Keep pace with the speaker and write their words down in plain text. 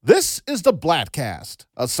This is the Bladtcast,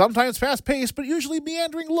 a sometimes fast-paced but usually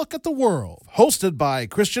meandering look at the world, hosted by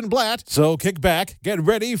Christian Bladt. So kick back, get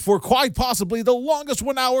ready for quite possibly the longest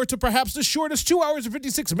 1 hour to perhaps the shortest 2 hours and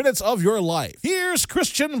 56 minutes of your life. Here's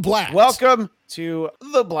Christian Bladt. Welcome to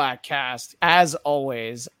the Bladtcast. As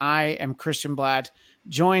always, I am Christian Bladt,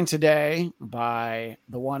 joined today by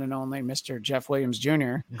the one and only Mr. Jeff Williams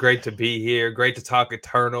Jr. Great to be here. Great to talk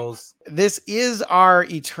Eternals. This is our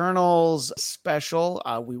Eternals special.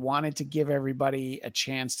 We wanted to give everybody a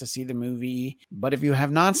chance to see the movie, but if you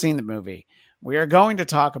have not seen the movie, we are going to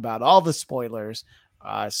talk about all the spoilers,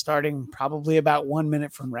 starting probably about 1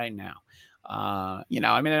 minute from right now. I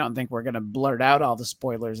don't think we're going to blurt out all the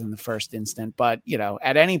spoilers in the first instant, but,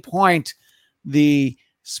 at any point, the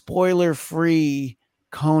spoiler-free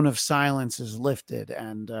cone of silence is lifted,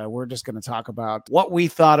 and we're just going to talk about what we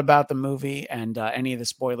thought about the movie and any of the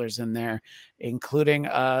spoilers in there, including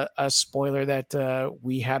a spoiler that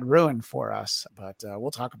we had ruined for us. But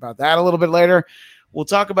we'll talk about that a little bit later. We'll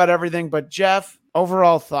talk about everything. But Jeff,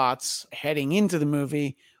 overall thoughts heading into the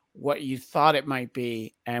movie, what you thought it might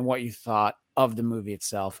be, and what you thought of the movie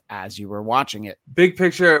itself as you were watching it. Big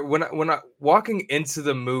picture, when I walking into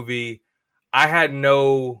the movie, I had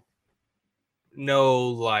let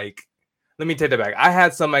me take that back. I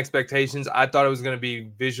had some expectations. I thought it was going to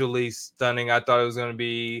be visually stunning. I thought it was going to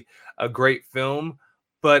be a great film,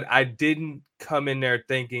 but I didn't come in there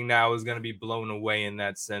thinking that I was going to be blown away in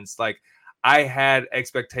that sense. Like, I had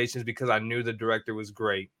expectations because I knew the director was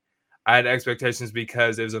great. I had expectations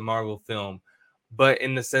because it was a Marvel film, but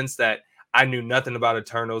in the sense that I knew nothing about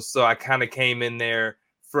Eternals, so I kind of came in there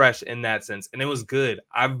fresh in that sense, and it was good.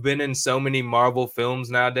 I've been in so many Marvel films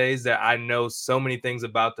nowadays that I know so many things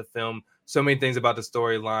about the film, so many things about the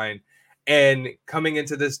storyline, and coming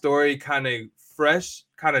into this story kind of fresh,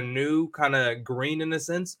 kind of new, kind of green in a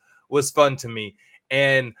sense was fun to me.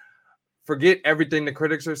 And forget everything the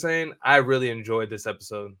critics are saying, I really enjoyed this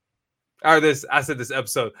episode. I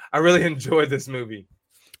really enjoyed this movie.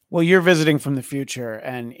 Well, you're visiting from the future,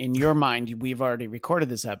 and in your mind, we've already recorded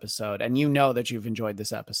this episode, and you know that you've enjoyed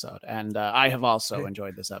this episode, and I have also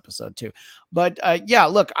enjoyed this episode too. But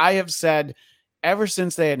look, I have said ever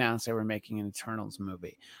since they announced they were making an Eternals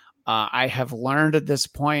movie, I have learned at this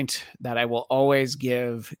point that I will always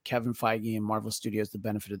give Kevin Feige and Marvel Studios the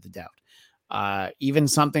benefit of the doubt. Even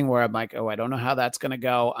something where I'm like, I don't know how that's going to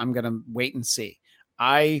go. I'm going to wait and see.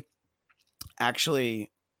 I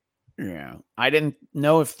didn't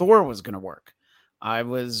know if Thor was going to work. I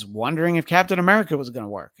was wondering if Captain America was going to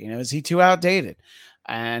work. Is he too outdated?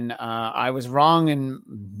 And I was wrong in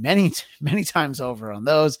many, many times over on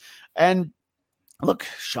those. And look,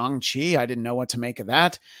 Shang-Chi, I didn't know what to make of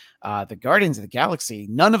that. The Guardians of the Galaxy,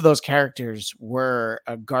 none of those characters were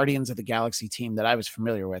a Guardians of the Galaxy team that I was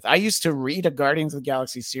familiar with. I used to read a Guardians of the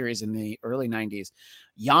Galaxy series in the early 90s.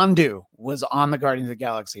 Yondu was on the Guardians of the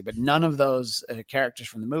Galaxy, but none of those characters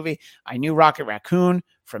from the movie. I knew Rocket Raccoon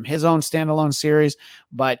from his own standalone series,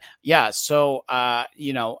 but I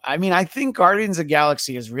think Guardians of the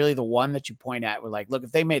Galaxy is really the one that you point at. We're like, look,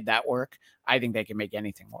 if they made that work, I think they can make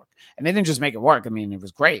anything work. And they didn't just make it work. I mean, it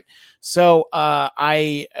was great. So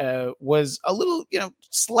I was a little,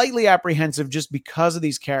 slightly apprehensive just because of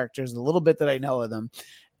these characters, a little bit that I know of them.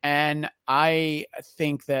 And I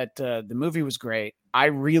think that the movie was great. I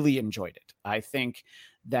really enjoyed it. I think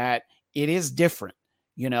that it is different.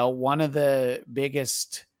 One of the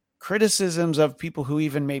biggest criticisms of people who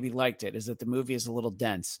even maybe liked it is that the movie is a little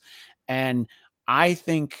dense. And I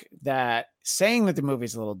think that saying that the movie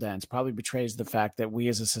is a little dense probably betrays the fact that we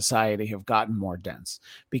as a society have gotten more dense,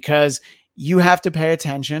 because you have to pay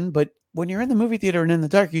attention, but when you're in the movie theater and in the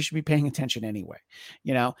dark, you should be paying attention anyway.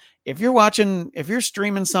 If you're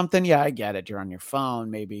streaming something, I get it. You're on your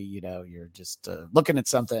phone. Maybe, you're just looking at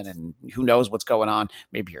something and who knows what's going on.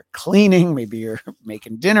 Maybe you're cleaning, maybe you're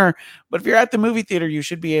making dinner, but if you're at the movie theater, you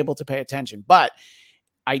should be able to pay attention. But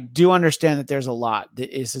I do understand that there's a lot.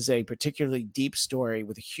 This is a particularly deep story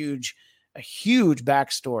with a huge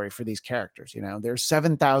backstory for these characters. There's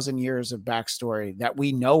 7,000 years of backstory that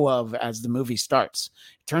we know of as the movie starts.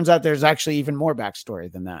 It turns out there's actually even more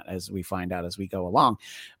backstory than that, as we find out as we go along.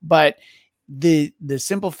 But the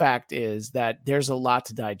simple fact is that there's a lot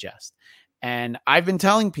to digest. And I've been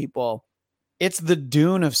telling people it's the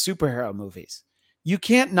Dune of superhero movies. You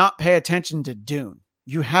can't not pay attention to Dune.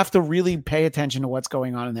 You have to really pay attention to what's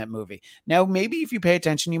going on in that movie. Now, maybe if you pay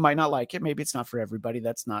attention, you might not like it. Maybe it's not for everybody.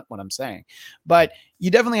 That's not what I'm saying. But you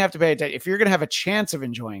definitely have to pay attention if you're going to have a chance of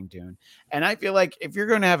enjoying Dune. And I feel like if you're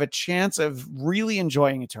going to have a chance of really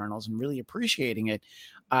enjoying Eternals and really appreciating it,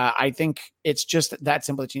 I think it's just that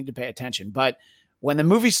simple that you need to pay attention. But when the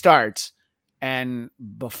movie starts, And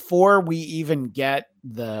before we even get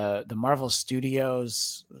the Marvel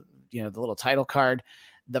Studios, the little title card,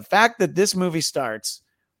 the fact that this movie starts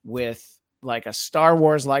with like a Star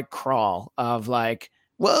Wars like crawl of like,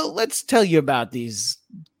 well, let's tell you about these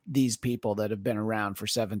people that have been around for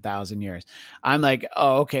 7,000 years. I'm like,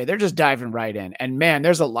 oh, okay. They're just diving right in. And man,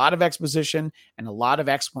 there's a lot of exposition and a lot of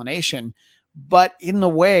explanation, but in the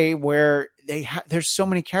way where there's so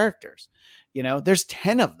many characters, there's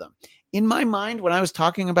 10 of them. In my mind, when I was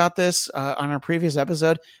talking about this on our previous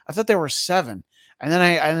episode, I thought there were 7. And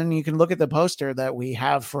then you can look at the poster that we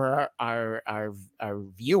have for our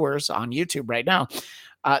viewers on YouTube right now.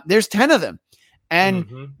 There's 10 of them.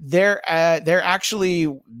 And they're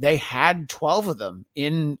actually, they had 12 of them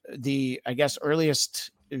in the, I guess,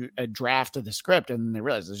 earliest draft of the script. And they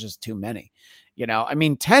realized there's just too many,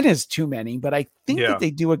 10 is too many, but I think that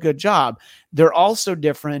they do a good job. They're also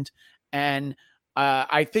different. And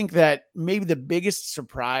I think that maybe the biggest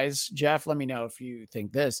surprise, Jeff, let me know if you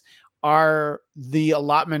think this, are the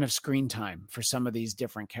allotment of screen time for some of these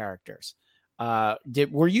different characters.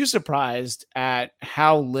 Were you surprised at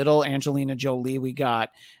how little Angelina Jolie we got?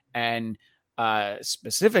 And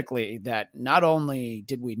specifically that not only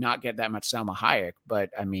did we not get that much Salma Hayek, but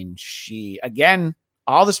I mean, she, again,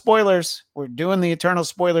 all the spoilers, we're doing the eternal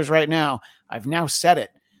spoilers right now. I've now said it.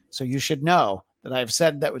 So you should know that I've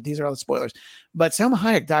said that these are all the spoilers, but Salma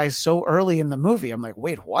Hayek dies so early in the movie. I'm like,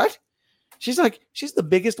 wait, what? She's the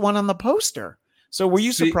biggest one on the poster. So were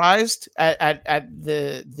you surprised at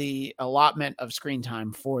the allotment of screen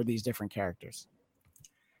time for these different characters?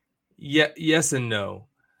 Yeah, yes and no.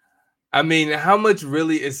 I mean, how much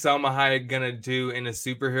really is Salma Hayek gonna do in a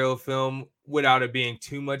superhero film without it being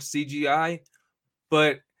too much CGI?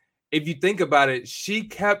 But if you think about it, she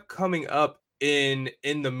kept coming up in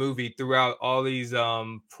the movie throughout all these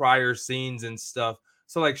prior scenes and stuff.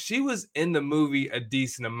 So like she was in the movie a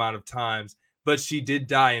decent amount of times, but she did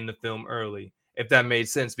die in the film early, if that made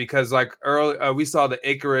sense, because like early we saw the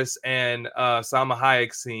Icarus and Salma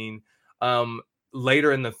Hayek scene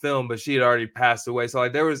later in the film, but she had already passed away. So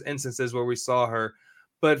like there was instances where we saw her,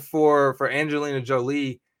 but for Angelina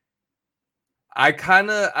Jolie, I kind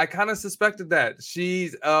of suspected that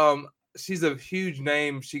she's a huge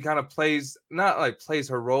name. She kind of plays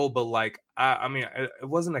her role, but like I mean, it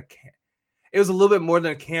wasn't it was a little bit more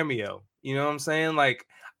than a cameo. You know what I'm saying? Like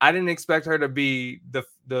I didn't expect her to be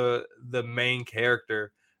the main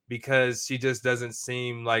character because she just doesn't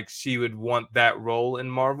seem like she would want that role in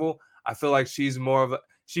Marvel. I feel like she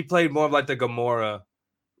played more of like the Gamora,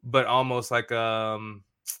 but almost like I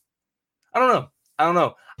don't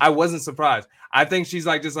know. I wasn't surprised. I think she's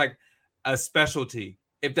like just like a specialty,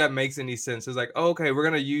 if that makes any sense. It's like, oh, okay, we're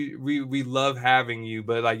gonna we love having you,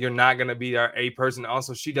 but like you're not gonna be our A person.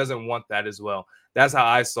 Also, she doesn't want that as well. That's how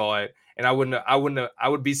I saw it, and I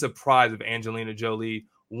would be surprised if Angelina Jolie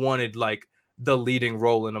wanted like the leading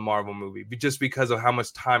role in a Marvel movie, just because of how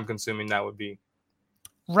much time consuming that would be.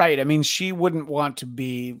 Right. I mean, she wouldn't want to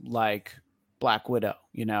be like Black Widow,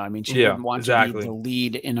 I mean, she wouldn't want to be the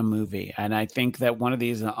lead in a movie. And I think that one of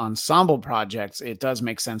these ensemble projects, it does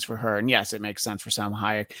make sense for her. And yes, it makes sense for Salma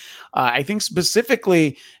Hayek. I think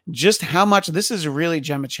specifically just how much this is really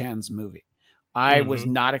Gemma Chan's movie. I was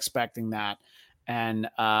not expecting that. And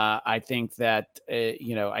I think that,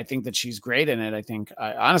 I think that she's great in it. I think,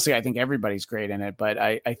 honestly, I think everybody's great in it, but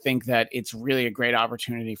I think that it's really a great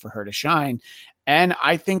opportunity for her to shine. And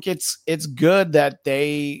I think it's good that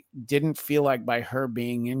they didn't feel like by her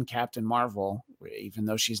being in Captain Marvel, even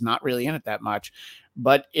though she's not really in it that much,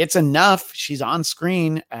 but it's enough. She's on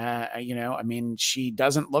screen. I mean, she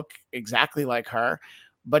doesn't look exactly like her,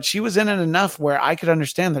 but she was in it enough where I could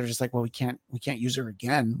understand they're just like, well, we can't use her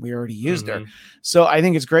again. We already used her. So I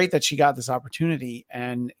think it's great that she got this opportunity.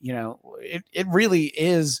 And, it really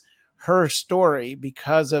is her story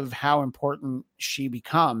because of how important she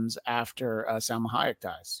becomes after Salma Hayek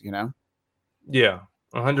dies, Yeah,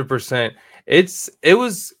 100%. It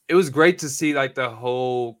was great to see like the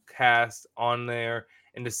whole cast on there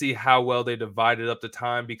and to see how well they divided up the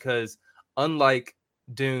time, because unlike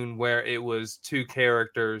Dune, where it was 2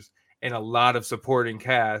 characters and a lot of supporting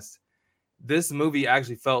cast, this movie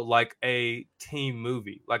actually felt like a team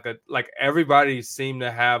movie. Like everybody seemed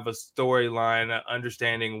to have a storyline,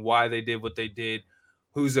 understanding why they did what they did,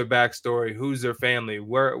 who's their backstory, who's their family,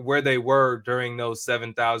 where they were during those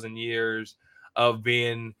 7,000 years of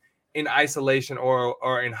being in isolation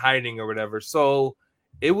or in hiding or whatever. So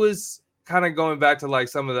it was kind of going back to like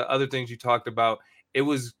some of the other things you talked about. It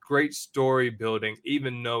was great story building,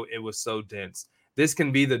 even though it was so dense. This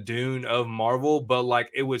can be the Dune of Marvel, but like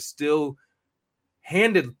it was still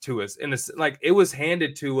handed to us like it was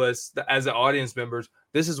handed to us as the audience members.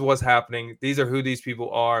 This is what's happening. These are who these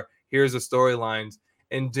people are. Here's the storylines.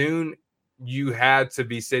 In Dune, you had to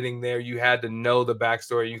be sitting there. You had to know the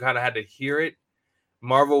backstory. You kind of had to hear it.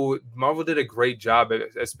 Marvel did a great job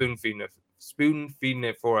at spoon feeding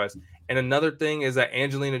it for us. And another thing is that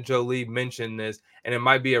Angelina Jolie mentioned this, and it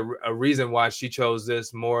might be a reason why she chose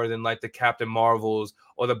this more than like the Captain Marvels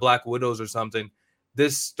or the Black Widows or something.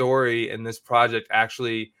 This story and this project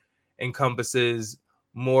actually encompasses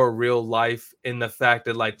more real life in the fact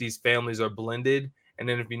that like these families are blended. And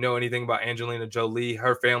then if you know anything about Angelina Jolie,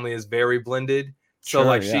 her family is very blended. So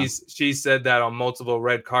like she said that on multiple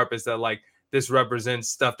red carpets that like this represents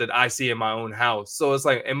stuff that I see in my own house. So it's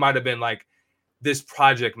like it might have been like this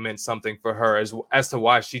project meant something for her as to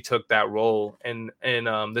why she took that role in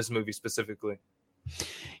this movie specifically.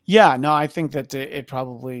 Yeah, no, I think that it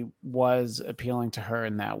probably was appealing to her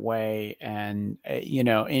in that way. And,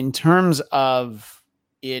 in terms of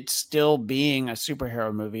it still being a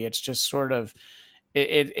superhero movie, it's just sort of,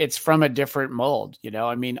 it's from a different mold,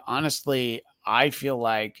 I mean, honestly, I feel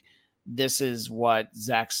like this is what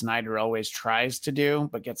Zack Snyder always tries to do,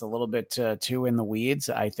 but gets a little bit too in the weeds.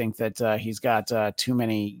 I think that he's got too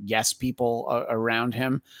many yes people around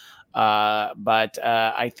him. But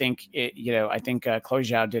I think Chloe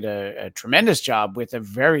Zhao did a tremendous job with a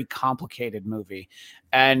very complicated movie.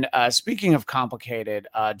 And speaking of complicated,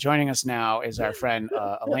 joining us now is our friend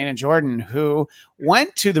Alana Jordan, who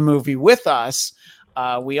went to the movie with us.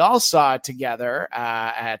 We all saw it together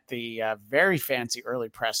at the very fancy early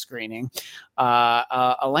press screening.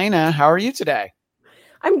 Alana, how are you today?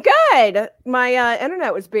 I'm good. My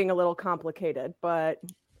internet was being a little complicated, but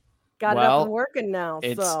got it up and working now.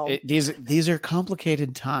 These are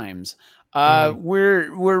complicated times.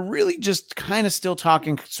 We're really just kind of still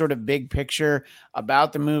talking sort of big picture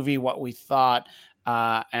about the movie, what we thought,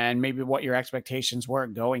 and maybe what your expectations were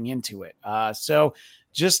going into it. So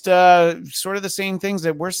just sort of the same things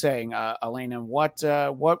that we're saying, Alana.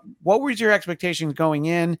 What were your expectations going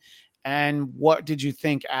in, and what did you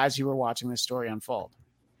think as you were watching this story unfold?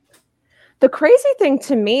 The crazy thing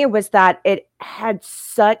to me was that it had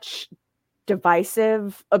such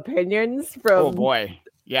divisive opinions from. Oh boy.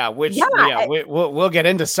 Yeah, we'll get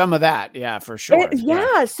into some of that. Yeah, for sure.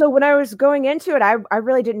 So when I was going into it, I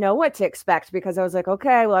really didn't know what to expect, because I was like,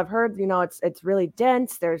 okay, well, I've heard, it's really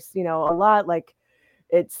dense. There's, a lot, like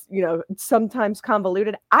it's, sometimes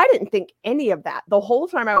convoluted. I didn't think any of that. The whole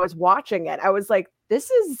time I was watching it, I was like, this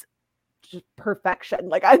is just perfection.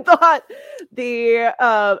 Like I thought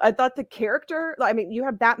the character, I mean, you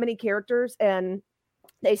have that many characters and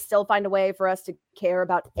they still find a way for us to care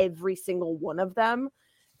about every single one of them.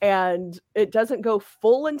 And it doesn't go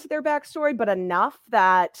full into their backstory, but enough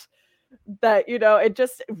that it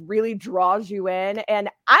just really draws you in. And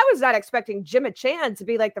I was not expecting Gemma Chan to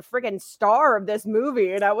be like the friggin' star of this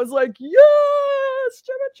movie. And I was like, yes,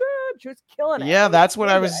 Gemma Chan. She was killing it. Yeah, that's what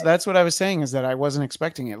I was saying, is that I wasn't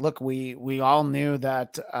expecting it. Look, we all knew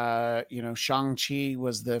that Shang-Chi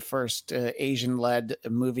was the first Asian-led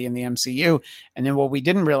movie in the MCU. And then what we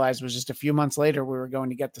didn't realize was just a few months later we were going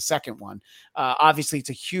to get the second one. Obviously it's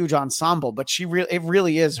a huge ensemble, but it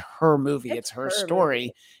really is her movie. It's her story.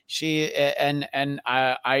 Movie.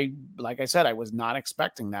 I like I said, I was not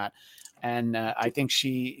expecting that, and I think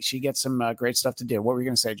she gets some great stuff to do. What were you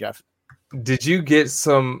going to say, Jeff? Did you get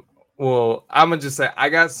some? Well, I'm gonna just say I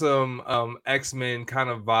got some X-Men kind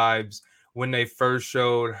of vibes when they first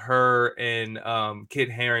showed her and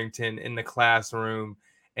Kit Harington in the classroom,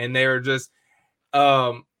 and they were just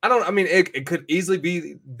it could easily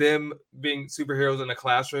be them being superheroes in the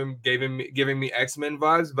classroom, giving me X-Men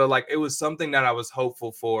vibes, but like it was something that I was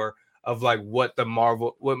hopeful for, of like what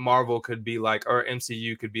Marvel could be like, or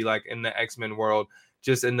MCU could be like in the X-Men world,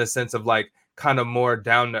 just in the sense of like kind of more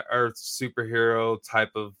down to earth superhero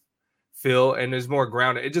type of feel, and it's more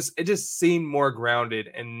grounded. It just seemed more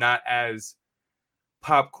grounded and not as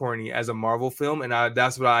popcorny as a Marvel film, and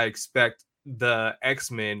that's what I expect the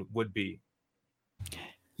X-Men would be.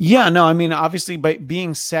 Yeah, no, I mean, obviously, by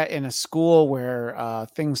being set in a school where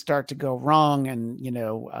things start to go wrong, and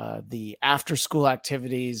the after-school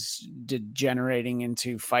activities degenerating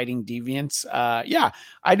into fighting deviants. Yeah,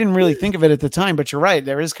 I didn't really think of it at the time, but you're right.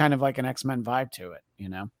 There is kind of like an X-Men vibe to it,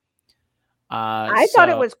 I thought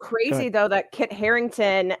it was crazy though that Kit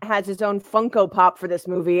Harington has his own Funko Pop for this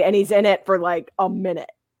movie, and he's in it for like a minute.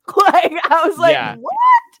 Like I was like, yeah. What?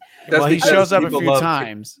 Well, he shows up a few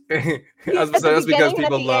times. That's because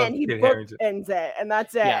people love Kit Harington. Ends it, and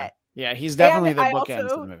that's it. Yeah, he's definitely the bookends of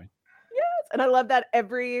the movie. Yes, and I love that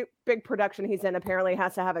every big production he's in apparently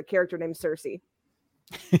has to have a character named Cersei.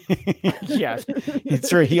 Yeah, it's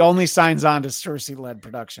true. He only signs on to Cersei-led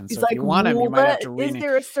productions. So if you want him, you might have to rename. Is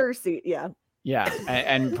there a Cersei? Yeah. Yeah,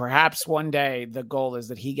 and perhaps one day the goal is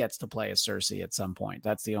that he gets to play a Cersei at some point.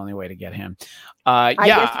 That's the only way to get him. I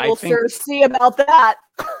think Cersei about that.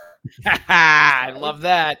 I love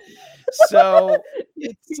that. So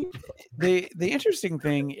it's the interesting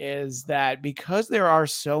thing is that because there are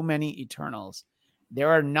so many Eternals, there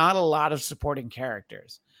are not a lot of supporting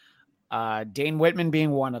characters. Dane Whitman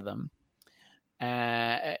being one of them.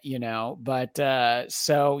 So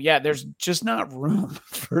yeah, there's just not room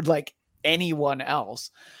for like anyone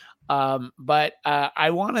else. But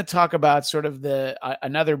I want to talk about sort of the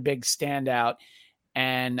another big standout.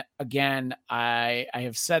 And again, I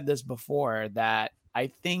have said this before that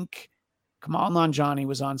I think Kamal Nanjiani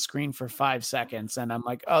was on screen for 5 seconds, and I'm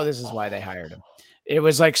like, oh, this is why they hired him. It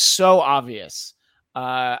was like so obvious.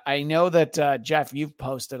 I know that Jeff, you've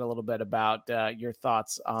posted a little bit about your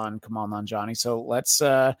thoughts on Kamal Nanjiani, so let's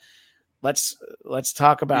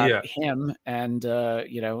talk about him and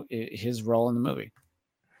his role in the movie.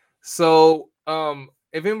 So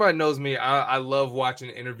if anybody knows me, I love watching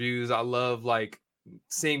interviews. I love like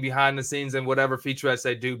seeing behind the scenes and whatever featurettes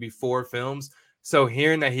they do before films. So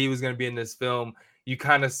hearing that he was going to be in this film, you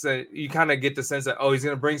kind of get the sense that, oh, he's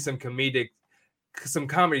going to bring some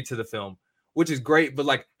comedy to the film, which is great. But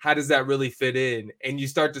like, how does that really fit in? And you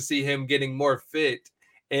start to see him getting more fit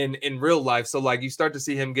in real life. So like you start to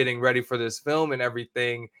see him getting ready for this film and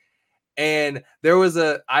everything. And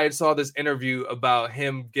I saw this interview about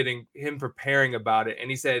him preparing about it. And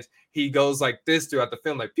he said he goes like this throughout the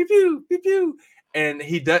film, like pew, pew, pew, pew. And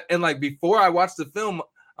he does. And like, before I watched the film,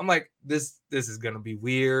 I'm like, this is going to be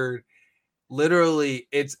weird. Literally,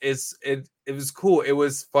 it was cool. It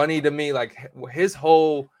was funny to me. Like his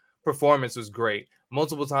whole performance was great.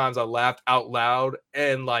 Multiple times I laughed out loud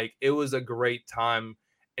and like, it was a great time.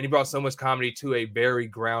 And he brought so much comedy to a very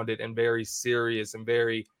grounded and very serious and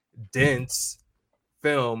very dense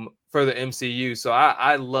film for the MCU. So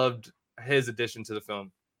I loved his addition to the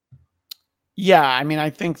film. Yeah, I mean, I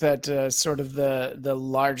think that sort of the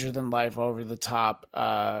larger than life, over the top,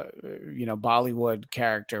 Bollywood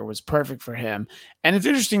character was perfect for him. And it's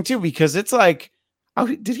interesting too, because it's like, oh,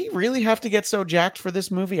 did he really have to get so jacked for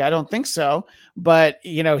this movie? I don't think so. But,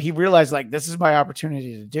 he realized like, this is my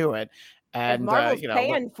opportunity to do it. And Marvel's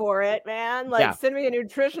paying for it, man. Like, send me a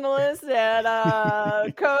nutritionalist and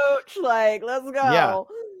a coach. Like, let's go.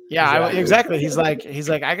 Yeah, exactly. He's like,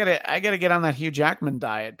 I gotta get on that Hugh Jackman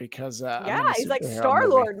diet because he's like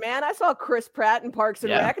Star-Lord, man. I saw Chris Pratt in Parks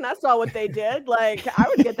and Rec, and I saw what they did. Like, I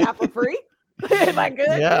would get that for free if I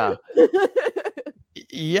could. Yeah.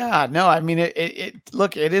 Yeah, no, I mean, it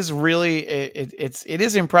is really, it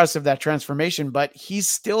is impressive, that transformation, but he's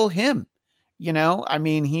still him. I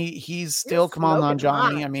mean, he's still Kamal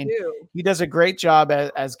Nanjiani. I mean, he does a great job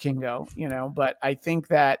as Kingo, but I think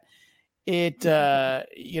that he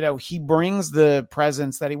brings the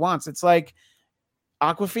presence that he wants. It's like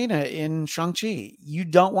Awkwafina in Shang-Chi. You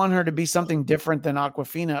don't want her to be something different than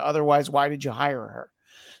Awkwafina. Otherwise, why did you hire her?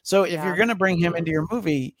 So if you're going to bring him into your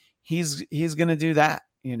movie, he's going to do that,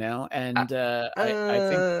 and I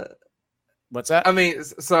think, what's that? I mean,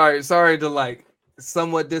 sorry to like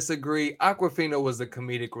somewhat disagree. Awkwafina was the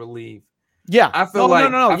comedic relief. Yeah, I feel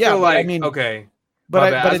okay,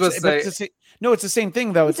 but it's the same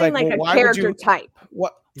thing though. It's like why would you type?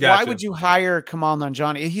 Why would you hire Kamal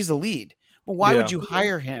Nanjiani? He's the lead, but why would you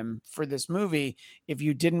hire him for this movie if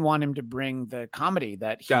you didn't want him to bring the comedy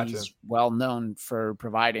that he's well known for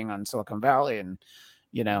providing on Silicon Valley and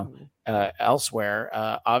elsewhere,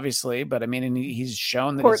 obviously, but I mean, and he's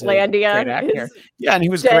shown that Portlandia, he's a great actor. Yeah, and he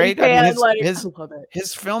was great. I mean,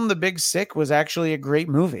 his film, The Big Sick, was actually a great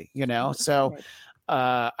movie. So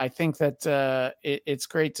I think that it's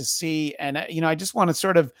great to see, and I just want to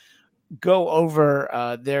sort of go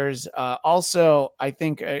over. There's also, I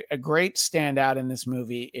think, a great standout in this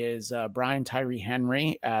movie is Brian Tyree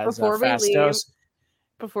Henry as Phastos.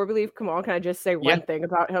 Before we leave, Kamal, can I just say one thing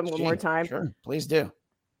about him one more time? Sure, please do.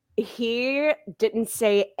 He didn't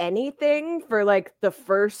say anything for like the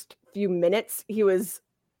first few minutes he was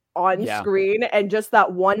on screen, and just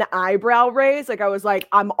that one eyebrow raise, like I was like,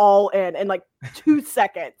 I'm all in like 2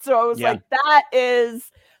 seconds. So I was like,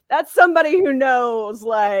 that's somebody who knows,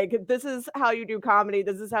 like, this is how you do comedy.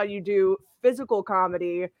 This is how you do physical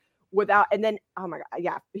comedy without, and then, oh my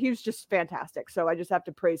God, he was just fantastic. So I just have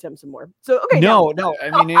to praise him some more. So, okay. No,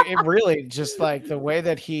 I mean, it really just like the way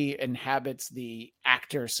that he inhabits the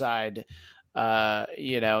actor side, the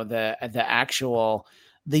actual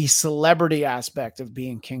the celebrity aspect of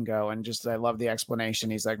being Kingo, and just I love the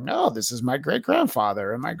explanation. He's like, no, this is my great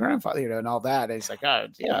grandfather and my grandfather, and all that. And he's like, oh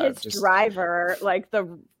yeah, his driver, like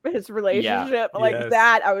his relationship, like Yes.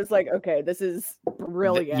 that. I was like, okay, this is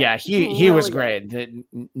brilliant. Yeah, he was great.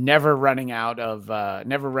 Never running out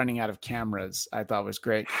of cameras, I thought was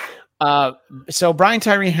great. So Brian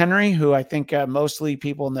Tyree Henry, who I think mostly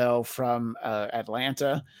people know from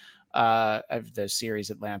Atlanta, of the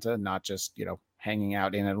series Atlanta, not just hanging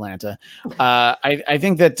out in Atlanta. I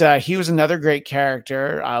think that he was another great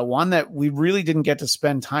character, one that we really didn't get to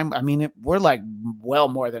spend time. I mean, we're like well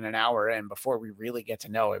more than an hour in before we really get to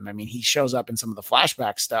know him. I mean, he shows up in some of the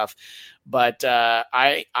flashback stuff, but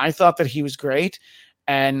I thought that he was great.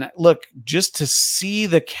 And look, just to see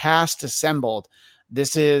the cast assembled,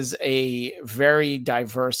 this is a very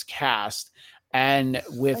diverse cast. And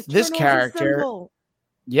with this character,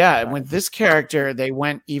 with this character, they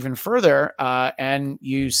went even further, and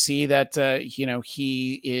you see that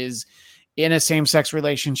he is in a same-sex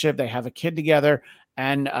relationship. They have a kid together,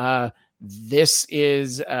 and this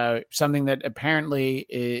is something that apparently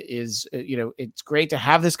is it's great to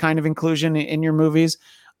have this kind of inclusion in your movies,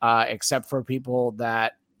 except for people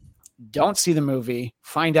that don't see the movie,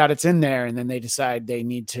 find out it's in there, and then they decide they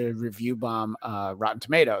need to review bomb Rotten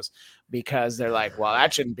Tomatoes because they're like, well,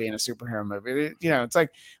 that shouldn't be in a superhero movie. It's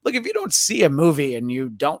like, look, if you don't see a movie and you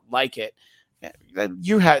don't like it,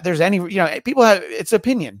 people have, it's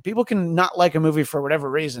opinion. People can not like a movie for whatever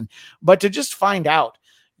reason, but to just find out,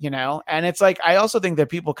 and it's like, I also think that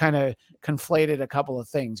people kind of conflated a couple of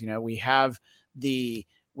things. We have the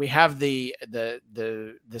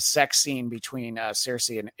sex scene between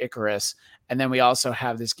Cersei and Icarus, and then we also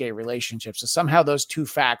have this gay relationship. So somehow those two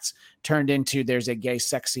facts turned into there's a gay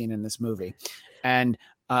sex scene in this movie. And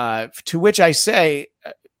to which I say,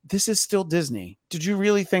 this is still Disney. Did you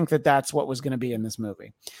really think that that's what was going to be in this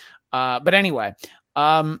movie? But anyway,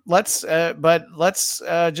 let's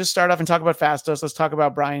just start off and talk about Phastos. Let's talk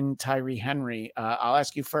about Brian Tyree Henry. I'll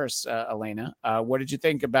ask you first, Elena. What did you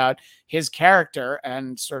think about his character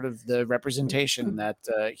and sort of the representation that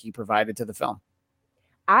he provided to the film?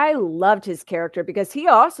 I loved his character because he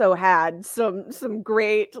also had some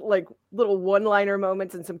great like little one-liner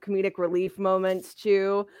moments and some comedic relief moments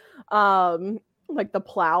too. Like the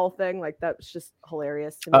plow thing, like that was just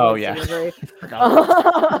hilarious to me. Oh yeah, that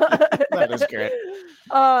is great.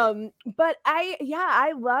 But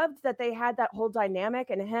I loved that they had that whole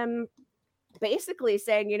dynamic and him basically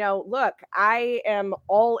saying, look, I am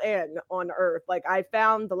all in on Earth. Like I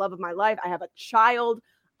found the love of my life. I have a child.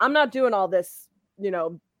 I'm not doing all this,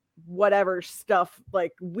 whatever stuff.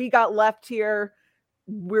 Like we got left here.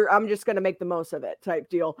 I'm just going to make the most of it type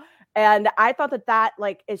deal. And I thought that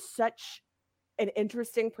like is such an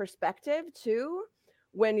interesting perspective too,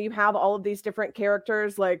 when you have all of these different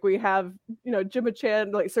characters. Like we have, Gemma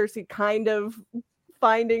Chan, like Cersei kind of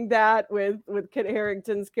finding that with Kit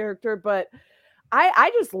Harington's character. But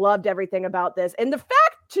I just loved everything about this. And the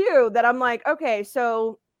fact too, that I'm like, okay,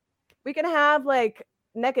 so we can have like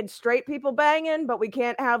naked straight people banging, but we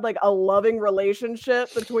can't have like a loving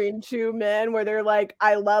relationship between two men where they're like,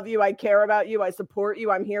 I love you, I care about you, I support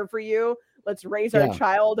you, I'm here for you, let's raise our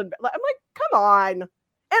child. And I'm like, come on.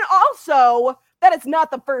 And also that it's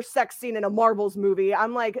not the first sex scene in a Marvel's movie.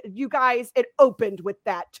 I'm like, you guys, it opened with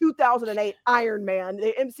that 2008 Iron Man.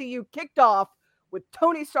 The MCU kicked off with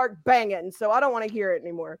Tony Stark banging, so I don't want to hear it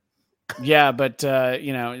anymore. Yeah, but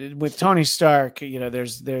with Tony Stark,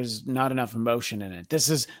 there's not enough emotion in it. This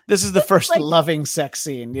is the first loving sex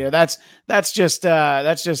scene. That's just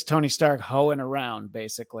Tony Stark hoeing around,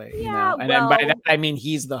 basically. Yeah, and by that I mean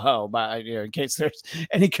he's the hoe. But in case there's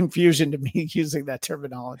any confusion to me using that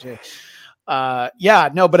terminology. But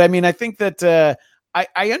I mean, I think that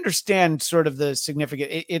I understand sort of the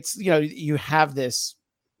significant. It's you have this,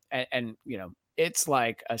 and it's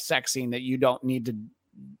like a sex scene that you don't need to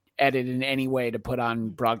edit in any way to put on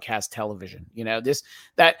broadcast television.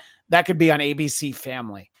 That could be on ABC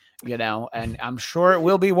Family, and I'm sure it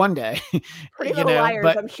will be one day. Pretty Little Liars,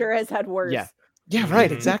 but I'm sure has had worse. Yeah,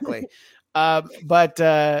 right, exactly.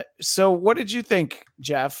 So what did you think,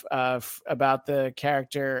 Jeff, about the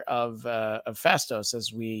character of Phastos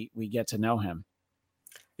as we get to know him?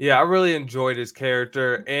 Yeah, I really enjoyed his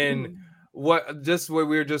character, and what we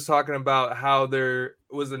were just talking about, how there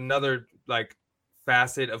was another like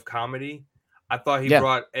facet of comedy. I thought he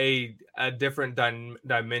brought a different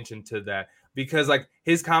dimension to that, because like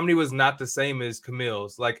his comedy was not the same as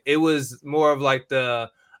Camille's. Like it was more of like the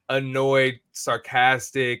annoyed,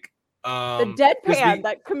 sarcastic, The deadpan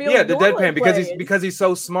that Camille. Yeah, the deadpan because he's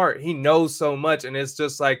so smart. He knows so much, and it's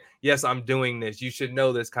just like, yes, I'm doing this. You should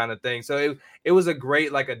know this kind of thing. So it was a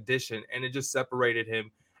great like addition, and it just separated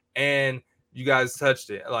him. And you guys touched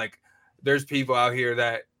it. Like, there's people out here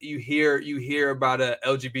that you hear about a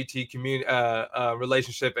LGBT community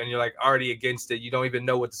relationship, and you're like already against it. You don't even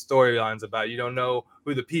know what the storyline's about. You don't know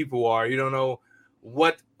who the people are. You don't know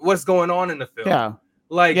what's going on in the film. Yeah.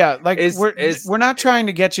 We're not trying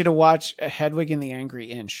to get you to watch Hedwig and the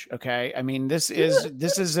Angry Inch. Okay. I mean, this is a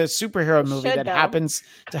superhero movie that happens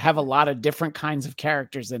to have a lot of different kinds of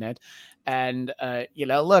characters in it. And,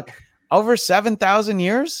 look, over 7,000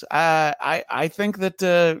 years, I think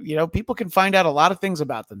that, people can find out a lot of things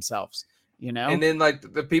about themselves, And then like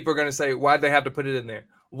the people are going to say, why'd they have to put it in there?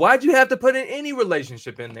 Why'd you have to put in any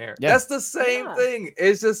relationship in there? Yeah. That's the same thing.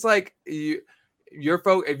 It's just like if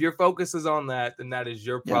your focus is on that, then that is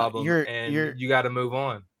your problem, you got to move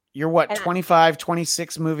on. You're what, 25,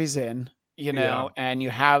 26 movies in, and you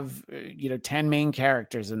have 10 main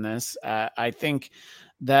characters in this. I think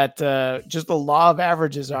that just the law of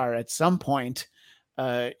averages are at some point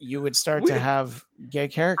you would start to have gay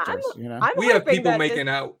characters. We have people making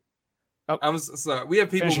out. I'm sorry. We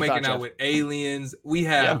have people making out with aliens. We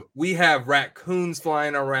have raccoons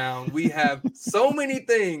flying around. We have so many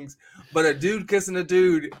things. But a dude kissing a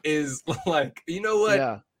dude is like, you know what?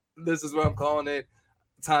 Yeah. This is what I'm calling it.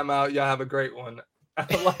 Time out. Y'all have a great one.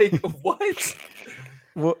 Like, what?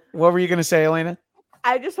 What were you going to say, Elena?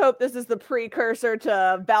 I just hope this is the precursor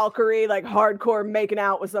to Valkyrie, like hardcore making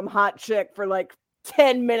out with some hot chick for like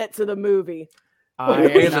 10 minutes of the movie. I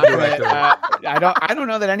don't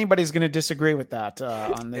know that anybody's going to disagree with that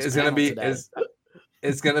on this. It's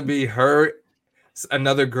going to be her,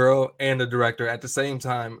 another girl, and the director at the same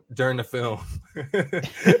time during the film.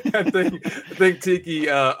 I think Tiki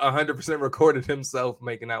 100% recorded himself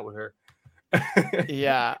making out with her.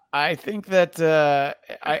 Yeah, I think that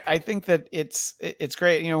I think that it's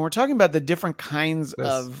great. We're talking about the different kinds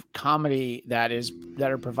of comedy that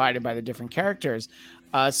are provided by the different characters.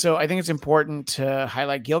 So I think it's important to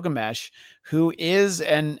highlight Gilgamesh, who is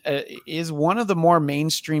one of the more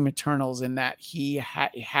mainstream Eternals in that he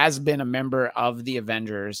has been a member of the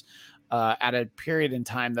Avengers at a period in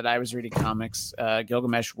time that I was reading comics.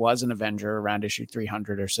 Gilgamesh was an Avenger around issue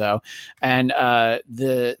 300 or so. And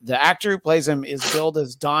the actor who plays him is billed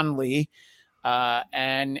as Don Lee.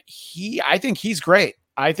 And I think he's great.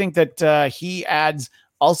 I think that he adds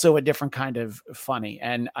also a different kind of funny.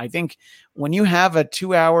 And I think when you have a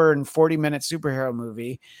 2 hour and 40-minute superhero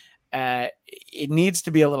movie, it needs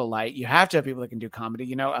to be a little light. You have to have people that can do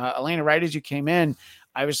comedy. Elena, right as you came in,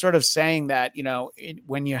 I was sort of saying that,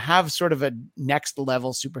 when you have sort of a next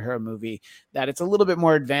level superhero movie, that it's a little bit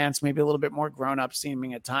more advanced, maybe a little bit more grown up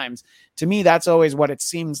seeming at times. To me, that's always what it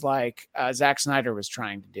seems like Zack Snyder was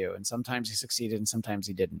trying to do. And sometimes he succeeded and sometimes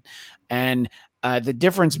he didn't. And the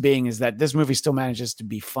difference being is that this movie still manages to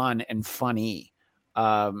be fun and funny.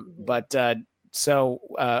 So,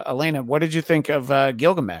 Elena, what did you think of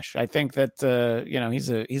Gilgamesh? I think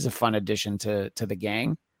that he's a fun addition to the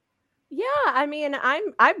gang. Yeah, I mean,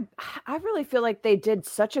 I really feel like they did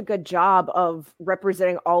such a good job of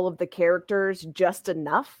representing all of the characters just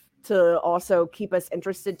enough to also keep us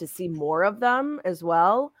interested to see more of them as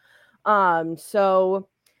well. So,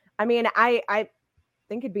 I mean, I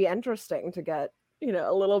think it'd be interesting to get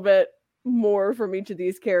a little bit more from each of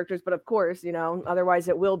these characters, but of course, otherwise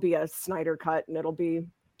it will be a Snyder cut and it'll be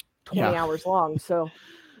 20 hours long. So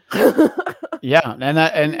yeah,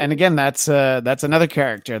 and again, that's another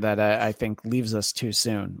character that I think leaves us too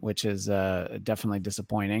soon, which is definitely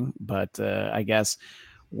disappointing. But I guess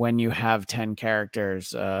when you have 10 characters,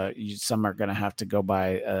 some are going to have to go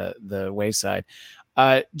by the wayside.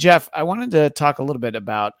 Jeff, I wanted to talk a little bit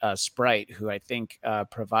about Sprite, who I think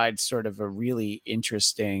provides sort of a really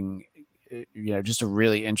interesting, just a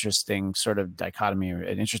really interesting sort of dichotomy, or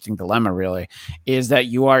an interesting dilemma, really, is that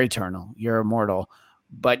you are eternal, you're immortal,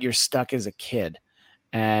 but you're stuck as a kid.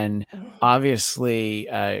 And obviously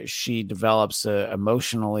she develops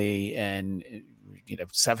emotionally and,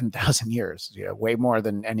 7,000 years, way more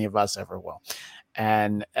than any of us ever will.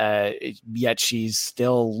 And yet she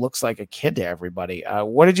still looks like a kid to everybody.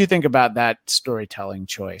 What did you think about that storytelling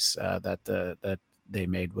choice that they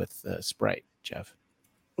made with Sprite, Jeff?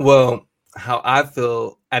 Well, how I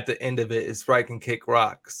feel at the end of it is Sprite can kick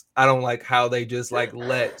rocks. I don't like how they just like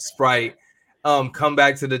let Sprite come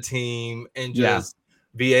back to the team and just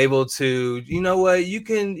be able to, you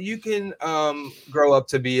can grow up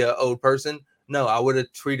to be an old person. No, I would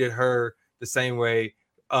have treated her the same way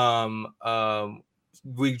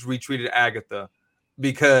we treated Agatha,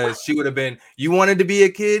 because she would have been, you wanted to be a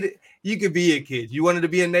kid, you could be a kid. You wanted to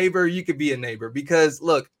be a neighbor, you could be a neighbor. Because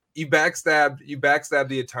look, you backstabbed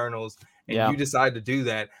the Eternals, and you decide to do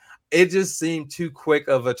that. It just seemed too quick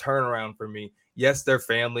of a turnaround for me. Yes, they're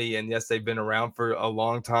family, and yes, they've been around for a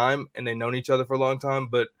long time, and they've known each other for a long time.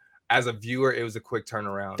 But as a viewer, it was a quick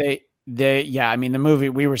turnaround. I mean, the movie,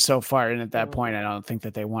 we were so far in at that point. I don't think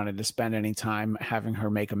that they wanted to spend any time having her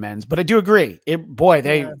make amends. But I do agree. They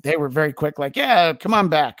were very quick. Like, yeah, come on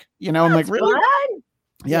back. You know, I'm like, really?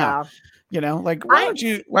 Yeah. You know, like, why don't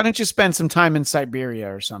you spend some time in Siberia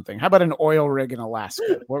or something? How about an oil rig in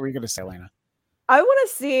Alaska? What were you going to say, Elena? I want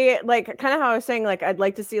to see, like, kind of how I was saying, like, I'd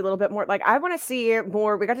like to see a little bit more. Like, I want to see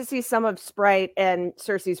more. We got to see some of Sprite and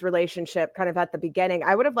Cersei's relationship kind of at the beginning.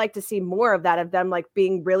 I would have liked to see more of that, of them, like,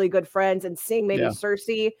 being really good friends, and seeing maybe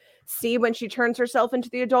Cersei see when she turns herself into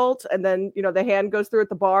the adult, and then, you know, the hand goes through at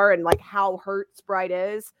the bar, and like how hurt Sprite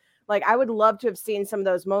is. Like, I would love to have seen some of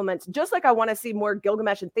those moments, just like I want to see more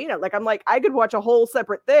Gilgamesh and Thena. Like, I'm like, I could watch a whole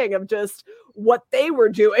separate thing of just what they were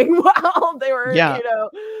doing while they were, you know.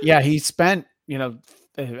 Yeah, he spent, you know,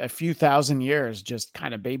 a few thousand years just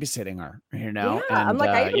kind of babysitting her, you know. Yeah, and, I'm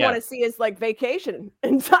like, I even want to see his like vacation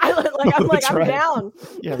in Thailand. Like, I'm like, I'm down.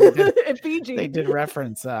 Yeah, they did, in Fiji. They did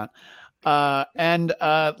reference that.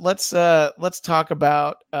 Let's talk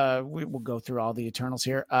about we will go through all the Eternals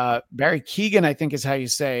here. Barry Keoghan, I think is how you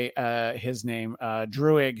say his name.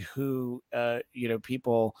 Druig, who you know,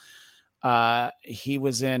 people he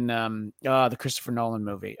was in the Christopher Nolan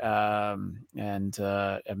movie, and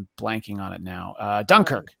I'm blanking on it now.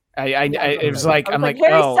 Dunkirk. It was like, I'm like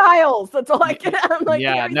Harry Styles. That's all I can. I'm like,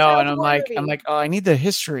 yeah, no, and I'm like, oh, I need the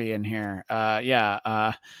history in here.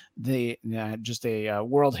 Just a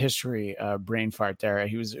world history brain fart there.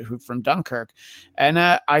 He was from Dunkirk, and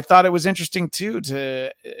I thought it was interesting too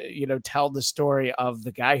to you know, tell the story of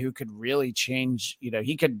the guy who could really change. You know,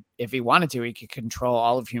 he could, if he wanted to, he could control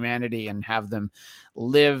all of humanity and have them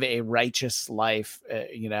live a righteous life.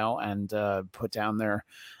 You know, and put down their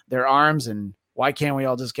arms, and why can't we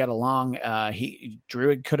all just get along?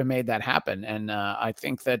 Druig could have made that happen. And I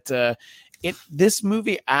think that this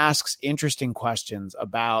movie asks interesting questions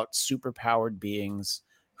about superpowered beings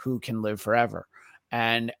who can live forever.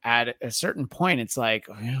 And at a certain point, it's like,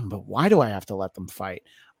 but why do I have to let them fight?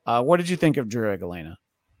 What did you think of Druig, Elena?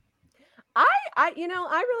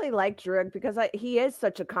 I really like Druig because he is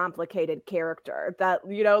such a complicated character that,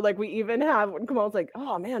 you know, like we even have when Kamal's like,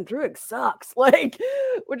 oh man, Druig sucks, like,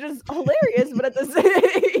 which is hilarious. But at the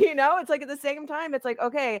same, you know, it's like at the same time, it's like,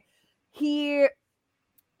 okay, he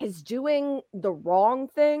is doing the wrong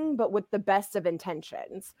thing, but with the best of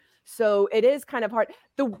intentions. So it is kind of hard.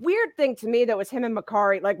 The weird thing to me, that was him and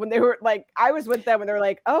Makari, like when they were like, I was with them when they were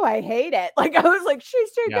like, oh, I hate it. Like, I was like,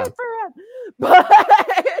 she's too good for him. But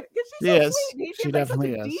she's so sweet. She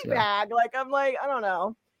definitely is. D-bag. Like, I'm like, I don't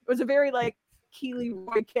know. It was a very like Keely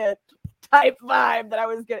Roy Kit type vibe that I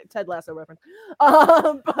was getting. Ted Lasso reference.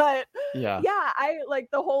 But I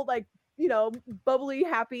like the whole like, you know, bubbly,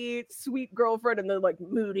 happy, sweet girlfriend, and then like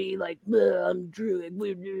moody, like, I'm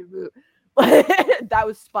Druig. That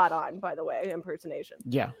was spot on, by the way, impersonation.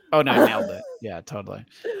 Yeah. Oh no, I nailed it. Yeah, totally.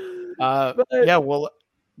 Well,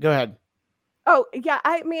 go ahead. Oh yeah,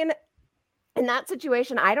 I mean, in that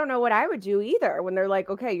situation, I don't know what I would do either. When they're like,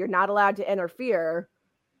 okay, you're not allowed to interfere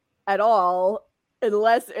at all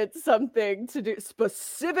unless it's something to do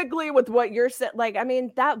specifically with what you're saying. Like, I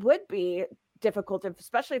mean, that would be difficult,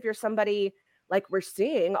 especially if you're somebody like we're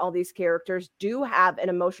seeing all these characters do have an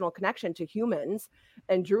emotional connection to humans,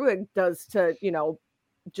 and Druig does to, you know,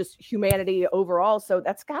 just humanity overall. So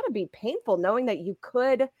that's got to be painful, knowing that you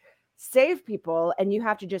could save people and you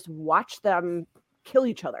have to just watch them kill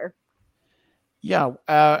each other. Yeah.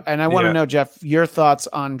 And I want to know, Jeff, your thoughts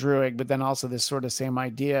on Druig, but then also this sort of same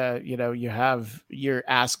idea, you know, you're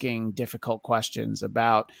asking difficult questions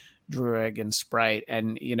about Druig and Sprite,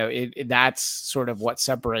 and you know, that's sort of what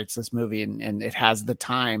separates this movie, and it has the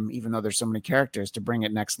time, even though there's so many characters, to bring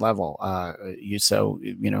it next level. I'm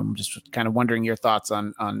just kind of wondering your thoughts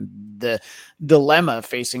on the dilemma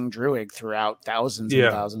facing Druig throughout thousands and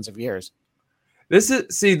thousands of years. This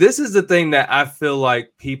is the thing that I feel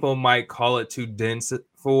like people might call it too dense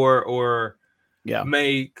for, or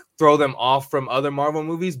may throw them off from other Marvel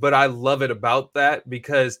movies, but I love it about that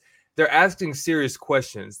because they're asking serious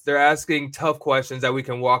questions. They're asking tough questions that we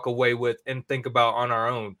can walk away with and think about on our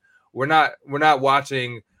own. We're not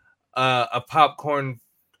watching a popcorn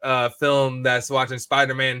film that's watching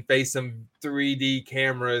Spider-Man face some 3D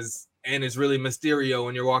cameras and it's really Mysterio,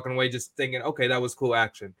 and you're walking away just thinking, okay, that was cool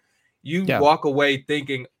action. You walk away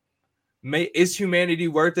thinking, is humanity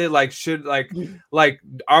worth it? Like,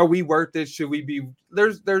 are we worth it? Should we be?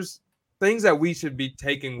 There's things that we should be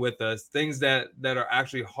taking with us, things that are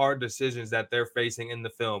actually hard decisions that they're facing in the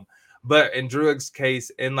film. But in Druig's case,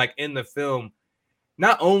 and like in the film,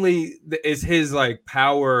 not only is his like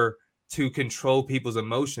power to control people's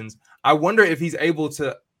emotions, I wonder if he's able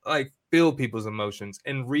to like feel people's emotions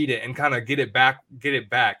and read it and kind of get it back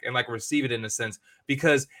and like receive it in a sense.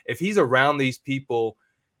 Because if he's around these people,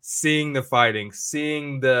 seeing the fighting,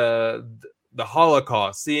 seeing the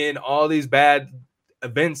Holocaust, seeing all these bad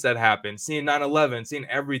events that happen, seeing 9/11, seeing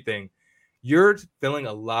everything, you're feeling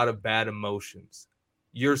a lot of bad emotions.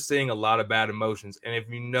 You're seeing a lot of bad emotions. And if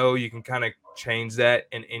you know you can kind of change that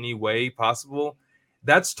in any way possible,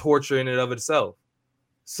 that's torture in and of itself.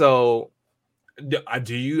 So I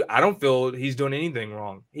don't feel he's doing anything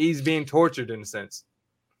wrong. He's being tortured in a sense.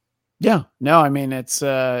 Yeah, no, I mean, it's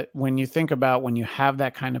when you think about when you have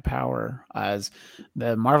that kind of power, as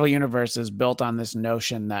the Marvel Universe is built on this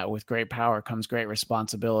notion that with great power comes great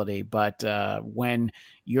responsibility. But when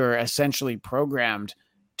you're essentially programmed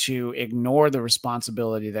to ignore the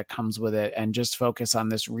responsibility that comes with it and just focus on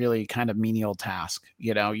this really kind of menial task,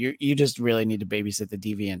 you just really need to babysit the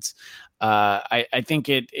deviants. I think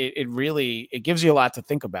it really gives you a lot to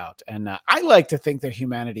think about, and I like to think that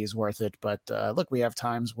humanity is worth it. But look, we have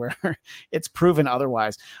times where it's proven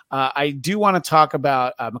otherwise. I do want to talk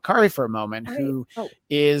about Makkari for a moment, who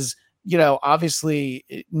is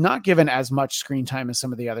obviously not given as much screen time as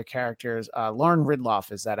some of the other characters. Lauren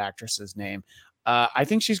Ridloff is that actress's name. I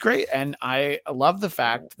think she's great, and I love the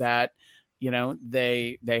fact that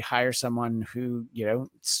they hire someone who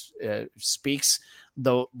speaks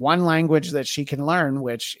the one language that she can learn,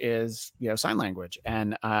 which is sign language.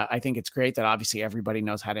 And I think it's great that obviously everybody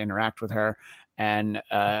knows how to interact with her, and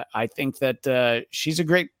I think that she's a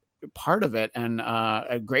great part of it, and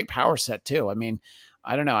a great power set too. I mean,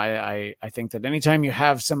 I don't know. I think that anytime you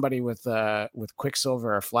have somebody with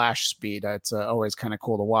Quicksilver or Flash speed, it's always kind of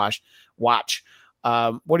cool to watch.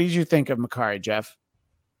 What did you think of Makkari, Jeff?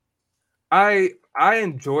 I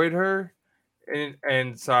enjoyed her,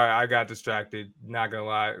 and sorry, I got distracted. Not gonna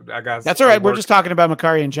lie, That's all right. We're just talking about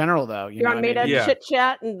Makkari in general, though. You want me to chit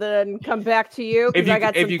chat and then come back to you? Because I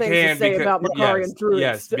got some things to say about Makkari and Druig.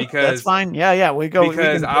 Yes, because that's fine. Yeah, we go.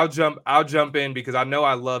 Because I'll jump in because I know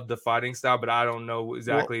I love the fighting style, but I don't know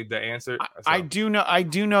exactly the answer. So. I do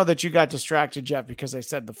know that you got distracted, Jeff, because I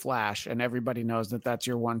said the Flash, and everybody knows that that's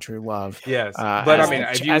your one true love. Yes, but I mean,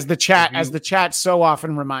 as the chat so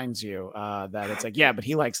often reminds you that it's like, yeah, but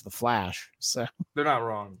he likes the Flash. So they're not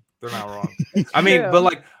wrong. I mean, but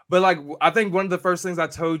like, I think one of the first things I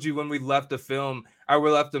told you when we left the film, or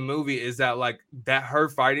we left the movie, is that like that her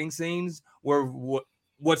fighting scenes were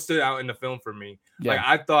what stood out in the film for me. Yeah. Like,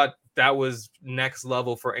 I thought that was next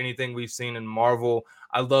level for anything we've seen in Marvel.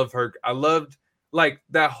 I love her. I loved like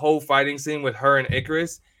that whole fighting scene with her and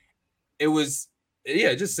Icarus. It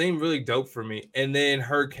just seemed really dope for me. And then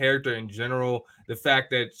her character in general, the fact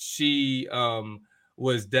that she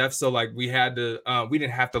was deaf, so like we didn't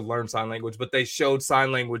have to learn sign language, but they showed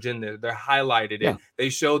sign language in there. They highlighted it. They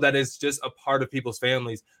showed that it's just a part of people's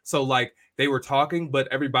families. So like they were talking, but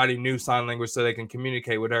everybody knew sign language so they can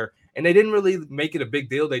communicate with her. And they didn't really make it a big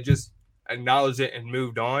deal. They just acknowledged it and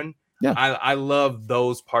moved on. Yeah, I love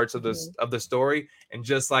those parts of the story. And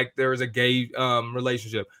just like there is a gay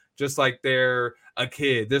relationship, just like they're a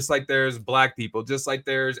kid, just like there's Black people, just like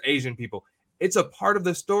there's Asian people. It's a part of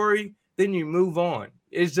the story. Then you move on.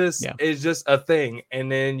 It's just a thing,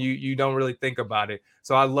 and then you don't really think about it.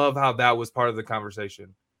 So I love how that was part of the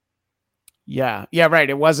conversation. Yeah, right.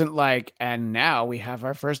 It wasn't like, and now we have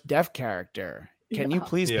our first deaf character. Can you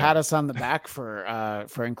please pat us on the back for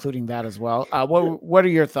including that as well? What are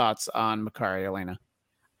your thoughts on Makkari, Elena?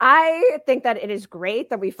 I think that it is great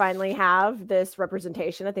that we finally have this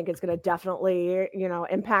representation. I think it's going to definitely,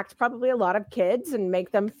 impact probably a lot of kids and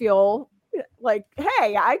make them feel like,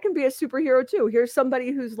 hey, I can be a superhero too. Here's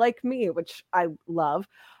somebody who's like me, which I love.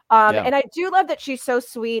 And I do love that she's so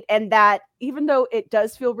sweet, and that even though it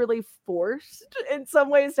does feel really forced in some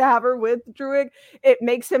ways to have her with Druig, it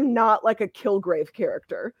makes him not like a Kilgrave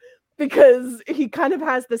character, because he kind of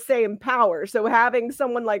has the same power. So having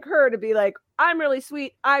someone like her to be like, I'm really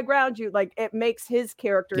sweet, I ground you, like it makes his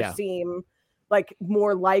character seem like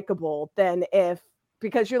more likable than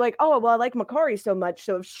because you're like, oh, well, I like Makkari so much,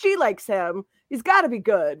 so if she likes him, he's got to be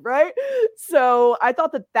good, right? So I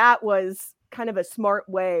thought that was kind of a smart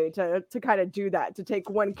way to kind of do that, to take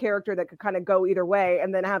one character that could kind of go either way,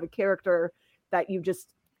 and then have a character that you just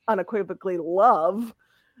unequivocally love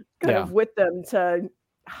kind of with them to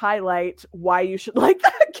highlight why you should like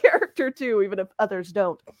that character too, even if others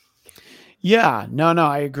don't. Yeah, no,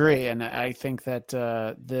 I agree, and I think that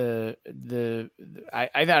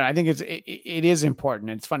I think it is important.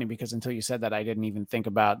 And it's funny because until you said that, I didn't even think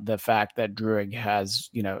about the fact that Druig has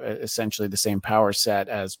essentially the same power set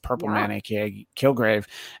as Purple Man, aka Kilgrave,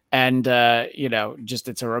 and just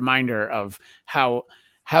it's a reminder of how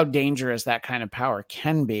dangerous that kind of power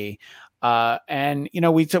can be. And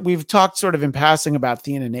we've talked sort of in passing about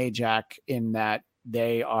Thien and Ajak in that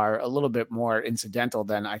they are a little bit more incidental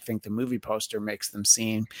than I think the movie poster makes them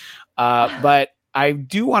seem. But I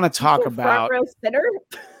do want to talk about front row sitter.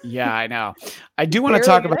 Yeah, I know. I do want to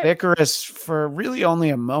talk about Icarus for really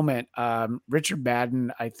only a moment. Richard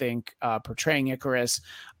Madden, I think, portraying Icarus.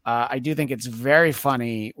 I do think it's very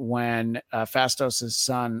funny when Phastos'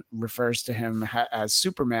 son refers to him as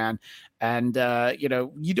Superman. And,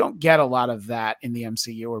 you don't get a lot of that in the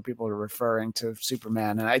MCU where people are referring to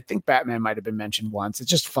Superman. And I think Batman might have been mentioned once. It's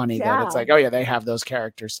just funny that it's like, oh, yeah, they have those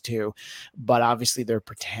characters too. But obviously they're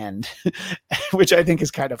pretend, which I think is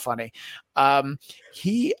kind of funny.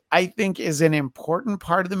 He, I think, is an important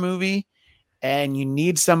part of the movie. And you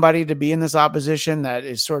need somebody to be in this opposition that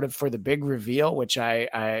is sort of for the big reveal, which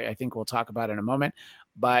I think we'll talk about in a moment.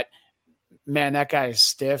 But man, that guy is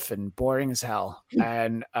stiff and boring as hell.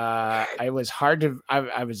 And I was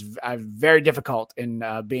very difficult in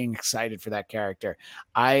being excited for that character.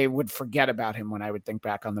 I would forget about him when I would think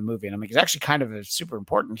back on the movie. And I'm like, he's actually kind of a super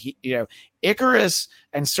important. Icarus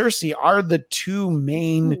and Cersei are the two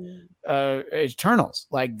main Eternals.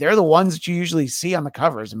 Like they're the ones that you usually see on the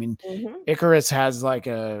covers. I mean, Icarus has like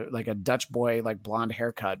a Dutch boy, like blonde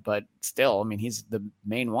haircut, but still, I mean, he's the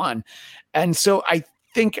main one. And so I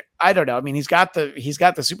think, I don't know. I mean, he's got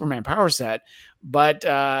the Superman power set, but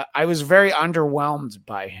I was very underwhelmed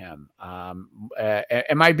by him.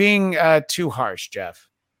 Am I being too harsh, Jeff?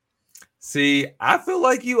 See, I feel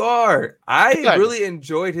like you are. I really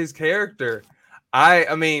enjoyed his character.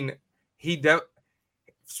 I mean,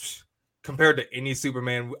 compared to any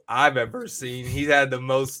Superman I've ever seen, he had the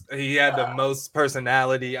most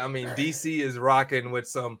personality. I mean, DC is rocking with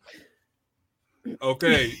some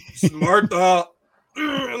smart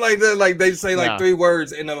like they say like 3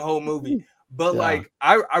 words in the whole movie. But like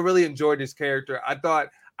I really enjoyed his character. I thought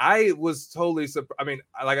I was totally I mean,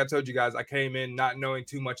 like I told you guys, I came in not knowing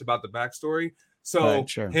too much about the backstory. So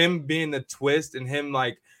him being the twist and him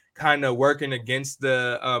like kind of working against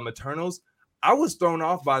the Eternals, I was thrown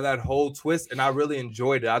off by that whole twist, and I really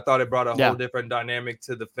enjoyed it. I thought it brought a whole different dynamic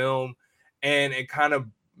to the film, and it kind of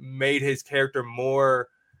made his character more.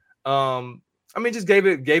 Just gave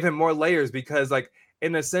him more layers because, like,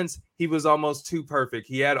 in a sense, he was almost too perfect.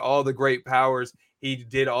 He had all the great powers. He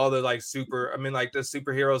did all the the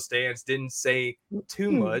superhero stance. Didn't say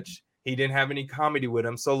too much. He didn't have any comedy with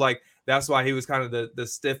him, so like that's why he was kind of the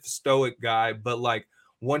stiff, stoic guy. But like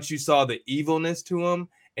once you saw the evilness to him.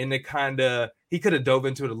 And he could have dove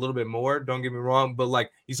into it a little bit more. Don't get me wrong, but like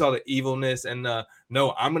you saw the evilness and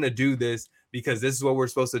no, I'm gonna do this because this is what we're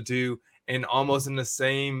supposed to do. And almost in the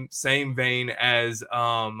same vein as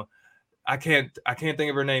I can't think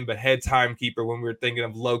of her name, but head timekeeper. When we were thinking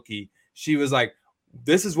of Loki, she was like,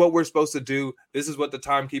 "This is what we're supposed to do. This is what the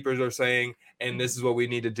timekeepers are saying, and this is what we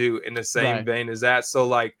need to do." In the same vein as that, so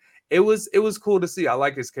like it was cool to see. I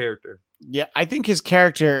like his character. Yeah, I think his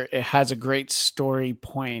character has a great story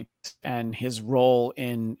point, and his role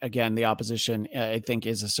in, again, the opposition, I think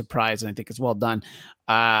is a surprise, and I think it's well done.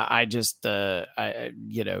 There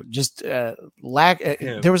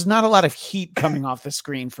was not a lot of heat coming off the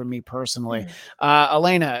screen for me personally.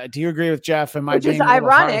 Elena, do you agree with Jeff? Which is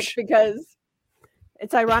ironic because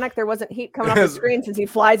it's ironic there wasn't heat coming off the screen since he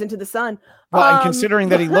flies into the sun. Well, and considering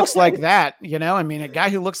that he looks like that, I mean, a guy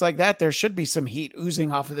who looks like that, there should be some heat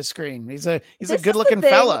oozing off of the screen. He's a good looking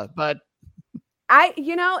fella, but I'm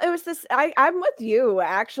with you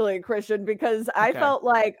actually, Christian, because I felt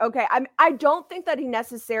like, I don't think that he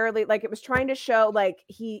necessarily, like, it was trying to show like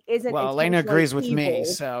he isn't. Well, Elena agrees with me,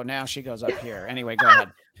 so now she goes up here. Anyway, go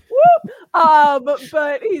ahead.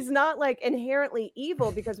 But he's not like inherently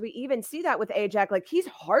evil, because we even see that with Ajak. Like, he's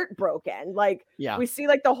heartbroken. Like, we see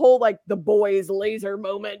like the whole like the boys laser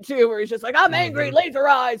moment too, where he's just like, I'm angry, laser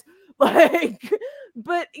eyes. Like,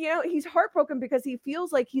 but he's heartbroken because he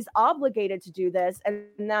feels like he's obligated to do this, and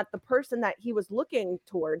that the person that he was looking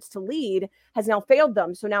towards to lead has now failed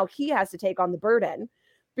them. So now he has to take on the burden,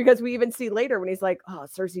 because we even see later when he's like, oh,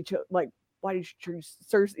 Cersei, like, why did you choose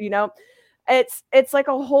Cersei? It's like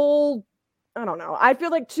a whole, I don't know. I feel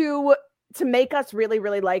like to make us really,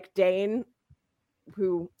 really like Dane,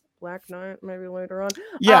 who Black Knight maybe later on.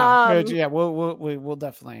 We'll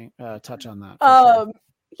definitely touch on that. Sure.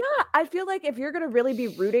 Yeah, I feel like if you're gonna really be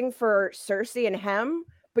rooting for Cersei and him,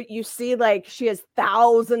 but you see like she has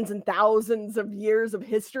thousands and thousands of years of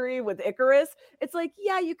history with Icarus. It's like,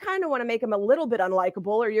 yeah, you kind of want to make him a little bit unlikable,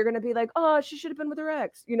 or you're going to be like, oh, she should have been with her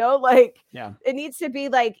ex, like, yeah, it needs to be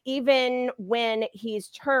like, even when he's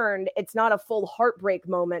turned, it's not a full heartbreak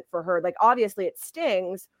moment for her. Like, obviously it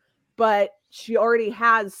stings, but she already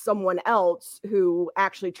has someone else who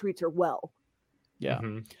actually treats her well. Yeah.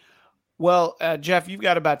 Mm-hmm. Well, Jeff, you've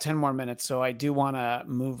got about 10 more minutes, so I do want to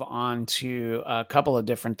move on to a couple of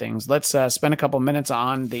different things. Let's spend a couple minutes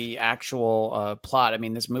on the actual plot. I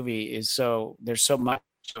mean, this movie is there's so much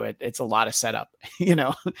to it. It's a lot of setup,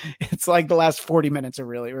 it's like the last 40 minutes are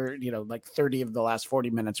really, or, like 30 of the last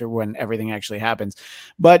 40 minutes are when everything actually happens.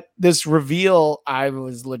 But this reveal, I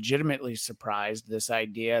was legitimately surprised, this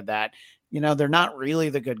idea that, they're not really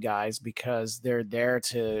the good guys because they're there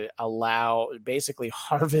to basically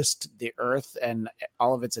harvest the earth and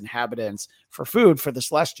all of its inhabitants for food for the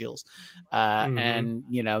Celestials. And,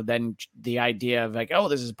 then the idea of like, oh,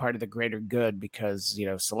 this is part of the greater good because,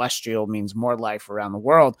 Celestial means more life around the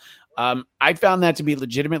world. I found that to be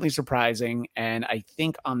legitimately surprising. And I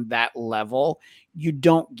think on that level, you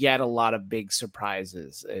don't get a lot of big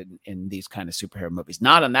surprises in these kind of superhero movies.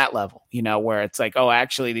 Not on that level, where it's like, oh,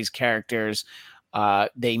 actually these characters,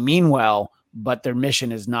 they mean well, but their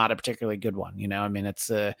mission is not a particularly good one. I mean, it's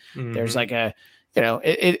there's like a,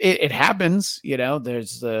 it happens,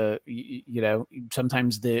 there's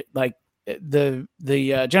sometimes the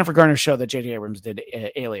Jennifer Garner show that J.J. Abrams did,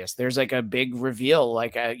 Alias, there's like a big reveal,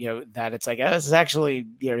 like that it's like, this is actually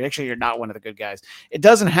you're not one of the good guys. It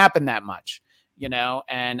doesn't happen that much,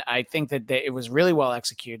 and I think that it was really well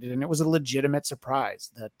executed, and it was a legitimate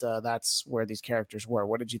surprise that that's where these characters were.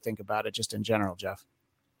 What did you think about it, just in general, Jeff?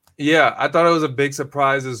 Yeah, I thought it was a big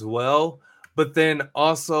surprise as well. But then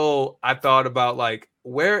also I thought about like,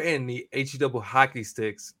 where in the HE hockey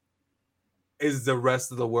sticks is the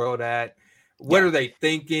rest of the world at? What are they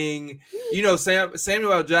thinking?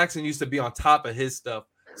 Samuel L. Jackson used to be on top of his stuff.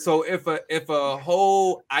 So if a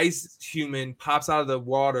whole ice human pops out of the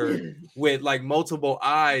water with like multiple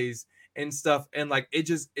eyes and stuff, and like it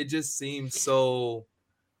just seems so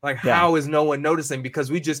like, how is no one noticing?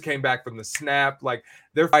 Because we just came back from the snap, like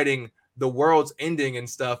they're fighting the world's ending and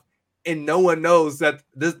stuff, and no one knows that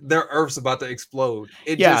their Earth's about to explode.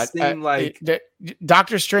 It just seemed like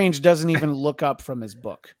Doctor Strange doesn't even look up from his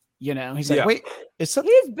book. He's like, wait, he's busy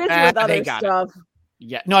with other stuff.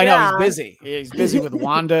 Yeah, no, I know he's busy. He's busy with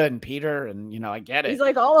Wanda and Peter, and I get it. He's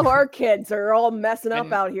like, all of our kids are all messing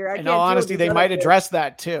up out here. In all honesty, they might address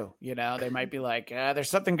that too. They might be like, there's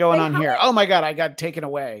something going on here. Oh my God, I got taken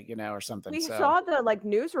away, or something. We saw the like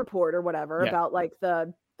news report or whatever about like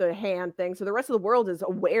the hand thing. So the rest of the world is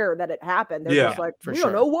aware that it happened. They're just like, we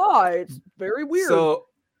don't know why. It's very weird. So,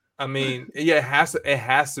 I mean, it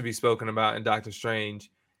has to be spoken about in Doctor Strange.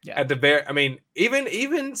 Yeah. At the very, I mean,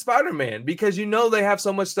 even Spider-Man, because they have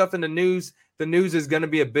so much stuff in the news. The news is going to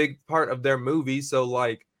be a big part of their movie. So,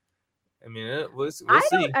 like, I mean, we'll see. I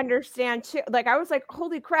don't understand too. Like, I was like,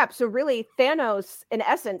 holy crap! So really, Thanos, in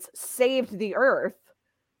essence, saved the Earth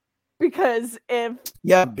because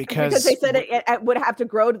because they said it would have to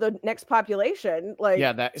grow to the next population. Like,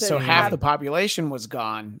 so half the population was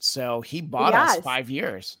gone. So he bought us 5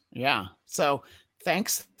 years. Yeah. So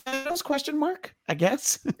thanks. Thanos question mark, I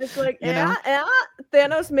guess. It's like,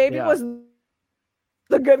 Thanos maybe was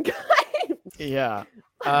the good guy. Yeah.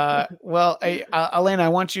 Well, Alana, I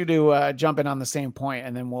want you to jump in on the same point,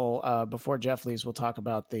 and then we'll before Jeff leaves, we'll talk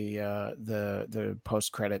about the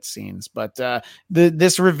post-credit scenes. But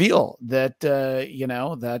this reveal that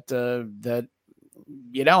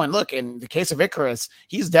and look, in the case of Icarus,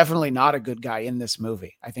 he's definitely not a good guy in this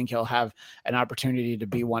movie. I think he'll have an opportunity to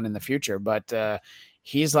be one in the future, but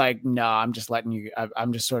he's like, no, I'm just letting you.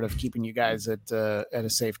 I'm just sort of keeping you guys at a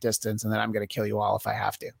safe distance, and then I'm going to kill you all if I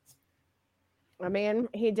have to. I mean,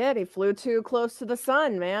 he did. He flew too close to the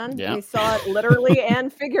sun, man. Yeah. He saw it literally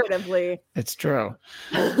and figuratively. It's true.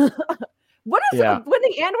 What is it when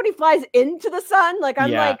he flies into the sun? Like, I'm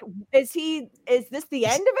like, is this the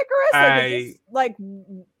end of Icarus?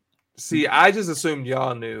 See, I just assumed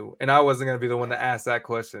y'all knew, and I wasn't going to be the one to ask that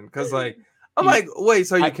question. Cause like, I'm like, wait,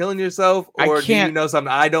 so are you killing yourself, or do you know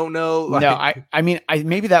something I don't know? Like, no, I mean,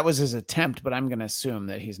 maybe that was his attempt, but I'm going to assume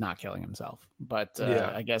that he's not killing himself. But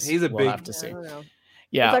I guess we'll have to see. I don't know.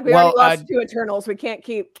 Yeah, it's like we already lost 2 Eternals. We can't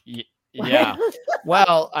keep. Yeah.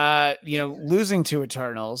 Well, losing 2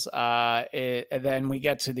 Eternals. Then we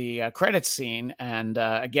get to the credits scene, and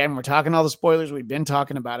again, we're talking all the spoilers. We've been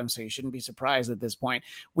talking about them, so you shouldn't be surprised at this point.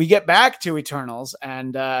 We get back to Eternals,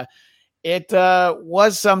 and It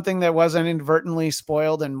was something that wasn't inadvertently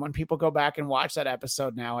spoiled, and when people go back and watch that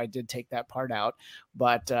episode now, I did take that part out.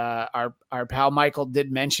 But our pal Michael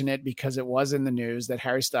did mention it because it was in the news that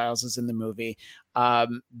Harry Styles is in the movie.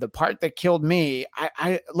 The part that killed me,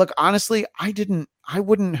 I look, honestly, I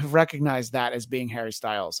wouldn't have recognized that as being Harry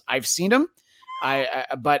Styles. I've seen him.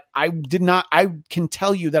 But I did not. I can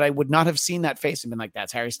tell you that I would not have seen that face and been like,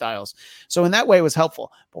 "That's Harry Styles." So in that way, it was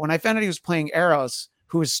helpful. But when I found out he was playing Eros,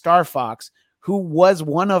 who is Star Fox, who was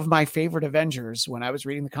one of my favorite Avengers when I was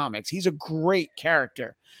reading the comics, he's a great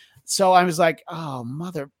character. So I was like, "Oh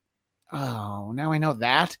now I know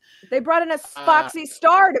that." They brought in a Foxy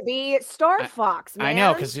Star to be Star Fox. Man. I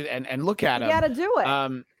know, because and look at him. You got to do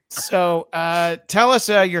it. So tell us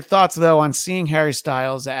your thoughts though on seeing Harry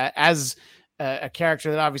Styles as a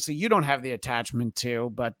character that obviously you don't have the attachment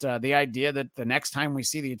to, but the idea that the next time we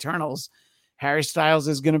see the Eternals, Harry Styles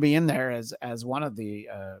is going to be in there as one of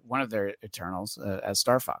their Eternals as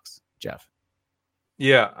Star Fox. Jeff.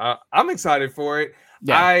 Yeah, I'm excited for it.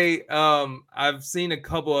 Yeah. I've seen a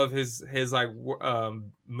couple of his like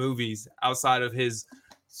movies outside of his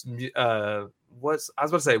I was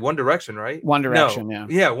about to say One Direction, right? One Direction,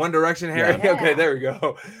 yeah, One Direction, Harry. Yeah. Okay, there we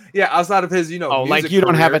go. Yeah, outside of his, like you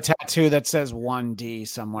don't have a tattoo that says 1D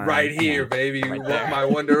somewhere right here, baby. Right my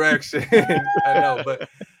One Direction. I know, but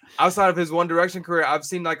outside of his One Direction career, I've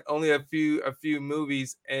seen like only a few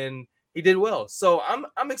movies, and he did well. So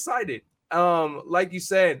I'm excited. Like you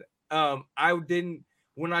said, when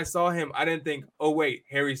I saw him, I didn't think, oh wait,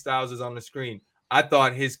 Harry Styles is on the screen. I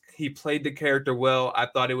thought he played the character well. I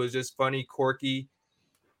thought it was just funny, quirky,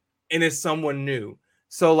 and it's someone new.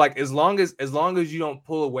 So like as long as you don't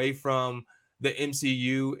pull away from the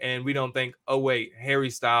MCU and we don't think, oh wait, Harry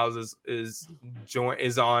Styles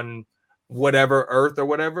is on whatever Earth or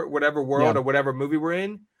whatever world or whatever movie we're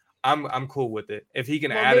in, I'm cool with it. If he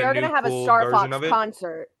can add they a are new going to have cool a Star version Fox of it.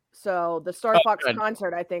 concert. So the Star Fox good.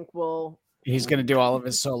 concert, I think, will. He's going to do all of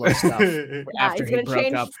his solo stuff after he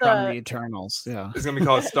broke up from the Eternals. Yeah, it's going to be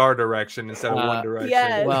called Star Direction instead of One Direction.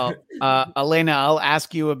 Yes. Well, Elena, I'll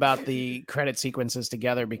ask you about the credit sequences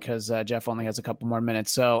together because Jeff only has a couple more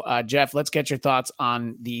minutes. So, Jeff, let's get your thoughts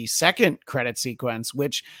on the second credit sequence,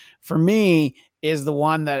 which for me is the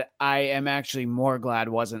one that I am actually more glad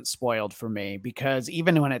wasn't spoiled for me, because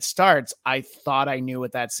even when it starts, I thought I knew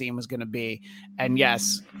what that scene was going to be. And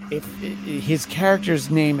yes, his character's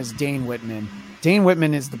name is Dane Whitman. Dane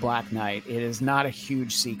Whitman is the Black Knight. It is not a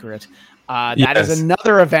huge secret. That is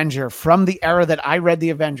another Avenger from the era that I read the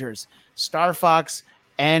Avengers. Star Fox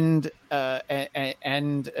and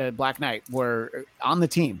Black Knight were on the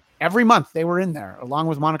team. Every month they were in there, along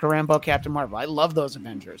with Monica Rambeau, Captain Marvel. I love those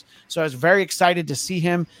Avengers. So I was very excited to see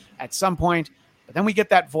him at some point. But then we get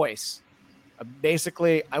that voice.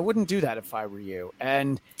 Basically, I wouldn't do that if I were you.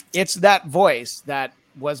 And it's that voice that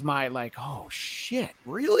was my like, oh, shit,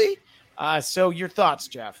 really? So your thoughts,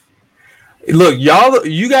 Jeff? Look,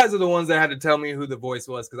 you guys are the ones that had to tell me who the voice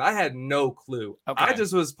was, because I had no clue. Okay. I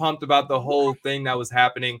just was pumped about the whole thing that was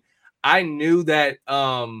happening. I knew that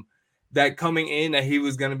that coming in that he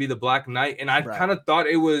was going to be the Black Knight, and I kind of thought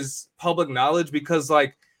it was public knowledge because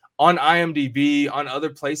like on IMDb, on other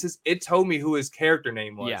places, it told me who his character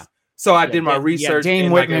name was. Yeah. So I did my research.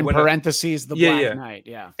 Dane Whitman, parentheses, the Black Knight.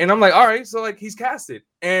 Yeah. And I'm like, all right, so like he's casted.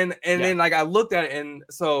 And then like I looked at it, and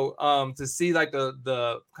so to see like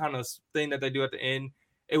the kind of thing that they do at the end,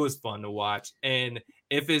 it was fun to watch. And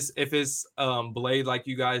if it's Blade like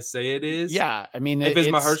you guys say it is, yeah, I mean, if it's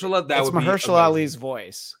Mahershala, that would be Mahershala Ali's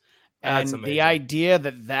voice. And That's amazing. The idea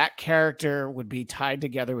that character would be tied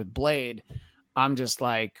together with Blade, I'm just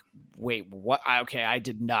like, wait, what? Okay, I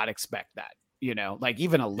did not expect that. Like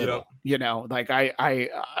even a little. Like I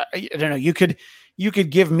don't know. You could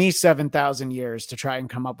give me 7,000 years to try and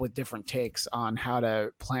come up with different takes on how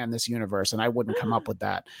to plan this universe, and I wouldn't come up with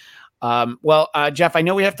that. Well, Jeff, I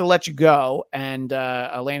know we have to let you go, and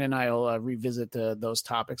Elaine and I will revisit those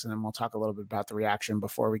topics, and then we'll talk a little bit about the reaction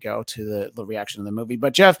before we go to the reaction of the movie.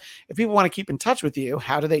 But Jeff, if people want to keep in touch with you,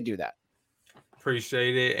 how do they do that?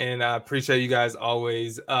 Appreciate it, and I appreciate you guys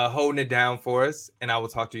always holding it down for us, and I will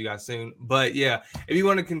talk to you guys soon. But yeah, if you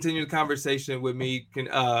want to continue the conversation with me, you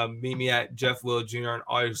can meet me at Jeff Will Jr. on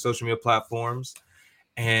all your social media platforms,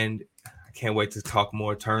 and I can't wait to talk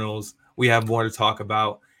more Eternals. We have more to talk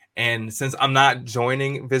about. And since I'm not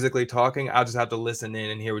joining physically talking, I'll just have to listen in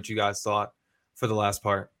and hear what you guys thought for the last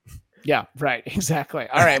part. Yeah, right. Exactly.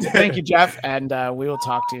 All right. Well, thank you, Jeff. And we will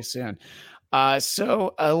talk to you soon.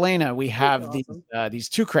 So Elena, we have these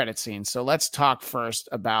two credit scenes. So let's talk first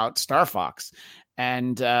about Star Fox.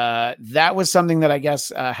 And that was something that I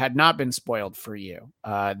guess had not been spoiled for you.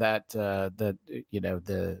 The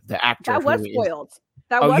actor That was spoiled.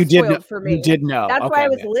 That was you did spoiled for me. You did know. That's why I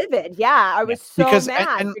was livid. Yeah, I was so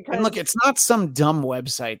mad because and look, it's not some dumb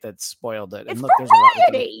website that spoiled it. It's and look,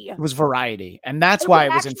 Variety. It was Variety, and that's why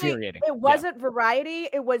it was infuriating. It wasn't Variety.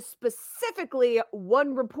 It was specifically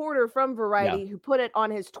one reporter from Variety who put it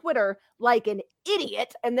on his Twitter like an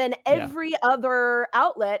idiot, and then every other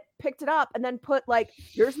outlet picked it up and then put like,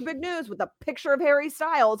 "Here's the big news" with a picture of Harry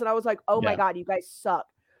Styles, and I was like, "Oh my god, you guys suck."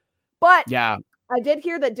 But I did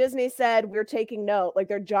hear that Disney said we're taking note, like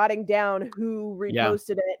they're jotting down who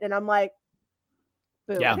reposted it, and I'm like,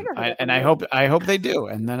 boom. I hope they do.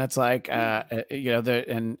 And then it's like,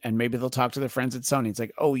 and maybe they'll talk to their friends at Sony. It's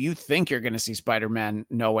like, oh, you think you're going to see Spider-Man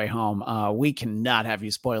No Way Home? We cannot have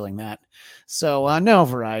you spoiling that. So no,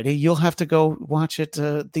 Variety, you'll have to go watch it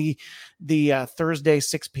the Thursday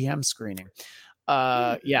 6 p.m. screening.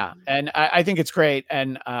 And I think it's great,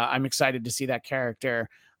 and I'm excited to see that character.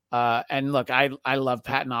 And look, I love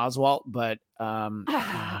Patton Oswalt, but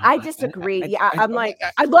I disagree. I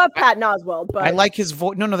love Patton Oswalt, but I like his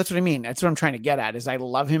voice. No, that's what I mean. That's what I'm trying to get at. Is I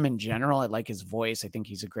love him in general. I like his voice. I think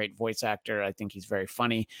he's a great voice actor. I think he's very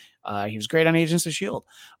funny. He was great on Agents of S.H.I.E.L.D.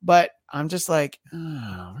 But I'm just like,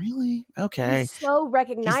 oh, really? Okay. He's so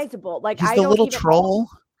recognizable. He's the little troll.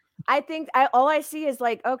 I think all I see is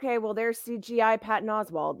like, okay, well, there's CGI Patton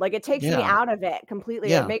Oswalt. Like, it takes me out of it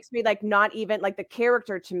completely. It makes me like not even like the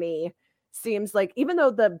character to me seems like, even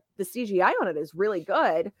though the CGI on it is really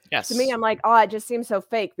good, to me, I'm like, oh, it just seems so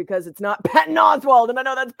fake because it's not Patton Oswalt, and I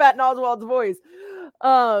know that's Patton Oswalt's voice.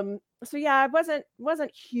 So yeah, I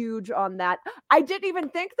wasn't huge on that. I didn't even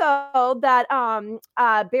think though that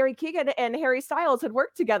Barry Keoghan and Harry Styles had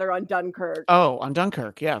worked together on Dunkirk. Oh, on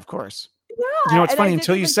Dunkirk, yeah, of course. Yeah, you know, it's funny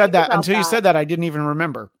until you said that. I didn't even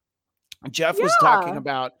remember. Jeff was talking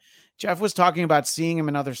about seeing him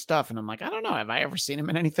in other stuff, and I'm like, I don't know, have I ever seen him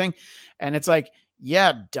in anything? And it's like,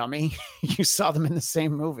 yeah, dummy, you saw them in the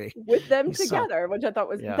same movie with them together, which I thought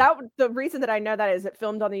was that. The reason that I know that is it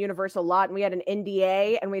filmed on the Universal lot, and we had an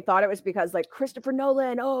NDA, and we thought it was because like Christopher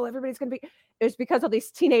Nolan. Oh, everybody's gonna be. It was because all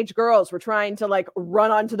these teenage girls were trying to like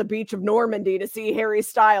run onto the beach of Normandy to see Harry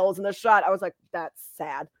Styles in the shot. I was like, that's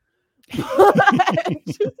sad.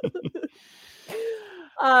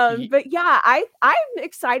 But yeah, I'm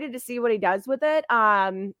excited to see what he does with it.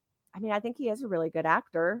 I mean, I think he is a really good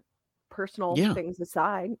actor, personal things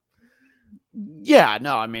aside. Yeah,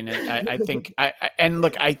 no, I mean, I think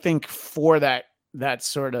I think for that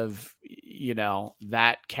sort of, you know,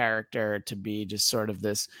 that character to be just sort of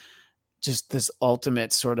this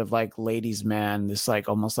ultimate sort of like ladies' man, this like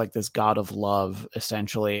almost like this god of love,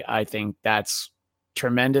 essentially. I think that's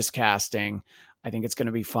tremendous casting. I think it's going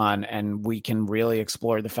to be fun, and we can really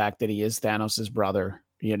explore the fact that he is Thanos's brother,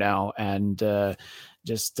 you know, and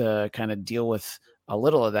just kind of deal with a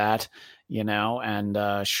little of that, you know,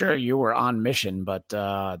 and sure, you were on mission, but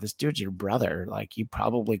this dude's your brother. Like, you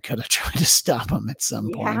probably could have tried to stop him at some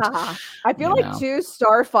point. Yeah, I feel like too,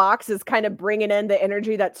 Star Fox is kind of bringing in the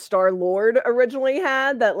energy that Star-Lord originally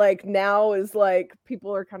had, that like now is like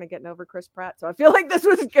people are kind of getting over Chris Pratt. So I feel like this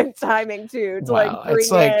was good timing too to like bring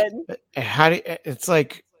in. It's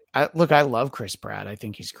like, look, I love Chris Pratt. I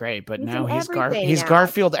think he's great, but now he's now.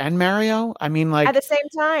 Garfield and Mario. I mean, like at the same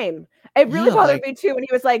time, it really bothered me too when he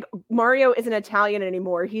was like, Mario isn't Italian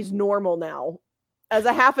anymore. He's normal now. As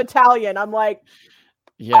a half Italian, I'm like,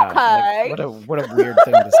 okay. Like, what a weird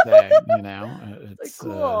thing to say, you know? It's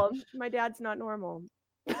like, cool. My dad's not normal.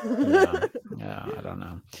 Yeah, I don't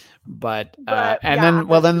know, but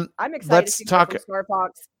then I'm excited. Let's talk Star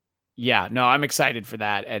Fox. Yeah, no, I'm excited for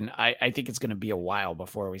that. And I think it's going to be a while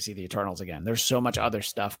before we see the Eternals again. There's so much other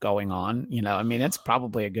stuff going on, you know. I mean, it's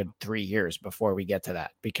probably a good 3 years before we get to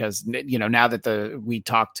that, because, you know, now that we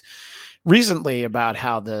talked recently about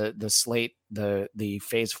how the slate, the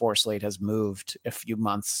Phase 4 slate has moved a few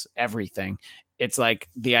months, everything. It's like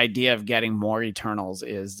the idea of getting more Eternals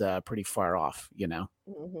is pretty far off, you know.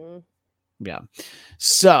 Mm-hmm. Yeah.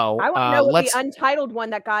 So I want to know what the untitled one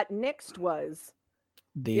that got nixed was.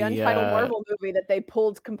 The untitled Marvel movie that they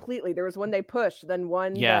pulled completely. There was one they pushed, then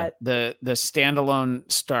one. Yeah, the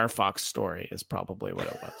standalone Star Fox story is probably what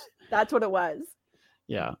it was. That's what it was.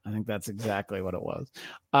 Yeah, I think that's exactly what it was.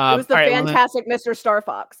 It was the fantastic Mr. Star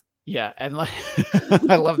Fox. Yeah, and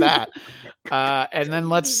I love that. And then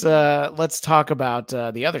let's talk about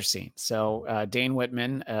the other scene. So Dane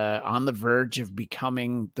Whitman on the verge of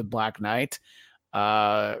becoming the Black Knight.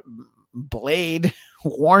 Blade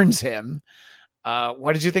warns him.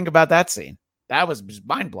 What did you think about that scene? That was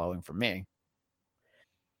mind blowing for me.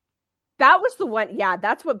 That was the one. Yeah,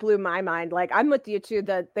 that's what blew my mind. Like, I'm with you too.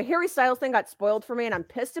 The Harry Styles thing got spoiled for me, and I'm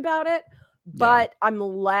pissed about it. But I'm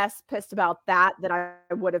less pissed about that than I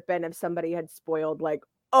would have been if somebody had spoiled, like,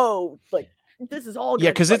 oh, like this is all. Yeah,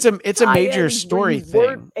 because it's a major story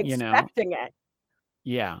thing. Expecting it.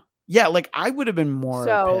 Yeah. Yeah, like I would have been more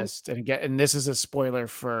pissed. And again, and this is a spoiler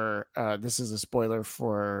for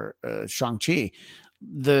Shang-Chi.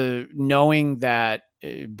 The knowing that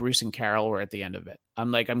Bruce and Carol were at the end of it.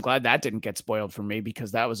 I'm glad that didn't get spoiled for me,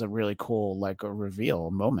 because that was a really cool, like, a reveal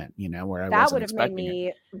moment, where that would have made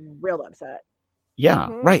me real upset. Yeah,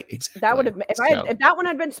 right. Exactly. That would have, if that one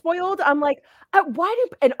had been spoiled, I'm like,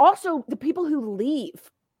 and also the people who leave,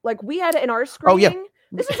 like, we had it in our screening. Oh, yeah.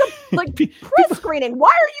 This is a press screening. Why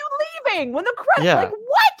are you leaving when the credits? Yeah. Like,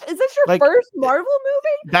 what is this your first Marvel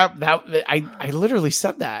movie? That I literally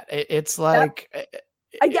said that. It's like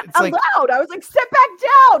loud. I was like, sit back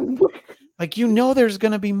down. Like, there's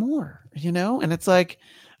gonna be more, and it's like,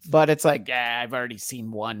 but it's like, I've already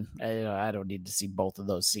seen one. I don't need to see both of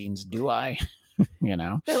those scenes, do I?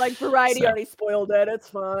 They're like, Variety already spoiled it. It's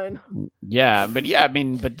fine. Yeah, but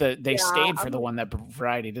they stayed for the one that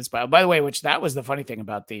Variety did spoil. By the way, which that was the funny thing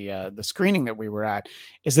about the screening that we were at,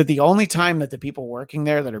 is that the only time that the people working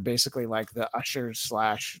there that are basically like the ushers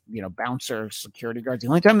 / bouncer security guards, the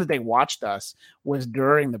only time that they watched us was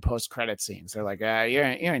during the post-credit scenes. They're like, you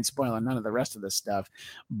ain't spoiling none of the rest of this stuff.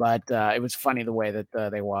 But it was funny the way that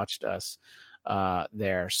they watched us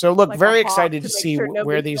there. So look, like, very excited to see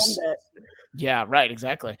where these. Yeah, right.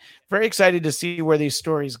 Exactly. Very excited to see where these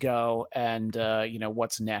stories go, and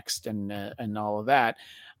what's next, and all of that.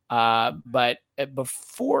 But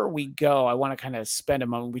before we go, I want to kind of spend a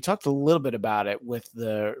moment. We talked a little bit about it with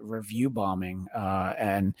the review bombing,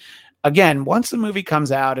 and again, once the movie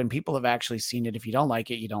comes out and people have actually seen it, if you don't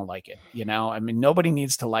like it, you don't like it. Nobody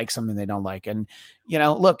needs to like something they don't like. And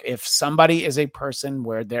look, if somebody is a person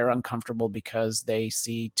where they're uncomfortable because they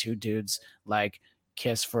see two dudes like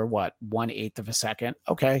kiss for 1/8 of a second.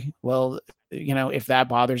 Okay. Well, if that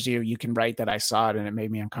bothers you, you can write that I saw it and it made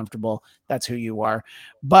me uncomfortable. That's who you are.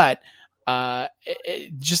 But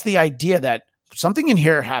just the idea that something in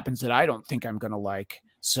here happens that I don't think I'm going to like.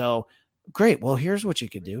 So great. Well, here's what you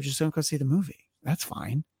could do. Just don't go see the movie. That's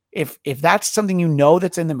fine. If that's something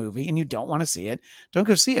that's in the movie and you don't want to see it, don't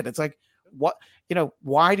go see it. It's like, what,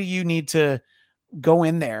 why do you need to go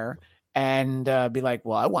in there and be like,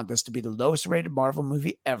 well, I want this to be the lowest rated Marvel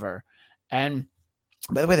movie ever. And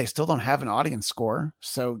by the way, they still don't have an audience score,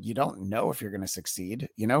 so you don't know if you're going to succeed.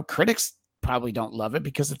 Critics probably don't love it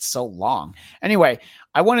because it's so long. Anyway,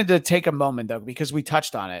 I wanted to take a moment, though, because we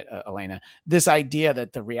touched on it, Elena, this idea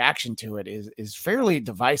that the reaction to it is fairly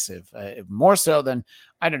divisive, more so than,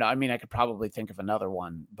 I don't know. I mean, I could probably think of another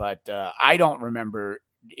one, but I don't remember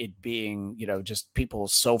it being, just people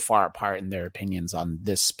so far apart in their opinions on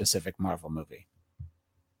this specific Marvel movie.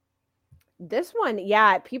 This one,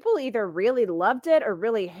 yeah, people either really loved it or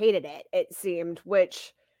really hated it, it seemed,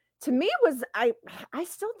 which to me was, I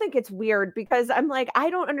still think it's weird, because I'm like,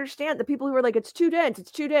 I don't understand the people who are like, it's too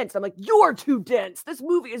dense. I'm like, you're too dense. This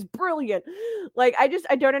movie is brilliant. Like, I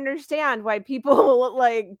don't understand why people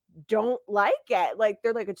like don't like it. Like,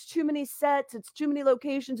 they're like, it's too many sets, it's too many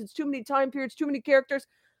locations, it's too many time periods, too many characters.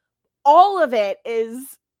 All of it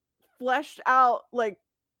is fleshed out like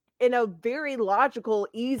in a very logical,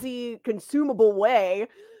 easy, consumable way.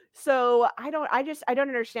 So I don't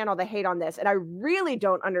understand all the hate on this. And I really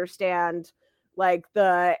don't understand like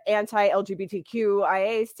the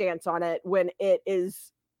anti-LGBTQIA stance on it, when it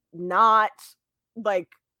is not like,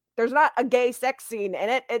 there's not a gay sex scene in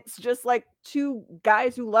it. It's just like two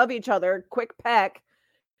guys who love each other, quick peck,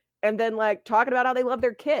 and then like talking about how they love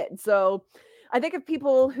their kids. So I think if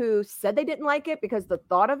people who said they didn't like it because the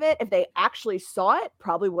thought of it, if they actually saw it,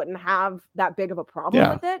 probably wouldn't have that big of a problem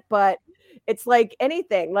with it. But it's like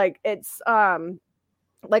anything, like it's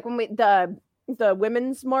like when we the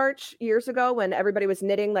women's march years ago, when everybody was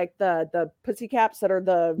knitting like the pussy caps that are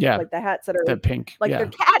like the hats that are the pink, like they're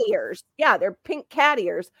cat ears. Yeah, they're pink cat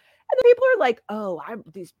ears. And the people are like, oh,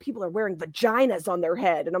 these people are wearing vaginas on their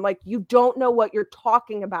head. And I'm like, you don't know what you're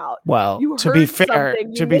talking about. Well, to be fair,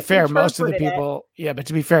 most of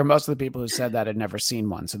the people who said that had never seen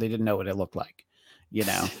one. So they didn't know what it looked like,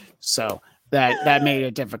 so that made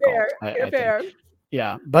it difficult. Fair.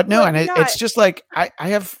 Yeah. But no, and it's just like, I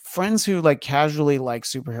have friends who like casually like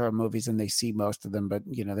superhero movies and they see most of them, but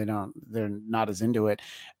they're not as into it.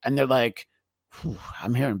 And they're like,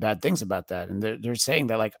 I'm hearing bad things about that. And they're saying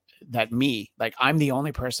that like, I'm the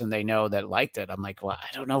only person they know that liked it. I'm like, well,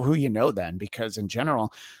 I don't know who then, because in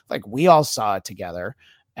general, like we all saw it together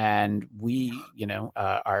And we,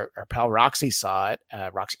 our pal Roxy saw it,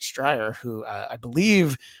 Roxy Striar, who I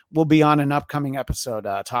believe will be on an upcoming episode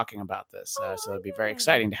talking about this. So it'd be very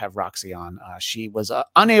exciting to have Roxy on. She was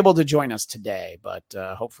unable to join us today, but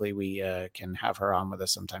hopefully we can have her on with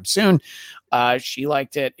us sometime soon. She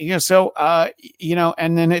liked it,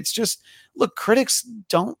 and then it's just, look, critics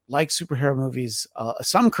don't like superhero movies.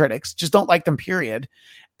 Some critics just don't like them, period.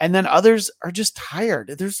 And then others are just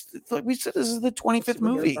tired. There's, like we said, this is the 25th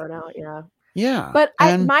movie. Burnout, yeah. Yeah. But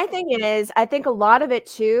my thing is, I think a lot of it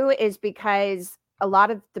too is because a lot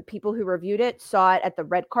of the people who reviewed it saw it at the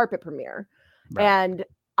red carpet premiere. Right. And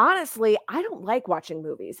honestly, I don't like watching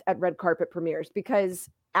movies at red carpet premieres because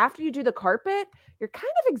after you do the carpet, you're kind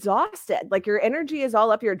of exhausted. Like your energy is all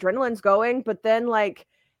up, your adrenaline's going, but then like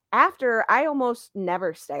after, I almost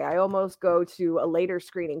never stay. I almost go to a later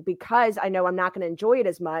screening because I know I'm not going to enjoy it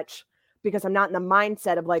as much because I'm not in the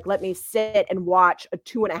mindset of like, let me sit and watch a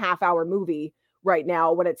 2.5 hour movie right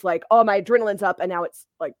now when it's like, oh, my adrenaline's up and now it's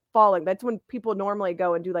like falling. That's when people normally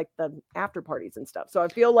go and do like the after parties and stuff. So I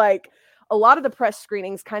feel like a lot of the press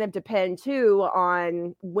screenings kind of depend too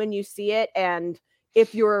on when you see it and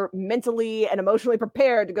if you're mentally and emotionally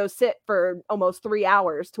prepared to go sit for almost 3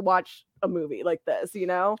 hours to watch a movie like this,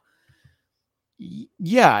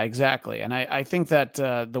 Yeah, exactly. And I think that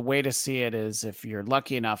the way to see it is if you're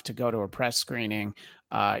lucky enough to go to a press screening,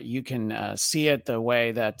 you can see it the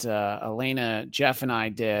way that Alana, Jeff, and I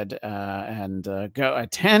did and go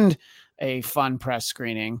attend a fun press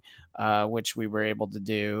screening, which we were able to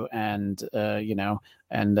do. And,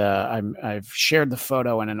 I've shared the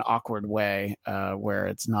photo in an awkward way where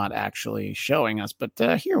it's not actually showing us, but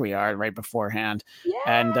here we are right beforehand. Yeah.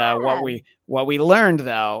 And what we learned,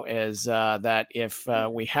 though, is that if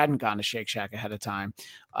we hadn't gone to Shake Shack ahead of time,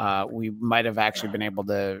 we might have actually been able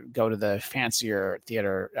to go to the fancier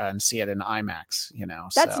theater and see it in IMAX,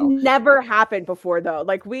 That's never happened before, though.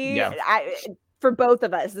 Like for both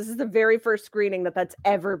of us, this is the very first screening that's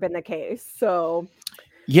ever been the case. So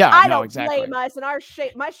I don't blame us. And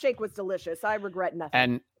my shake was delicious. I regret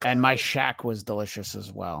nothing. And my shack was delicious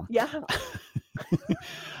as well. Yeah.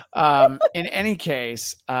 In any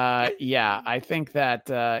case, I think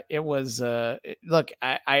that it was. Look,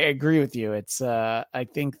 I agree with you. It's. I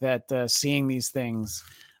think that seeing these things.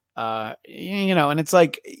 And it's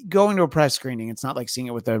like going to a press screening. It's not like seeing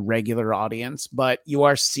it with a regular audience, but you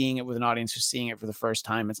are seeing it with an audience who's seeing it for the first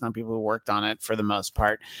time. It's not people who worked on it for the most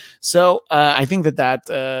part. So I think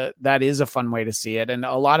that is a fun way to see it. And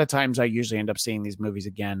a lot of times I usually end up seeing these movies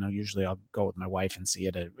again. I'll go with my wife and see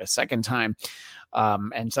it a second time.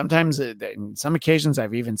 And sometimes in some occasions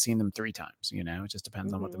I've even seen them 3 times, it just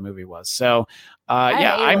depends on what the movie was. So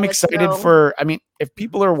I'm excited if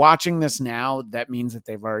people are watching this now, that means that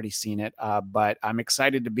they've already seen it. But I'm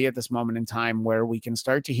excited to be at this moment in time where we can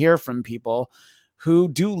start to hear from people who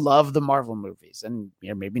do love the Marvel movies. And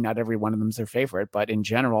maybe not every one of them is their favorite, but in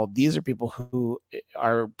general, these are people who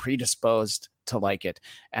are predisposed to like it.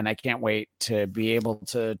 And I can't wait to be able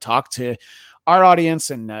to talk to our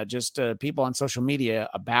audience and just people on social media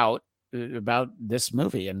about this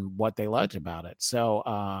movie and what they liked about it. So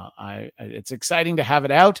it's exciting to have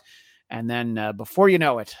it out. And then before you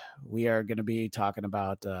know it, we are going to be talking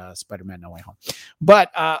about Spider-Man No Way Home.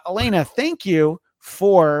 But Alana, thank you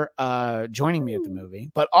for joining me at the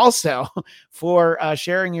movie, but also for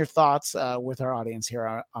sharing your thoughts with our audience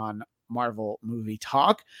here on Marvel Movie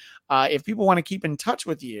Talk. If people want to keep in touch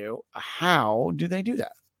with you, how do they do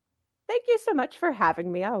that? Thank you so much for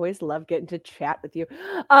having me. I always love getting to chat with you.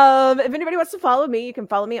 If anybody wants to follow me, you can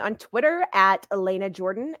follow me on Twitter at Alana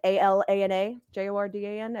Jordan, Alana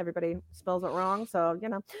Jordan. Everybody spells it wrong, so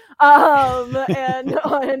and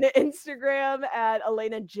on Instagram at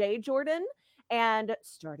Alana J Jordan. And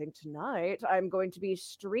starting tonight, I'm going to be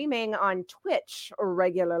streaming on Twitch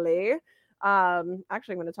regularly.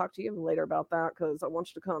 Actually, I'm going to talk to you later about that because I want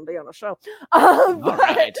you to come be on a show. All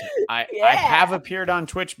right. I have appeared on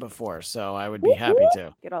Twitch before, so I would be happy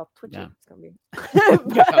to. Get all twitchy. Yeah. It's going to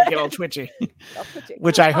be get all twitchy.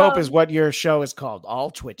 Which I hope is what your show is called, All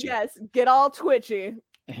Twitchy. Yes, get all twitchy.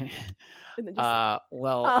 Yes,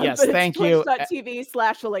 thank you.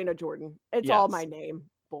 Twitch.tv/Alana Jordan. It's all my name.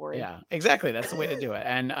 Boring. Yeah, exactly. That's the way to do it.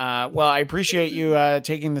 And I appreciate you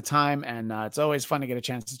taking the time, and it's always fun to get a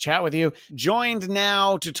chance to chat with you. Joined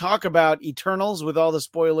now to talk about Eternals with all the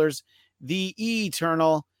spoilers, the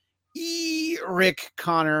Eternal Eric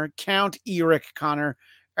Connor, Count Eric Connor.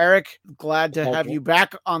 Eric, glad to have you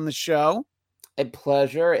back on the show. A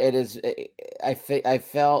pleasure. It is. I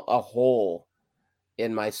felt a hole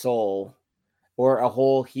in my soul, or a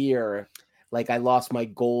hole here, like I lost my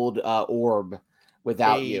gold orb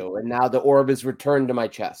without you. And now the orb is returned to my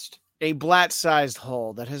chest. A Blatt-sized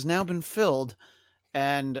hole that has now been filled.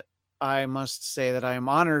 And I must say that I am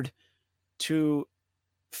honored to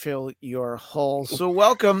fill your hole. So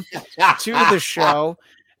welcome to the show.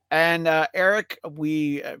 And Eric,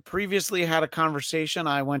 we previously had a conversation.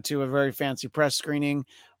 I went to a very fancy press screening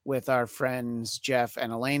with our friends Jeff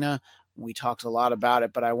and Elena. We talked a lot about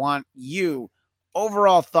it, but I want you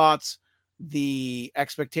overall thoughts, the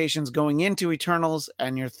expectations going into Eternals,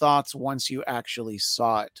 and your thoughts once you actually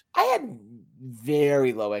saw it. I had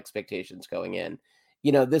very low expectations going in.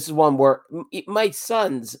 You know, this is one where my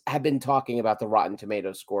sons have been talking about the Rotten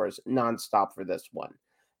Tomato scores nonstop for this one.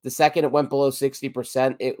 The second it went below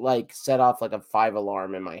 60%, it like set off like a 5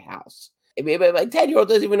 alarm in my house. I mean, my 10-year-old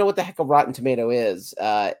doesn't even know what the heck a Rotten Tomato is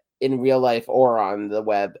in real life or on the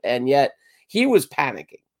web. And yet he was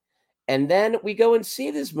panicking. And then we go and see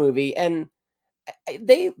this movie, and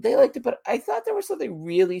they liked it, but I thought there was something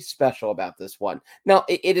really special about this one. Now,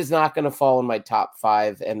 it is not going to fall in my top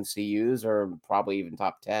 5 MCUs or probably even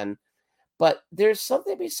top 10, but there's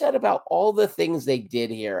something to be said about all the things they did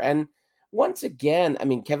here. And once again, I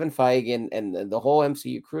mean, Kevin Feige and the whole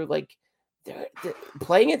MCU crew, like, they're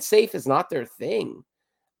playing it safe is not their thing.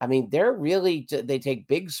 I mean, they take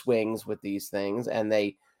big swings with these things, and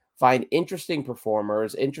they find interesting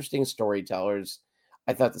performers, interesting storytellers.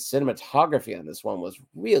 I thought the cinematography on this one was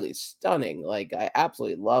really stunning. Like, I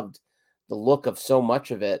absolutely loved the look of so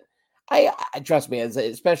much of it. I trust me,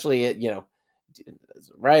 especially, you know, as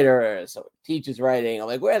a writer, as someone who teaches writing, I'm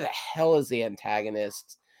like, where the hell is the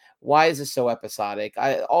antagonist? Why is this so episodic?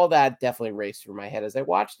 All that definitely raced through my head as I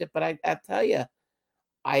watched it. But I tell you,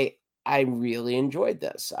 I really enjoyed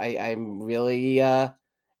this. I'm really, I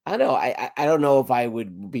don't know. I don't know if I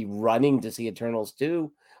would be running to see Eternals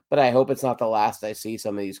 2, but I hope it's not the last I see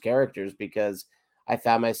some of these characters, because I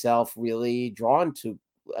found myself really drawn to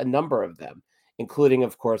a number of them, including,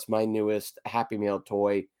 of course, my newest Happy Meal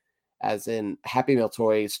toy, as in Happy Meal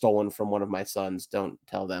toy stolen from one of my sons. Don't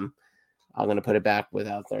tell them. I'm going to put it back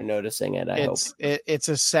without their noticing it. I hope. It's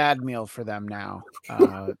a sad meal for them now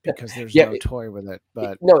because there's no toy with it.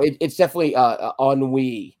 But no, it's definitely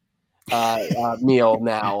ennui meal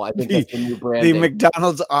now. I think that's the new brand. The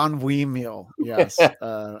McDonald's ennui meal. Yes.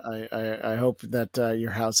 I hope that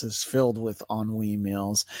your house is filled with ennui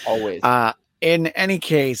meals. Always. In any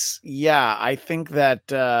case, yeah, I think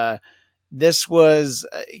that this was,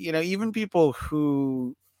 even people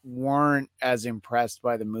who weren't as impressed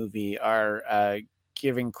by the movie are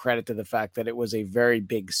giving credit to the fact that it was a very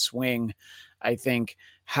big swing. I think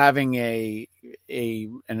having an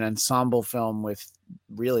ensemble film with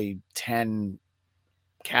really 10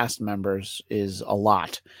 cast members is a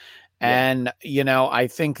lot. Yeah. And, I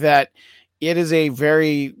think that it is a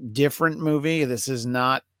very different movie. This is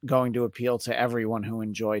not going to appeal to everyone who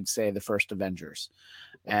enjoyed, say, the first Avengers.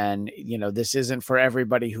 And, this isn't for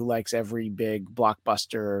everybody who likes every big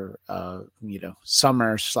blockbuster,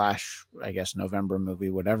 summer / I guess November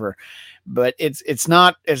movie, whatever. But it's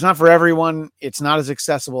not for everyone. It's not as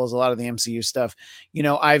accessible as a lot of the MCU stuff.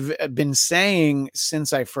 I've been saying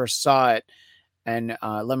since I first saw it, and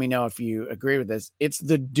let me know if you agree with this, it's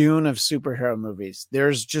the Dune of superhero movies.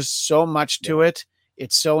 There's just so much to it.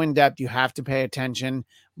 It's so in depth. You have to pay attention.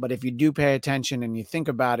 But if you do pay attention and you think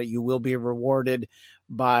about it, you will be rewarded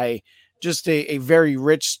by just a very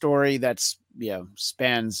rich story that's,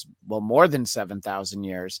 spans, more than 7,000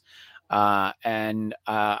 years. And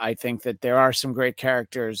I think that there are some great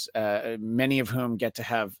characters, many of whom get to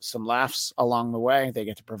have some laughs along the way. They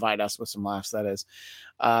get to provide us with some laughs, that is.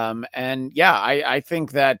 And yeah, I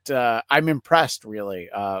think that I'm impressed really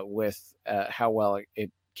with how well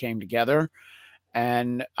it came together.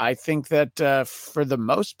 And I think that for the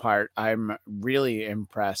most part, I'm really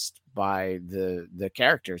impressed by the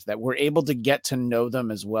characters, that we're able to get to know them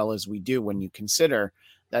as well as we do when you consider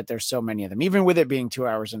that there's so many of them, even with it being 2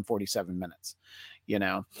 hours and 47 minutes,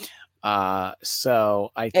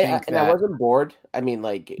 So I think and I wasn't bored. I mean,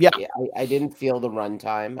 I didn't feel the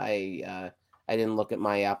runtime. I didn't look at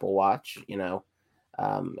my Apple Watch,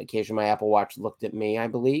 occasionally my Apple Watch looked at me, I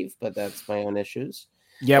believe, but that's my own issues.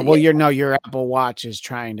 Yeah, well, your Apple Watch is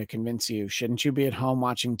trying to convince you. Shouldn't you be at home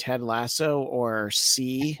watching Ted Lasso or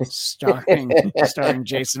C, starring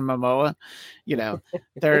Jason Momoa?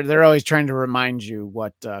 They're always trying to remind you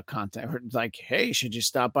what content. Like, hey, should you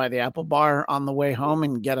stop by the Apple bar on the way home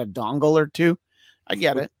and get a dongle or two? I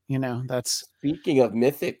get it. You know, that's Speaking of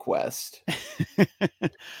Mythic Quest,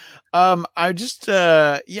 I just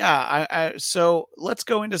so let's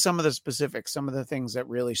go into some of the specifics, some of the things that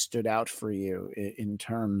really stood out for you in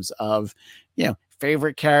terms of, you know,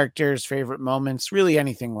 favorite characters, favorite moments, really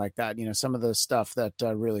anything like that, you know, some of the stuff that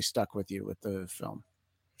really stuck with you with the film.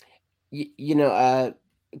 Kumail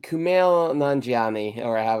Nanjiani,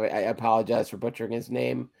 or how I apologize for butchering his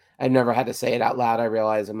name. I've never had to say it out loud, I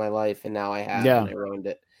realize, in my life, and now I have, Yeah. and I ruined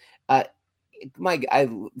it. Uh,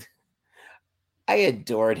 I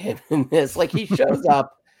adored him in this. Like, he shows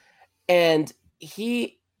up, and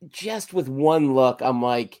he just with one look, I'm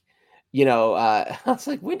like, I was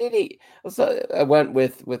like, when did he? So I went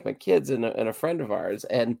with my kids and a friend of ours,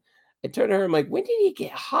 and I turned to her, I'm like, when did he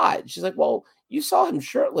get hot? She's like, well, you saw him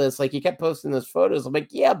shirtless. Like, he kept posting those photos. I'm like,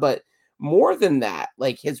 yeah, but more than that,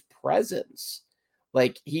 like his presence,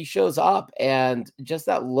 like he shows up and just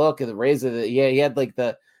that look of the razor that he had like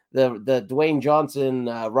the Dwayne Johnson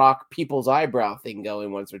rock people's eyebrow thing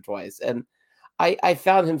going once or twice. And I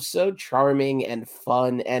found him so charming and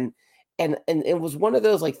fun. And it was one of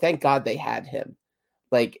those, like, thank God they had him.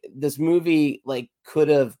 Like, this movie, like, could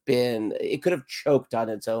have choked on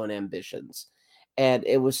its own ambitions. And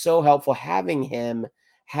it was so helpful having him,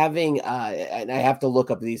 and I have to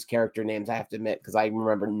look up these character names, I have to admit, because I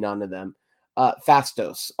remember none of them.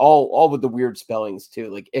 Fastos, all with the weird spellings too,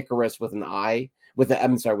 like Icarus with an I, with a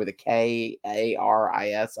Karis.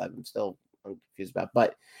 I'm confused about,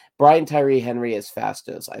 but Brian Tyree Henry as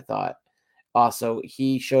Fastos, I thought. Also,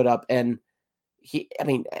 he showed up, and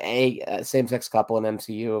a same-sex couple in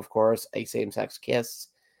MCU, of course, a same-sex kiss,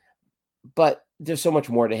 but there's so much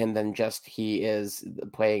more to him than just he is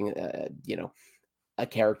playing, a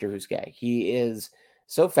character who's gay. He is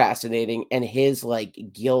so fascinating, and his like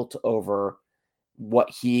guilt over what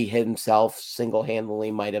he himself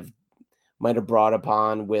single-handedly might have brought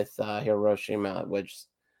upon with Hiroshima, which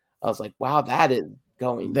I was like, wow, that is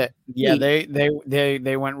going. They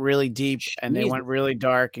went really deep, and they Jesus. went really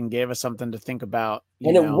dark and gave us something to think about.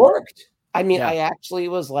 And it worked. I mean, I actually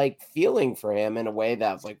was like feeling for him in a way that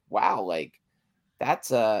I was like, wow, like that's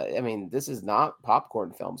this is not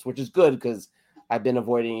popcorn films, which is good because I've been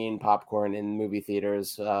avoiding eating popcorn in movie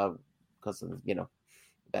theaters because of,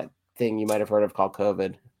 that thing you might have heard of called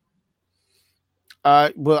COVID.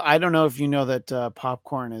 Well, I don't know if you know that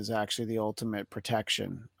popcorn is actually the ultimate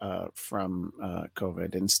protection from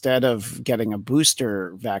COVID. Instead of getting a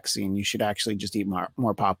booster vaccine, you should actually just eat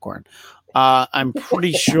more popcorn. I'm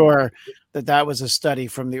pretty sure that was a study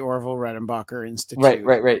from the Orville Redenbacher Institute.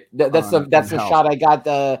 Right. That's the shot I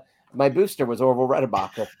got. My booster was Orville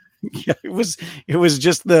Redenbacher. Yeah, it was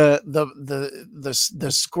just the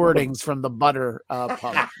squirtings from the butter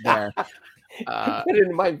pump there. Put it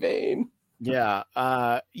in my vein. Yeah.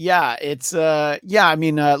 It's I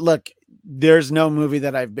mean, look, there's no movie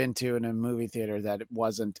that I've been to in a movie theater that it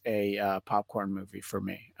wasn't a popcorn movie for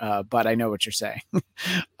me. But I know what you're saying.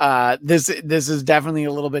 This is definitely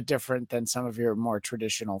a little bit different than some of your more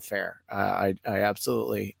traditional fare. I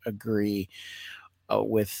absolutely agree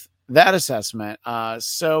with that assessment.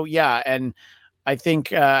 And I think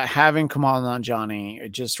having Kumail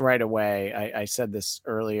Nanjiani just right away, I said this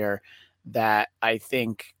earlier, that I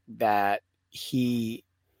think that he,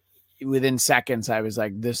 within seconds, I was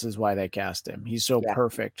like, this is why they cast him. He's so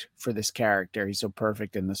perfect for this character. He's so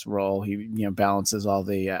perfect in this role. He, balances all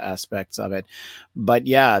the aspects of it. But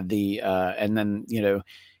and then,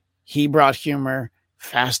 he brought humor.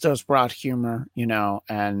 Fastos brought humor,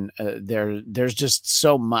 and there's just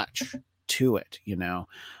so much to it,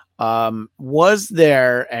 Was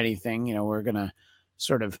there anything, we're going to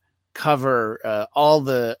sort of cover all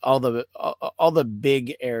the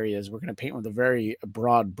big areas. We're going to paint with a very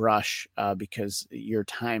broad brush because your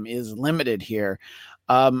time is limited here.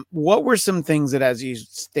 What were some things that, as you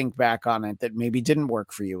think back on it, that maybe didn't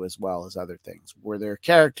work for you as well as other things? Were there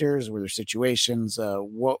characters? Were there situations?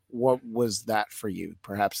 What was that for you?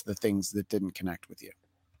 Perhaps the things that didn't connect with you.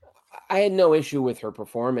 I had no issue with her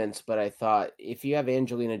performance, but I thought if you have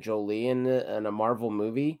Angelina Jolie in a Marvel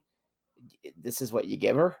movie, this is what you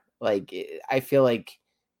give her. Like, I feel like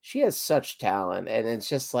she has such talent, and it's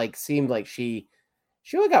just like seemed like she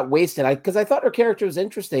really got wasted. Because I thought her character was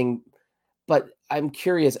interesting, but I'm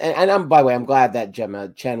curious, and I'm, by the way, I'm glad that Gemma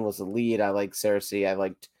Chen was the lead. I like Cersei. I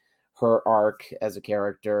liked her arc as a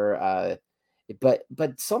character.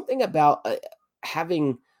 But something about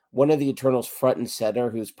having one of the Eternals front and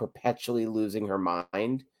center who's perpetually losing her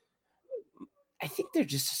mind. I think there's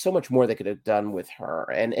just so much more they could have done with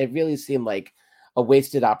her, and it really seemed like a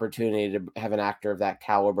wasted opportunity to have an actor of that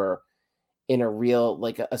caliber in a real,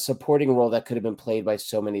 like a supporting role that could have been played by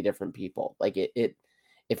so many different people. Like it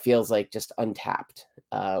feels like just untapped.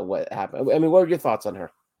 What happened? I mean, what are your thoughts on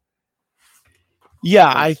her?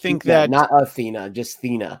 Yeah, I think that not Athena, just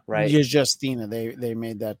Thena, right? just Thena. They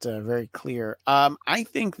made that very clear. I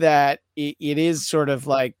think that it is sort of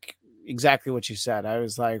like exactly what you said. I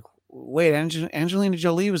was like, wait, Angelina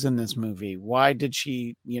Jolie was in this movie. Why did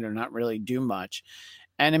she, not really do much?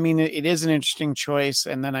 And I mean, it is an interesting choice.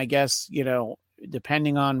 And then I guess,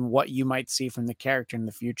 depending on what you might see from the character in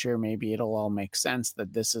the future, maybe it'll all make sense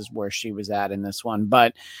that this is where she was at in this one.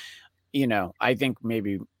 But, I think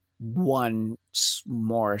maybe one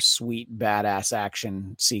more sweet, badass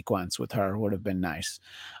action sequence with her would have been nice.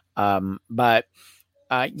 But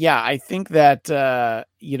I think that,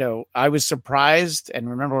 I was surprised. And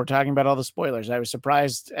remember, we're talking about all the spoilers. I was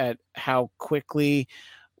surprised at how quickly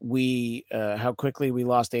we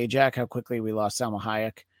lost Ajax, how quickly we lost Salma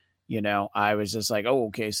Hayek. I was just like, oh,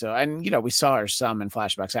 okay. So, and, we saw her some in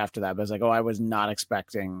flashbacks after that, but I was like, oh, I was not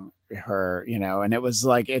expecting her, and it was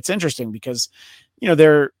like, it's interesting because,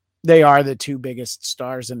 they are the two biggest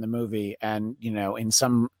stars in the movie. And, in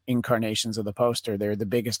some incarnations of the poster, they're the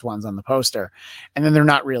biggest ones on the poster. And then they're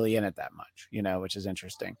not really in it that much, which is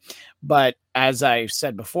interesting. But as I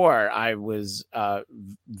said before, I was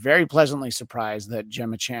very pleasantly surprised that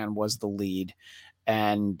Gemma Chan was the lead.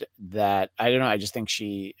 And that, I don't know, I just think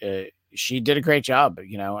she did a great job,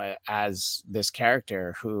 as this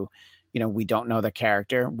character who, we don't know the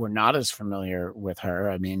character. We're not as familiar with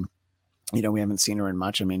her. I mean, we haven't seen her in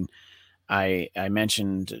much. I mean, I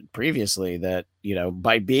mentioned previously that,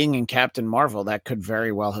 by being in Captain Marvel, that could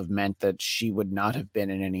very well have meant that she would not have been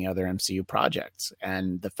in any other MCU projects.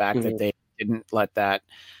 And the fact that they didn't let that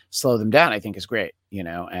slow them down, I think is great,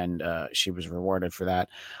 and she was rewarded for that.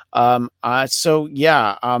 I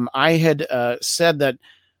had said that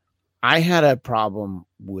I had a problem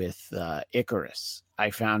with Icarus. I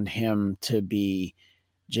found him to be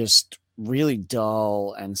just really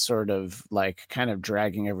dull and sort of like kind of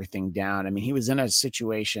dragging everything down. I mean, he was in a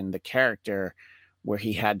situation, the character, where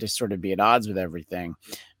he had to sort of be at odds with everything.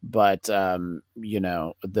 But,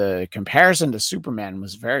 the comparison to Superman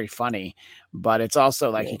was very funny, but it's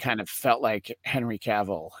also like he kind of felt like Henry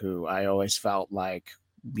Cavill, who I always felt like,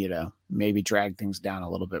 maybe dragged things down a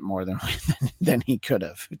little bit more than he could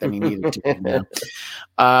have, than he needed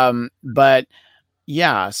to. But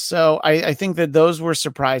yeah, so I think that those were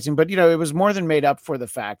surprising, but it was more than made up for the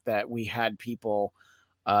fact that we had people,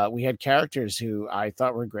 we had characters who I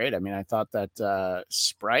thought were great. I mean, I thought that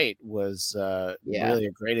Sprite was really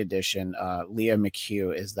a great addition. Leah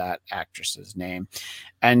McHugh is that actress's name,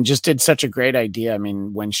 and just did such a great idea. I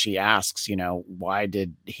mean, when she asks, why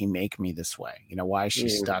did he make me this way? Why is she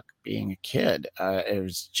stuck being a kid? It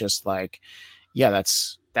was just like, yeah,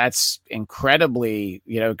 that's incredibly,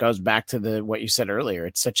 it goes back to what you said earlier.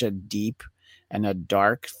 It's such a deep and a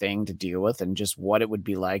dark thing to deal with, and just what it would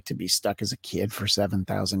be like to be stuck as a kid for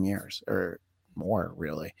 7,000 years or more,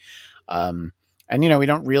 really. And, we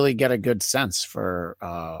don't really get a good sense for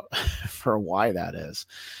why that is.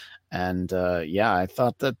 And, I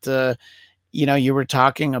thought that, you were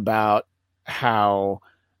talking about how,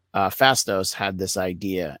 Fastos had this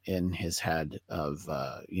idea in his head of,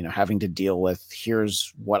 having to deal with,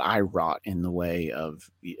 here's what I wrought in the way of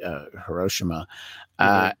Hiroshima.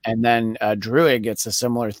 And then Druig gets a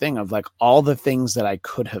similar thing of like all the things that I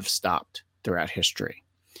could have stopped throughout history.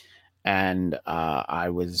 And I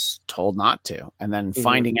was told not to. And then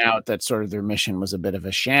finding out that sort of their mission was a bit of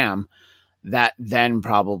a sham, that then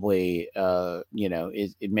probably,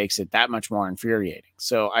 it makes it that much more infuriating.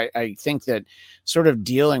 So I think that sort of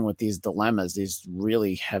dealing with these dilemmas, these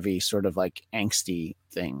really heavy sort of like angsty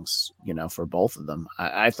things, for both of them,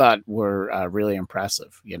 I thought were really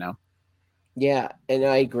impressive, Yeah, and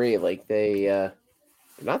I agree. Like they're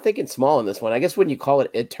not thinking small in this one. I guess when you call it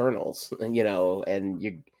Eternals, and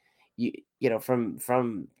you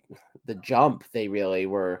from the jump, they really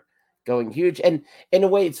were going huge. And in a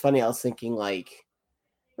way, it's funny. I was thinking, like,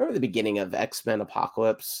 remember the beginning of X-Men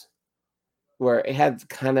Apocalypse, where it had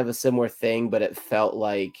kind of a similar thing, but it felt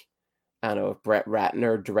like, I don't know, if Brett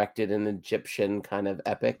Ratner directed an Egyptian kind of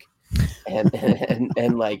epic,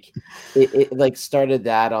 and like it like started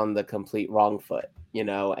that on the complete wrong foot,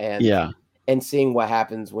 and seeing what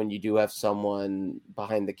happens when you do have someone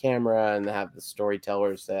behind the camera and have the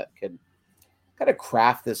storytellers that could kind of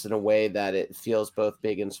craft this in a way that it feels both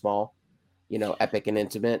big and small, epic and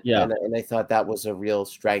intimate. Yeah. And I thought that was a real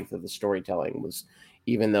strength of the storytelling, was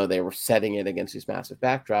even though they were setting it against these massive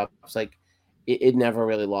backdrops, like it never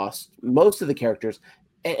really lost most of the characters.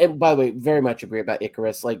 And by the way, very much agree about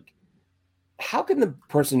Icarus. Like, how can the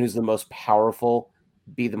person who's the most powerful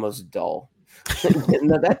be the most dull?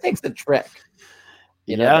 No, that takes the trick.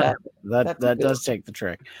 That does take the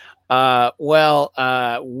trick.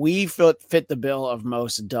 We fit the bill of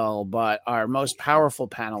most dull, but our most powerful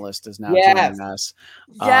panelist is now joining us.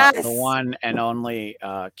 Yes. The one and only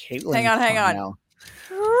Kaitlin. Hang on.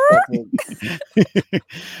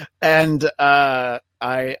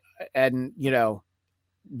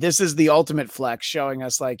 This is the ultimate flex, showing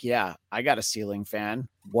us like, yeah, I got a ceiling fan.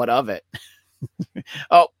 What of it?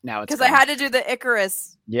 Oh, now it's because I had to do the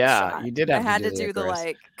Icarus. Yeah, shot. you did have I had to the do the Icarus.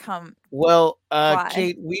 like come. Well, fly.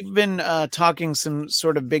 Kate, we've been talking some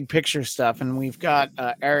sort of big picture stuff, and we've got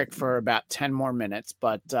Eric for about 10 more minutes.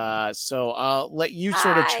 But so I'll let you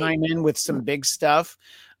sort of chime in with some big stuff.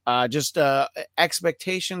 Just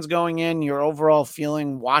expectations going in, your overall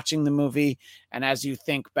feeling watching the movie, and as you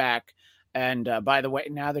think back. And by the way,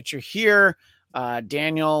 now that you're here,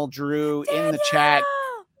 Daniel drew in the chat.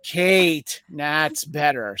 Kate, that's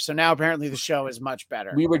better. So now apparently the show is much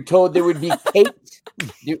better. We were told there would be Kate.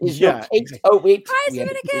 There is no Kate. Exactly. Oh wait. Hi,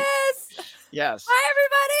 Seminicus. Yes. Hi,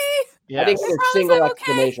 everybody. Yes. I didn't get a single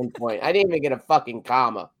exclamation point. I didn't even get a fucking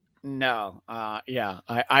comma. No.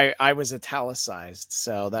 I was italicized,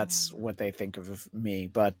 so that's what they think of me.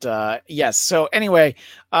 But yes. So anyway,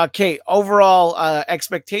 Kate, overall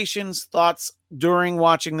expectations, thoughts during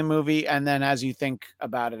watching the movie, and then as you think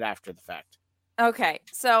about it after the fact. Okay,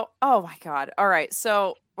 so oh my god. All right,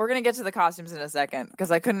 so we're gonna get to the costumes in a second because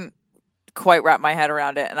I couldn't quite wrap my head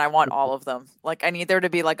around it, and I want all of them. Like, I need there to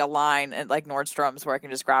be like a line at like Nordstrom's where I can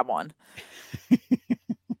just grab one.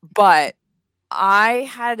 But I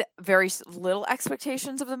had very little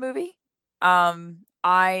expectations of the movie.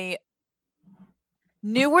 I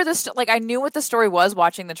knew where I knew what the story was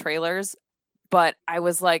watching the trailers, but I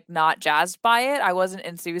was like not jazzed by it. I wasn't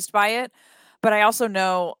enthused by it. But I also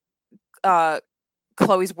know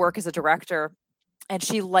Chloe's work as a director, and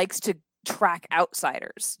she likes to track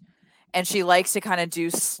outsiders, and she likes to kind of do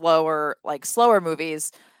slower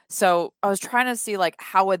movies. So I was trying to see like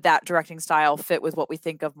how would that directing style fit with what we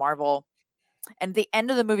think of Marvel. And the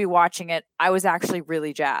end of the movie, watching it, I was actually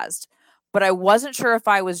really jazzed, but I wasn't sure if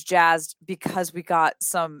I was jazzed because we got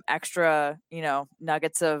some extra,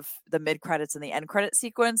 nuggets of the mid credits and the end credit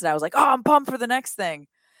sequence, and I was like, oh, I'm pumped for the next thing.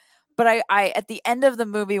 But I at the end of the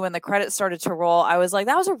movie, when the credits started to roll, I was like,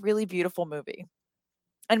 that was a really beautiful movie.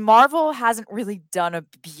 And Marvel hasn't really done a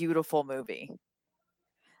beautiful movie.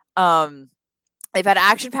 They've had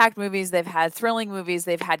action-packed movies, they've had thrilling movies,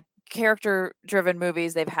 they've had character-driven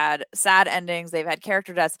movies, they've had sad endings, they've had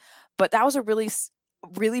character deaths, but that was a really,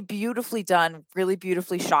 really beautifully done, really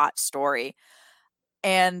beautifully shot story.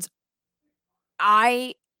 And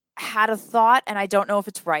I had a thought, and I don't know if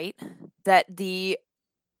it's right, that the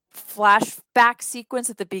flashback sequence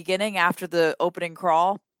at the beginning after the opening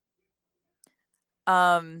crawl,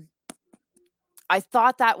 I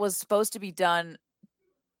thought that was supposed to be done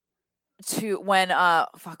to when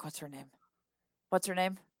what's her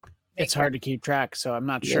name? It's hard to keep track, so I'm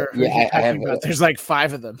not sure. Yeah, I have. There's like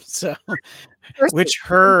 5 of them. So, which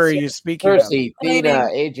her are you speaking Cersei, Thena,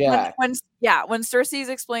 Ajax. When Cersei's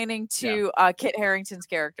explaining to Kit Harington's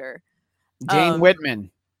character, Dane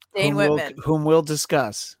Whitman, whom we'll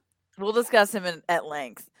discuss. We'll discuss him at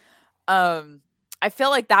length. I feel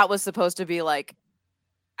like that was supposed to be like,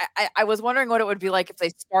 I was wondering what it would be like if they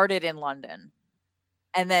started in London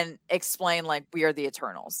and then explain like we are the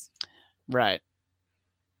Eternals. Right.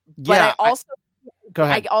 But yeah. Go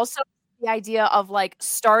ahead. I also the idea of like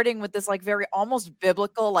starting with this like very almost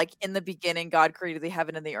biblical, like in the beginning, God created the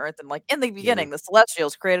heaven and the earth, and like in the beginning, the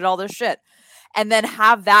Celestials created all this shit, and then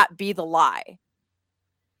have that be the lie.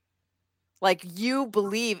 Like you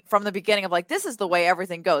believe from the beginning of like, this is the way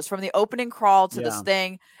everything goes from the opening crawl to this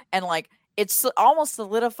thing. And like, it's almost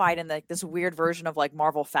solidified in like this weird version of like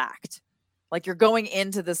Marvel Fact. Like you're going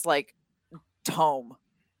into this like tome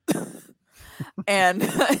and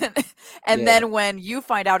then when you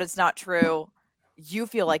find out it's not true, you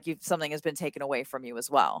feel like something has been taken away from you as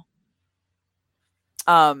well.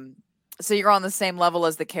 So you're on the same level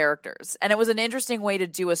as the characters. And it was an interesting way to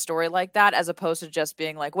do a story like that, as opposed to just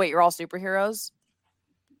being like, wait, you're all superheroes?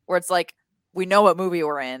 Where it's like, we know what movie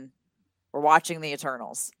we're in. We're watching the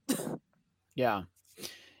Eternals. Yeah.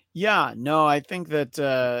 Yeah. No, I think that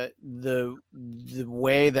the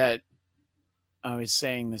way that I was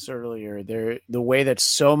saying this earlier, the way that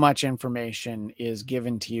so much information is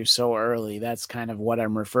given to you so early, that's kind of what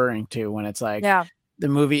I'm referring to when it's like, the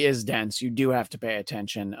movie is dense. You do have to pay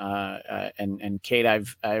attention. And Kate,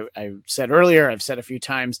 I've said earlier, I've said a few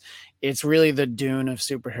times, it's really the Dune of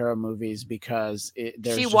superhero movies because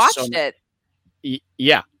she watched it.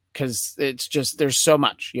 Yeah. because it's just there's so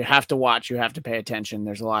much you have to watch, you have to pay attention.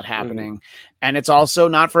 There's a lot happening, and it's also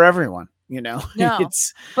not for everyone. No,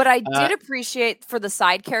 it's. But I did appreciate for the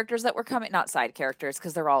side characters that were coming, not side characters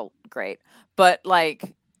because they're all great, but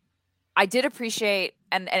like I did appreciate,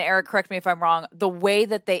 and Eric, correct me if I'm wrong, the way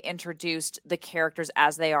that they introduced the characters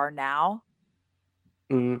as they are now.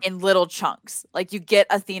 In little chunks. Like you get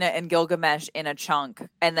Athena and Gilgamesh in a chunk,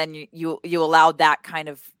 and then you allow that kind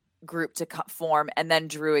of group to form, and then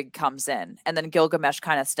Druid comes in, and then Gilgamesh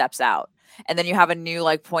kind of steps out, and then you have a new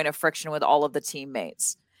like point of friction with all of the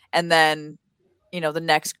teammates, and then the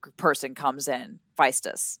next person comes in,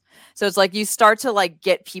 Feistus. So it's like you start to like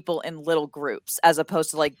get people in little groups as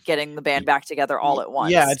opposed to like getting the band back together all at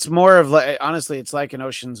once. Yeah, it's more of like, honestly, it's like an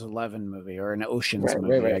Ocean's 11 movie or an Ocean's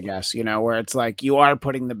movie, I guess, where it's like you are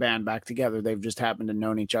putting the band back together. They've just happened to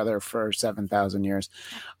known each other for 7,000 years.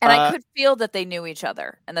 And I could feel that they knew each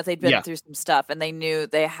other and that they'd been through some stuff, and they knew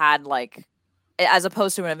they had like, as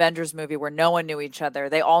opposed to an Avengers movie where no one knew each other,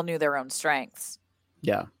 they all knew their own strengths.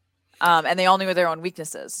 Yeah. And they all knew their own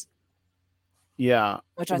weaknesses. Yeah.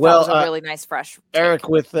 Which I thought was a really nice, fresh take. Eric,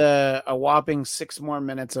 with a whopping 6 more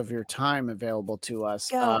minutes of your time available to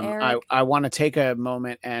us, I want to take a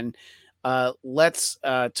moment and let's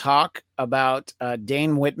talk about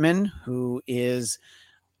Dane Whitman, who is,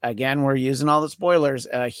 again, we're using all the spoilers.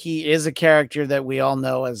 He is a character that we all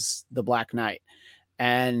know as the Black Knight.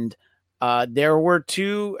 And there were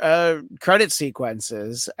 2 credit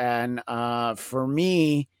sequences. And for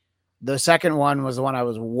me, the second one was the one I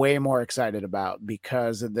was way more excited about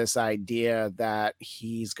because of this idea that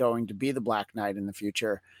he's going to be the Black Knight in the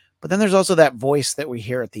future. But then there's also that voice that we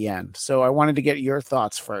hear at the end. So I wanted to get your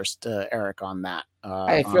thoughts first, Eric, on that.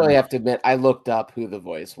 I really have to admit, I looked up who the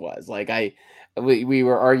voice was. Like we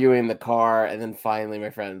were arguing in the car, and then finally my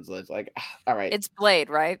friend was like, all right. It's Blade,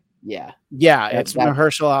 right? Yeah. It's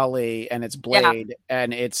Mahershala Ali, and it's Blade,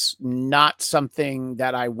 and it's not something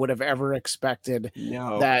that I would have ever expected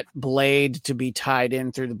that Blade to be tied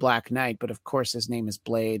in through the Black Knight. But of course, his name is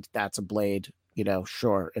Blade. That's a Blade.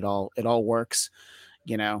 Sure, it all works.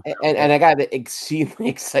 And I got exceedingly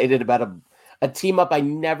excited about a team up I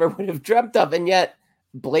never would have dreamt of, and yet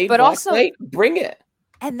Blade, but Black also Knight, bring it.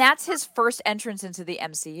 And that's his first entrance into the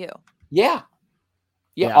MCU. Yeah.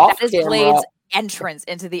 That is Blade's entrance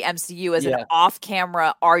into the MCU as an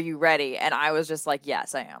off-camera "Are you ready?" And I was just like,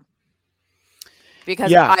 yes, I am,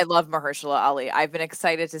 because I love Mahershala Ali. I've been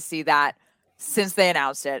excited to see that since they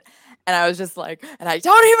announced it, and I was just like, and I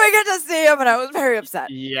don't even get to see him, and I was very upset.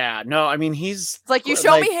 Yeah, no, I mean it's like you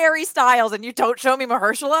show me Harry Styles and you don't show me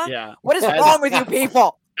Mahershala. Yeah, what is wrong with you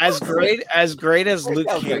people? As great as Luke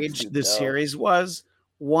Cage the series was,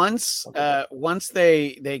 once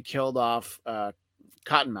they killed off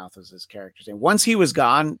Cottonmouth was his character's name. Once he was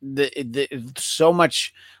gone, so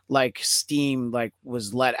much like steam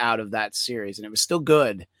was let out of that series, and it was still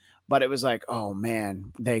good, but it was like, oh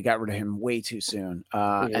man, they got rid of him way too soon.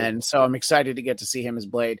 And so I'm excited to get to see him as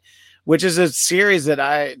Blade, which is a series that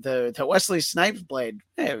the Wesley Snipes Blade,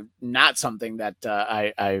 not something that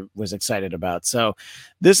I was excited about. So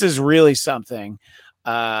this is really something.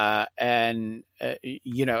 And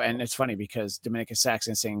it's funny because Dominica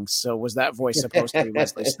Saxon sings, so was that voice supposed to be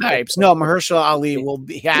Wesley Snipes? No, Mahershala Ali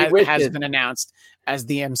has been announced as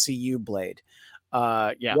the MCU Blade.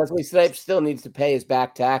 Wesley Snipes still needs to pay his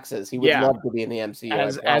back taxes. He would love to be in the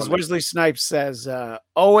MCU. As Wesley Snipes says,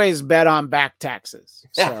 always bet on back taxes.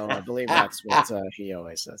 So I believe that's what he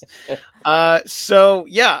always says.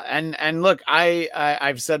 And look,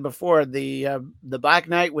 I've said before, the Black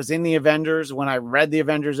Knight was in the Avengers when I read the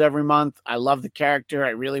Avengers every month. I love the character. I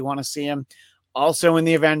really want to see him. Also in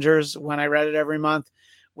the Avengers when I read it every month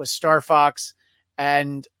was Star Fox.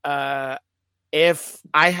 And if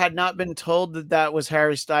I had not been told that was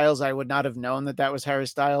Harry Styles, I would not have known that was Harry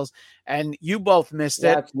Styles. And you both missed it.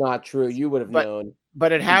 That's not true. You would have known.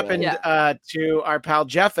 But it happened to our pal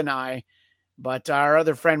Jeff and I. But our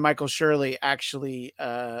other friend, Michael Shirley, actually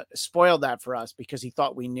spoiled that for us because he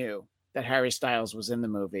thought we knew that Harry Styles was in the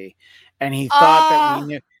movie. And he thought that we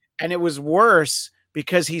knew. And it was worse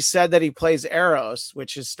because he said that he plays Eros,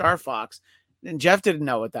 which is Star Fox. And Jeff didn't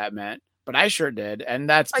know what that meant, but I sure did. And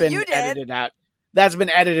that's been edited out. That's been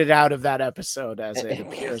edited out of that episode as it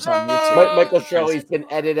appears on YouTube. Michael Shirley's been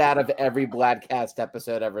edited out of every Bladtcast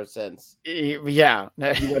episode ever since. Yeah.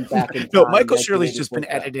 He went back in time. No, Michael Shirley's just been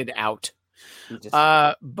edited out.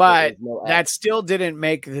 But that still didn't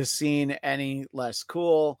make the scene any less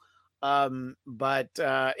cool. But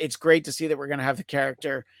it's great to see that we're going to have the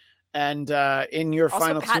character. And in your also,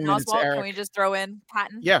 final Patton 2 minutes, Oswalt, Eric, can we just throw in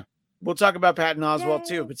Patton? Yeah. we'll talk about Patton Oswalt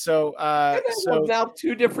too. But so now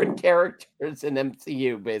 2 different characters in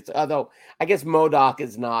MCU, basically. Although I guess MODOK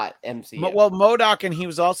is not MCU. Well, MODOK, and he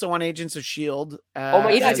was also on Agents of Shield. Oh my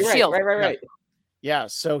God, Agents of you're Shield. right. Yeah,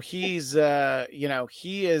 so he's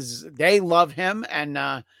he is. They love him, and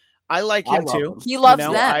I like him too. He loves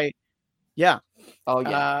them. Oh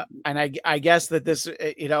yeah. And I guess that this,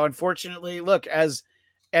 unfortunately, look, as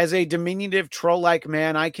a diminutive troll-like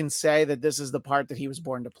man, I can say that this is the part that he was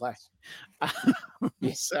born to play.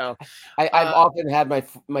 So I've often had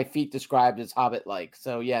my feet described as Hobbit-like.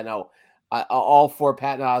 So yeah, no, all for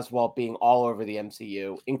Patton Oswalt being all over the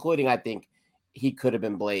MCU, including I think he could have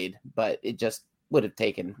been Blade, but it just would have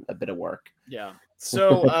taken a bit of work. Yeah.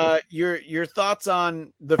 So your thoughts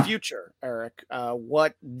on the future, Eric?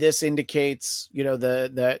 What this indicates,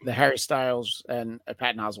 the Harry Styles and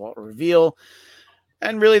Patton Oswalt reveal,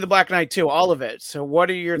 and really the Black Knight too, all of it. So what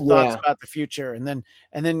are your thoughts about the future? And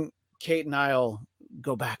then Kate and I'll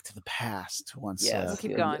go back to the past once. We'll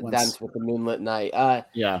keep going. Dance with the Moonlit Night.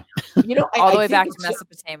 Yeah. All the way back to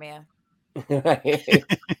Mesopotamia.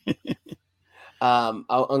 I'm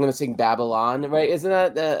going to sing Babylon, right? Isn't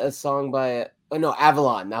that a song by? Oh no,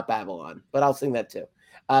 Avalon, not Babylon. But I'll sing that too.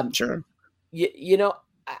 Sure.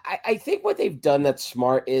 I think what they've done that's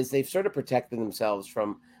smart is they've sort of protected themselves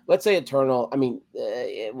from, let's say, Eternal. I mean,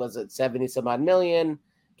 it was at 70 some odd million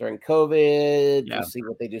during COVID. Yeah. We'll see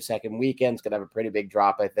what they do second weekend. It's going to have a pretty big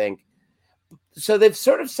drop, I think. So they've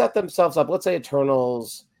sort of set themselves up. Let's say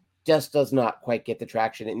Eternals just does not quite get the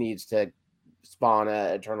traction it needs to spawn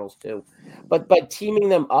Eternals 2. But by teaming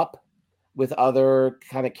them up with other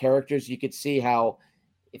kind of characters, you could see how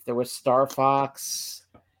if there was Star Fox,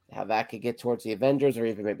 how that could get towards the Avengers or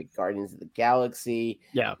even maybe Guardians of the Galaxy.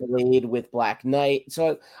 Yeah. Blade with Black Knight.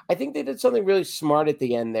 So I think they did something really smart at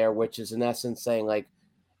the end there, which is in essence saying like,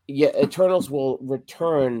 yeah, Eternals will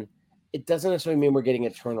return. It doesn't necessarily mean we're getting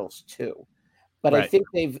Eternals 2. But Right. I think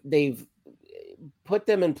they've put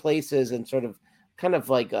them in places and sort of kind of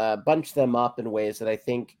like bunch them up in ways that I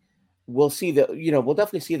think we'll see we'll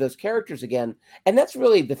definitely see those characters again. And that's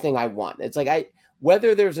really the thing I want. It's like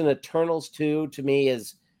whether there's an Eternals 2 to me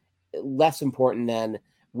is less important than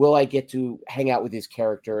will I get to hang out with these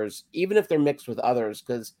characters, even if they're mixed with others.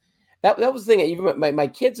 Because that was the thing. Even my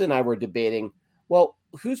kids and I were debating, well,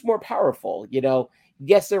 who's more powerful?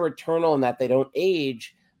 Yes, they're eternal in that they don't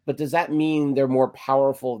age, but does that mean they're more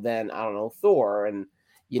powerful than, I don't know, Thor? And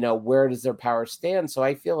where does their power stand? So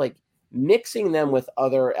I feel like mixing them with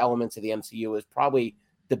other elements of the MCU is probably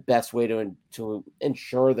the best way to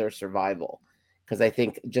ensure their survival. Because I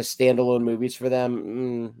think just standalone movies for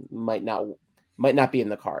them might not be in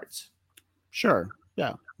the cards. Sure.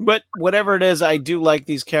 Yeah. But whatever it is, I do like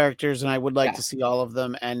these characters and I would like to see all of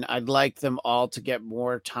them. And I'd like them all to get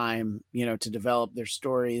more time, to develop their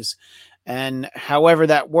stories. And however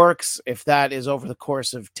that works, if that is over the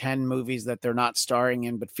course of 10 movies that they're not starring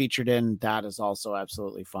in, but featured in, that is also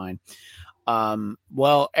absolutely fine.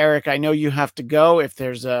 Well, Eric, I know you have to go. If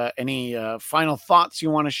there's any final thoughts you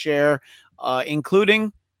want to share,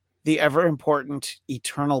 including the ever important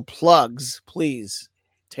eternal plugs, please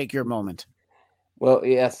take your moment. Well,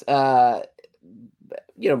 yes. Separate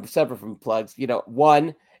from plugs,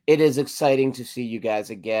 one, it is exciting to see you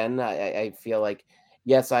guys again. I feel like,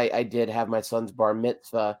 yes, I did have my son's bar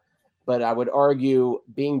mitzvah, but I would argue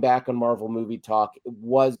being back on Marvel Movie Talk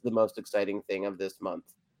was the most exciting thing of this month.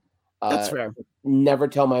 That's fair. Never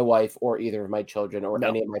tell my wife or either of my children or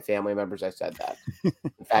any of my family members I said that.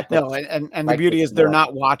 In fact, no, and the beauty is they're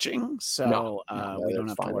not watching, so we don't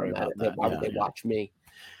have to worry about that. Why would they watch me?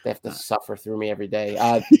 They have to suffer through me every day.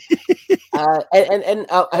 And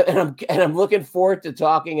I'm looking forward to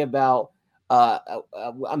talking about.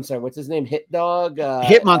 I'm sorry, what's his name? Hit Dog.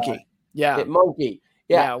 Hit Monkey. Hit Monkey.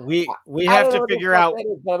 Yeah, we have to figure out.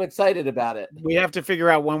 But I'm excited about it. We have to figure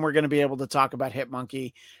out when we're going to be able to talk about Hit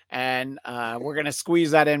Monkey, and we're going to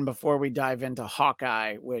squeeze that in before we dive into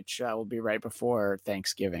Hawkeye, which will be right before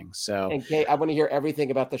Thanksgiving. So, and Kate, I want to hear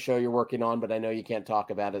everything about the show you're working on, but I know you can't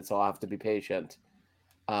talk about it, so I'll have to be patient.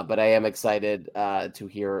 But I am excited to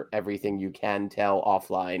hear everything you can tell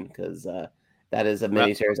offline because that is a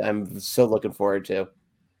miniseries I'm so looking forward to.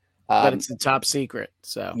 But it's a top secret.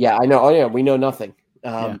 So yeah, I know. Oh yeah, we know nothing.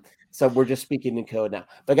 So we're just speaking in code now.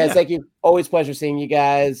 But guys, thank you. Always pleasure seeing you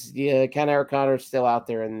guys. Yeah, Ken Eric Connor is still out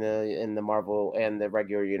there in the Marvel and the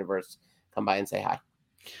regular universe. Come by and say hi.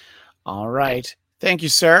 All right. Thank you,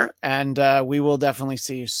 sir. And we will definitely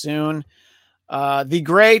see you soon. The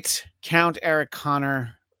great Count Eric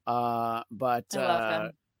Connor. But I love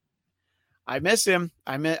him. I miss him.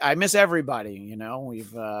 I miss everybody.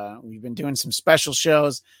 We've been doing some special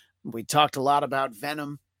shows. We talked a lot about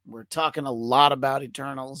Venom we're talking a lot about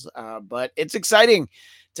Eternals, but it's exciting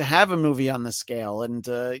to have a movie on the scale. And,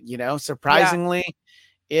 surprisingly,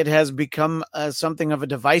 it has become something of a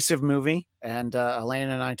divisive movie. And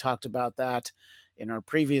Elena and I talked about that in our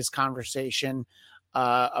previous conversation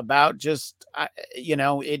about just,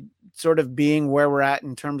 it sort of being where we're at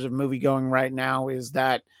in terms of movie going right now is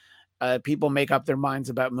that people make up their minds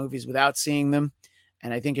about movies without seeing them.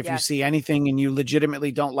 And I think if you see anything and you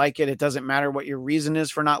legitimately don't like it, it doesn't matter what your reason is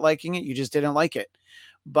for not liking it. You just didn't like it.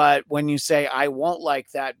 But when you say, I won't like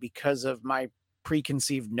that because of my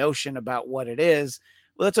preconceived notion about what it is,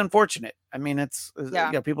 well, it's unfortunate. I mean,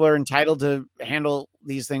 people are entitled to handle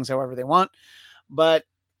these things however they want. But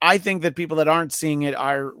I think that people that aren't seeing it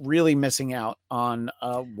are really missing out on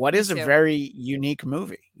what is a very unique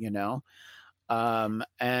movie, and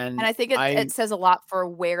I think it says a lot for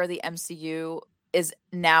where the MCU is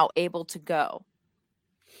now able to go,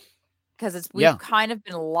 because we've kind of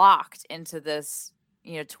been locked into this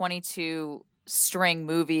 22 string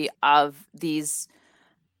movie of these,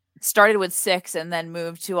 started with 6 and then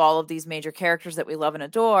moved to all of these major characters that we love and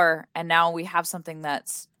adore, and now we have something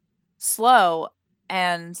that's slow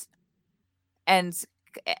and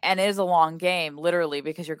it is a long game, literally,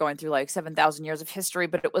 because you're going through like 7,000 years of history,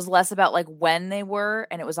 but it was less about like when they were,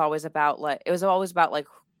 and it was always about like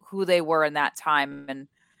who they were in that time, and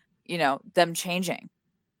them changing,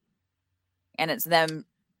 and it's them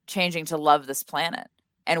changing to love this planet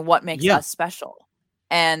and what makes us special.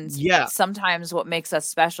 And sometimes what makes us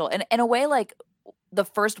special, and in a way, like the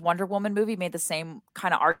first Wonder Woman movie made the same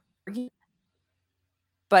kind of argument,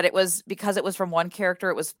 but it was because it was from one character,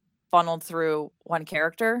 it was funneled through one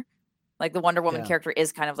character. Like the Wonder Woman character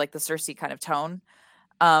is kind of like the Cersei kind of tone.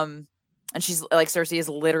 And she's like, Cersei is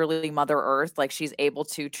literally Mother Earth. Like she's able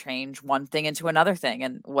to change one thing into another thing.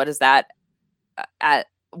 And what is that a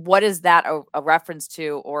reference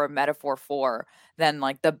to or a metaphor for than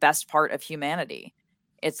like the best part of humanity?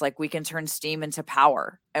 It's like we can turn steam into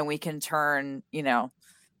power, and we can turn,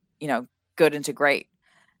 good into great.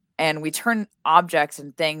 And we turn objects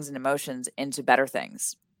and things and emotions into better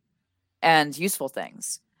things and useful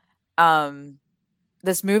things.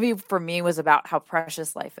 This movie for me was about how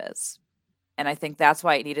precious life is. And I think that's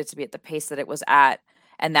why it needed to be at the pace that it was at.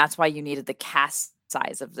 And that's why you needed the cast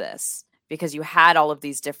size of this, because you had all of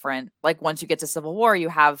these different, like once you get to Civil War, you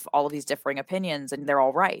have all of these differing opinions and they're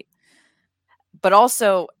all right. But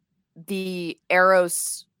also the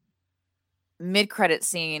Eros mid-credit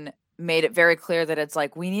scene made it very clear that it's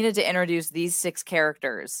like, we needed to introduce these 6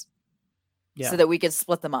 characters so that we could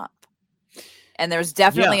split them up. And there's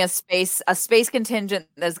definitely a space contingent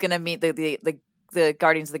that's going to meet the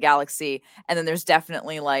Guardians of the Galaxy. And then there's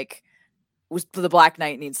definitely like the Black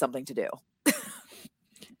Knight needs something to do.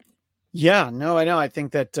 Yeah, no, I know. I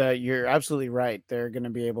think that you're absolutely right. They're going to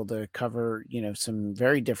be able to cover, some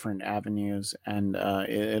very different avenues, and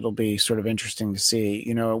it'll be sort of interesting to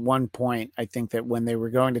see. At one point, I think that when they were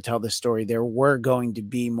going to tell this story, there were going to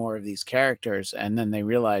be more of these characters, and then they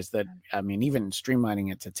realized that, I mean, even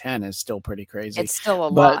streamlining it to 10 is still pretty crazy. It's still a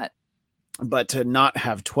lot. But to not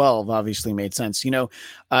have 12 obviously made sense.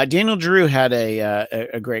 Daniel Drew had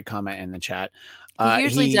a great comment in the chat. He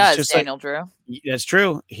usually does, Daniel Drew. That's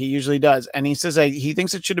true. He usually does. And he says he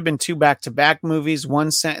thinks it should have been 2 back-to-back movies,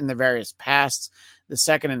 one set in the various pasts, the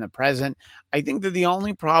second in the present. I think that the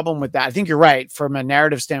only problem with that, I think you're right, from a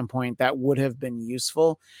narrative standpoint, that would have been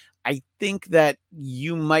useful. I think that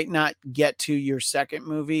you might not get to your second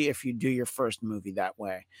movie if you do your first movie that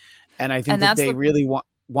way. And I think that they really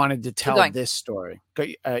wanted to tell this story.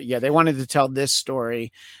 They wanted to tell this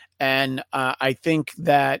story. And I think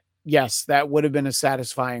that, yes, that would have been a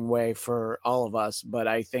satisfying way for all of us. But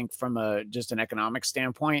I think from just an economic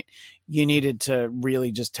standpoint, you needed to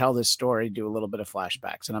really just tell this story, do a little bit of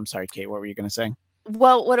flashbacks. And I'm sorry, Kate, what were you going to say?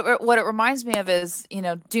 Well, what it reminds me of is,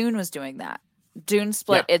 Dune was doing that. Dune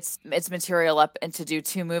split its material up into do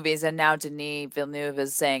 2 movies. And now Denis Villeneuve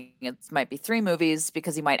is saying it might be 3 movies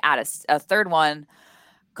because he might add a third one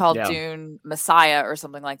called Dune Messiah or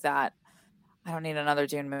something like that. I don't need another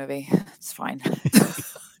Dune movie. It's fine.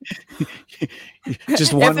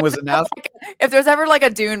 Just one was enough. If there's ever like a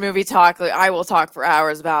Dune movie talk, like, I will talk for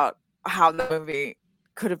hours about how the movie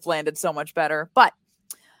could have landed so much better. But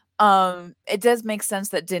it does make sense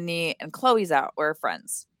that Denis and Chloe's out were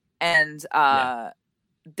friends, and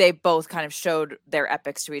they both kind of showed their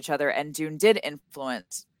epics to each other. And Dune did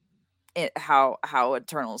influence how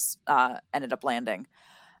Eternals ended up landing.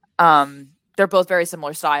 They're both very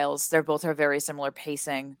similar styles. They're both have very similar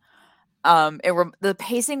pacing. The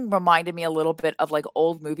pacing reminded me a little bit of like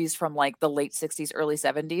old movies from like the late 60s, early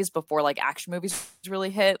 70s, before like action movies really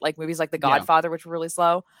hit, like movies like The Godfather, which were really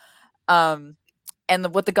slow.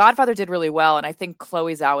 What The Godfather did really well, and I think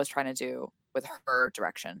Chloe Zhao was trying to do with her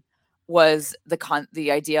direction, was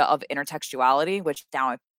the idea of intertextuality, which now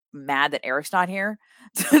I'm mad that Eric's not here,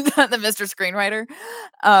 the Mr. Screenwriter,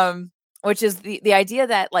 which is the idea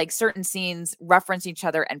that like certain scenes reference each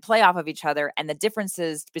other and play off of each other, and the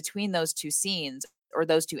differences between those two scenes or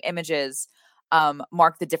those two images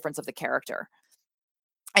mark the difference of the character.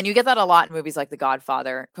 And you get that a lot in movies like The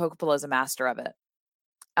Godfather. Coppola is a master of it.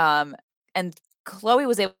 And Chloe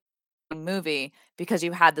was able to do a movie because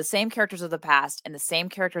you had the same characters of the past and the same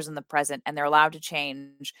characters in the present, and they're allowed to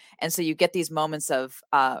change. And so you get these moments of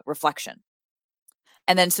reflection.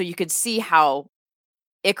 And then so you could see how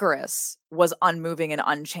Icarus was unmoving and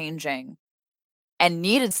unchanging and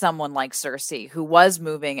needed someone like Cersei, who was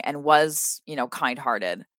moving and was,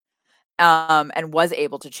 kind-hearted, and was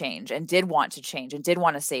able to change and did want to change and did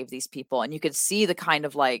want to save these people. And you could see the kind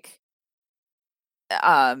of like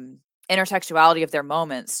intertextuality of their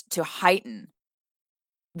moments to heighten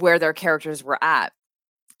where their characters were at.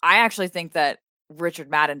 I actually think that Richard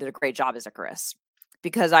Madden did a great job as Icarus,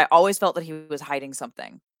 because I always felt that he was hiding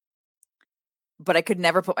something, but I could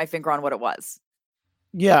never put my finger on what it was.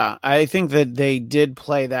 Yeah, I think that they did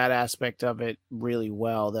play that aspect of it really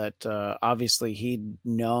well. That obviously he'd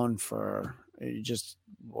known for just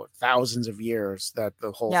thousands of years that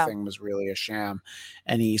the whole thing was really a sham,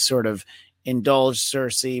 and he sort of indulged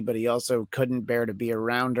Cersei, but he also couldn't bear to be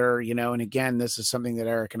around her, and again, this is something that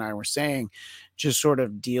Eric and I were saying, just sort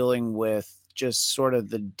of dealing with just sort of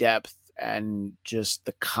the depth and just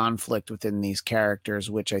the conflict within these characters,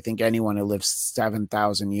 which I think anyone who lives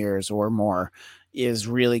 7,000 years or more is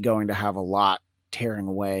really going to have a lot tearing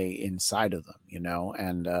away inside of them,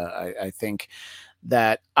 and I think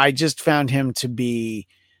that I just found him to be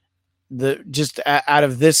out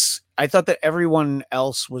of this, I thought that everyone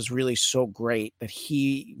else was really so great that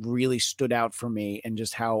he really stood out for me, and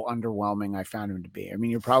just how underwhelming I found him to be. I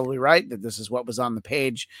mean, you're probably right that this is what was on the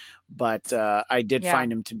page, but I did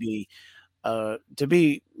find him to be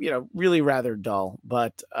really rather dull.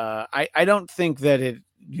 But I don't think that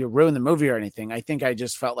you ruined the movie or anything. I think I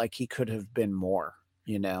just felt like he could have been more,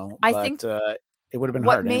 I think it would have been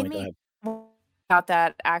what hard. made Anyway, me about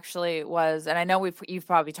that actually was, and I know you've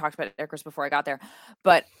probably talked about Icarus before I got there,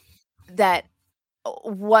 but that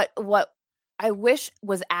what I wish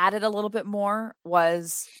was added a little bit more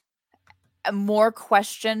was a more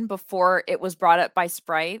question before it was brought up by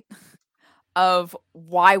Sprite of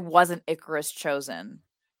why wasn't Icarus chosen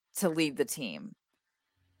to lead the team?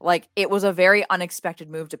 Like, it was a very unexpected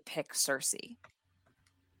move to pick Cersei.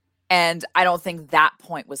 And I don't think that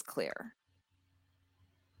point was clear.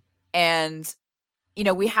 And,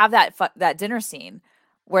 we have that dinner scene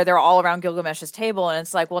where they're all around Gilgamesh's table, and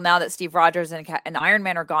it's like, well, now that Steve Rogers and Iron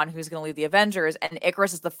Man are gone, who's going to lead the Avengers? And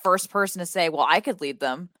Icarus is the first person to say, well, I could lead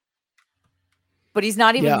them. But he's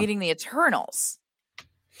not even leading the Eternals.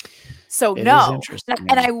 So no.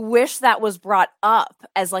 And I wish that was brought up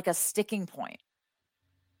as like a sticking point,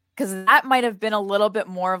 because that might have been a little bit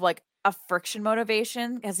more of like a friction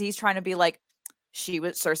motivation, because he's trying to be like,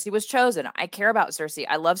 Cersei was chosen. I care about Cersei.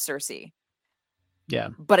 I love Cersei. Yeah.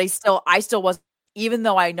 But I still wasn't, even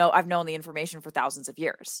though I've known the information for thousands of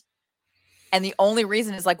years. And the only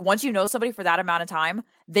reason is like, once you know somebody for that amount of time,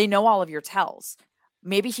 they know all of your tells.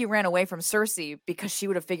 Maybe he ran away from Cersei because she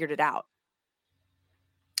would have figured it out.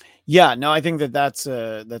 Yeah, no, I think that's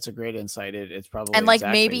a great insight. It's probably, and like,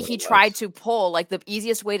 maybe he tried to pull, like, the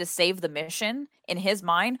easiest way to save the mission in his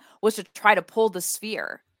mind was to try to pull the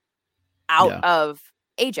sphere out of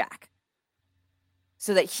Ajax,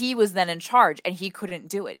 so that he was then in charge, and he couldn't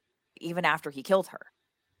do it even after he killed her.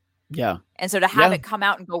 Yeah. And so to have it come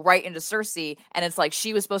out and go right into Cersei, and it's like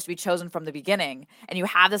she was supposed to be chosen from the beginning, and you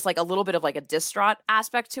have this like a little bit of like a distraught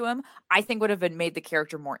aspect to him, I think would have made the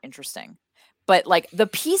character more interesting. But like, the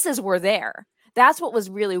pieces were there. That's what was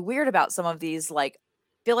really weird about some of these. Like,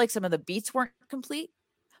 I feel like some of the beats weren't complete,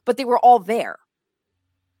 but they were all there.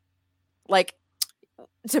 Like,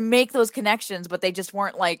 to make those connections, but they just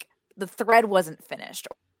weren't, like, the thread wasn't finished.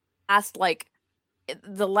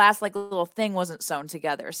 The last little thing wasn't sewn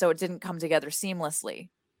together, so it didn't come together seamlessly.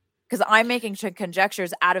 Because I'm making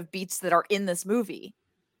conjectures out of beats that are in this movie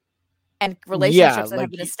and relationships that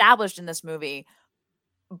have been established in this movie,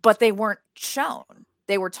 but they weren't shown.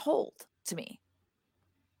 They were told to me.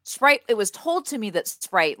 It was told to me that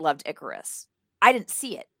Sprite loved Icarus. I didn't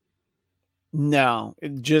see it. No,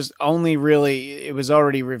 it just only really, it was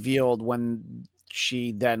already revealed when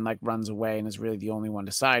she then like runs away and is really the only one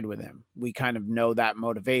to side with him. We kind of know that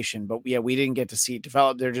motivation, but yeah, we didn't get to see it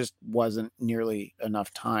develop. There just wasn't nearly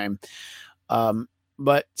enough time.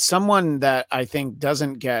 But someone that I think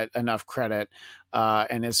doesn't get enough credit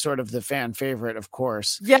and is sort of the fan favorite, of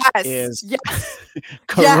course, is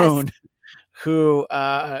Karun, who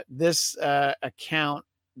this account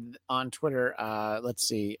on Twitter, let's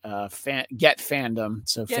see, Get Fandom.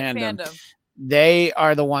 So Get fandom. They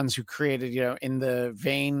are the ones who created, in the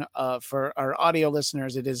vein for our audio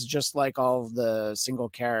listeners, it is just like all of the single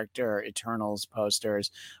character Eternals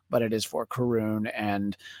posters, but it is for Karun.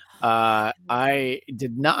 And I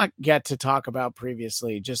did not get to talk about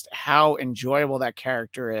previously just how enjoyable that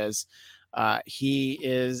character is.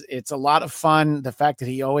 It's a lot of fun. The fact that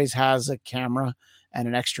he always has a camera and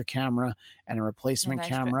an extra camera and a replacement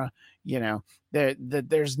camera,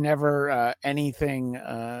 there's never anything,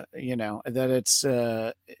 that it's,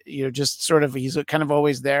 just sort of, he's kind of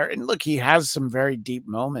always there. And look, he has some very deep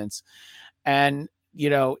moments, and,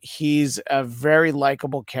 he's a very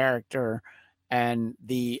likable character. And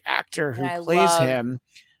the actor who plays him,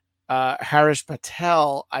 Harish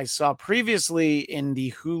Patel, I saw previously in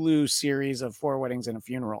the Hulu series of 4 Weddings and a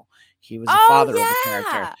Funeral. He was the father of the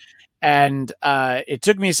character. And it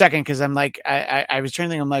took me a second because I'm like, I was trying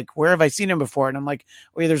to think, I'm like, where have I seen him before? And I'm like,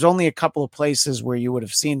 well, there's only a couple of places where you would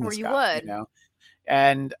have seen this guy,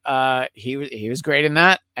 And he was great in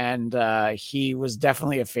that, and he was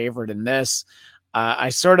definitely a favorite in this.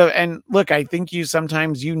 And look, I think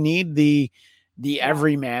sometimes you need the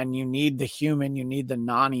everyman, you need the human, you need the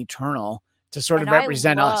non-eternal to sort of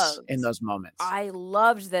represent us in those moments. I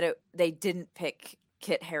loved that they didn't pick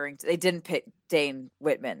Kit Harington. They didn't pick Dane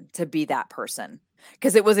Whitman to be that person,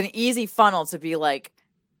 because it was an easy funnel to be like,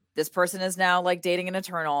 this person is now like dating an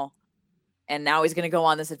Eternal, and now he's going to go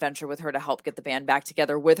on this adventure with her to help get the band back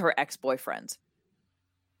together with her ex-boyfriend.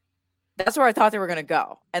 That's where I thought they were going to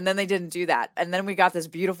go. And then they didn't do that. And then we got this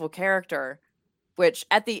beautiful character, which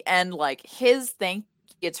at the end, like his thank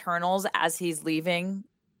Eternals as he's leaving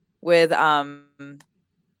with,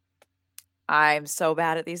 I'm so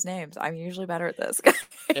bad at these names. I'm usually better at this.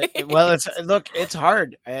 It's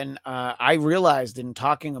hard. And I realized in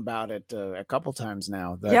talking about it a couple times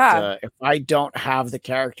now that if I don't have the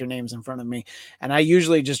character names in front of me, and I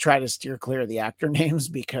usually just try to steer clear of the actor names,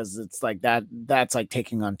 because it's like that's like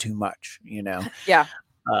taking on too much, Yeah.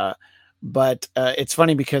 But it's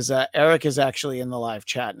funny because Eric is actually in the live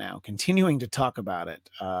chat now, continuing to talk about it.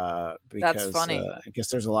 Because that's funny. I guess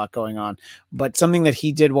there's a lot going on. But something that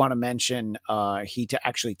he did want to mention, he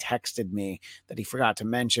actually texted me that he forgot to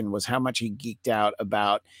mention, was how much he geeked out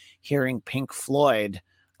about hearing Pink Floyd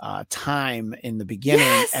Time in the beginning.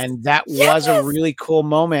 Yes! And that was a really cool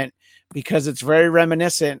moment, because it's very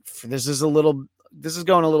reminiscent. This is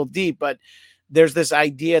going a little deep, but there's this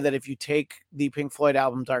idea that if you take the Pink Floyd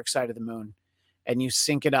album Dark Side of the Moon and you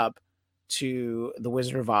sync it up to The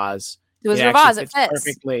Wizard of Oz, it fits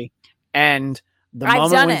perfectly. And the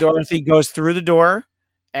moment when Dorothy goes through the door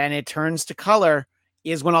and it turns to color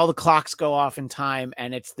is when all the clocks go off in time.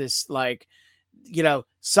 And it's this like,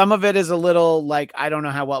 some of it is a little like, I don't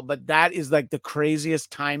know how well, but that is like the craziest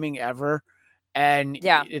timing ever. And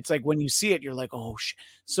it's like, when you see it, you're like, oh,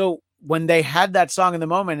 so when they had that song in the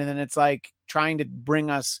moment, and then it's like trying to bring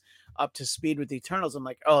us up to speed with the Eternals, I'm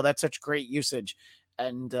like, oh, that's such great usage.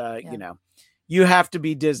 And, you have to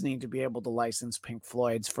be Disney to be able to license Pink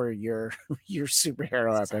Floyd's for your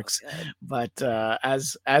superhero epics. But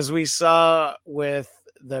as we saw with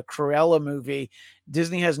the Cruella movie,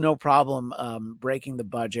 Disney has no problem breaking the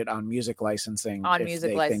budget on music licensing if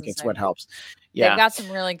they think it's what helps. Yeah, they've got some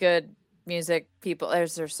really good music people. They're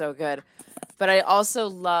so good. But I also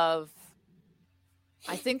love,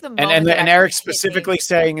 I think the moment and Eric specifically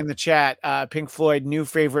saying in the chat, Pink Floyd, new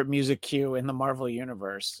favorite music cue in the Marvel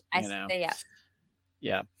universe. I say yes.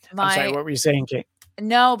 Yeah. I'm sorry, what were you saying, Kate?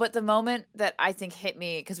 No, but the moment that I think hit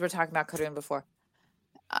me, because we're talking about Karun before,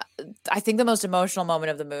 I think the most emotional moment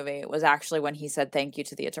of the movie was actually when he said thank you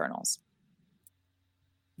to the Eternals.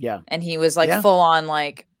 Yeah. And he was like full on,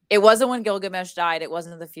 like, it wasn't when Gilgamesh died, it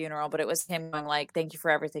wasn't the funeral, but it was him going like, thank you for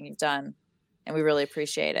everything you've done. And we really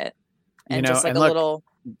appreciate it. And just like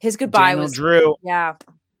his goodbye was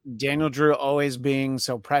Daniel Drew always being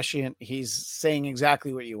so prescient. He's saying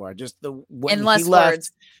exactly what you are. Just when less he left,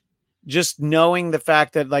 words. Just knowing the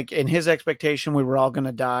fact that like in his expectation, we were all going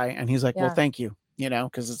to die. And he's like, well, thank you,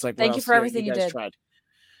 because it's like, thank you for everything you did. Tried.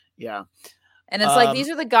 Yeah. And it's like, these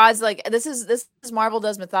are the gods, like this is Marvel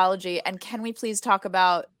does mythology. And can we please talk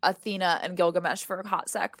about Athena and Gilgamesh for a hot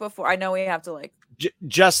sec before I know we have to like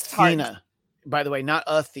just Athena. By the way, not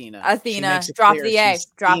Athena. Drop the A.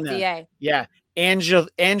 Drop the A. Yeah.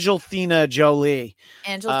 Angelina Jolie.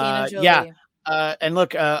 Angelina Jolie. Yeah. And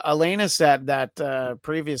look, Elena said that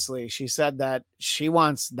previously. She said that she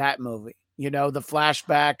wants that movie. You know, the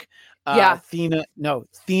flashback.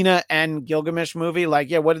 Thena and Gilgamesh movie. Like,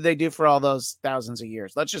 yeah, what did they do for all those thousands of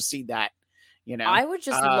years? Let's just see that. You know, I would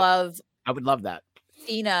just love. I would love that.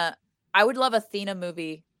 Thena. I would love a Thena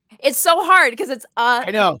movie. It's so hard because it's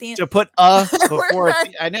I know Thena. to put before.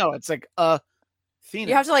 I know it's like Thena.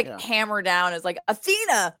 You have to hammer down as like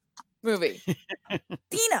Athena movie.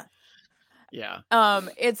 Thena. Yeah.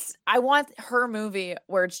 I want her movie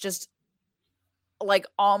where it's just like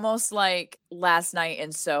almost like Last Night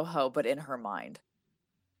in Soho, but in her mind.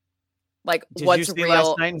 Like what's real,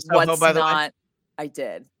 Last Night in Soho, what's by the not. way? I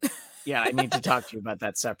did. Yeah, I need to talk to you about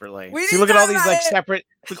that separately. We See, look at all these like separate,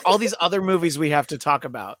 look, all these other movies we have to talk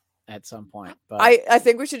about at some point. But I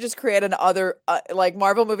think we should just create an other like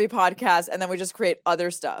Marvel movie podcast, and then we just create other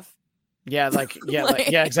stuff. Yeah,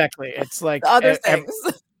 yeah, exactly. It's like other things.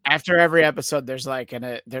 After every episode, there's like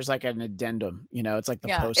an addendum. You know, it's like the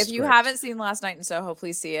post. If you haven't seen Last Night in Soho,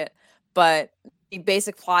 please see it. But the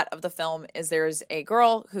basic plot of the film is there's a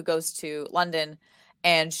girl who goes to London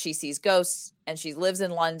and she sees ghosts and she lives in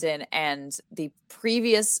London, and the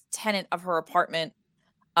previous tenant of her apartment,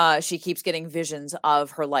 she keeps getting visions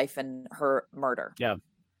of her life and her murder. Yeah.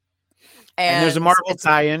 And there's a Marvel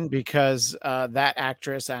tie-in because that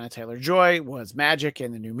actress, Anna Taylor-Joy, was Magic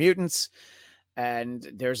in the New Mutants. And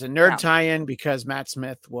there's a nerd tie-in because Matt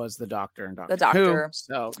Smith was the Doctor in Doctor Who.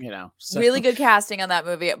 So, you know. Really good casting on that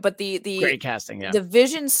movie. But the great casting, yeah. The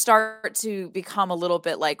visions start to become a little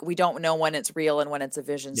bit like we don't know when it's real and when it's a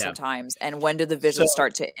vision sometimes. And when do the visions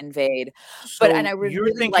start to invade? But and I would you're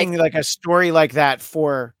really thinking like a story like that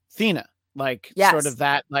for Thena. Like sort of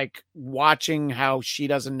that, like watching how she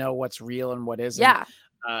doesn't know what's real and what isn't. Yeah.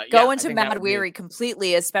 Go into Mad Weary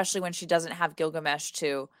completely, especially when she doesn't have Gilgamesh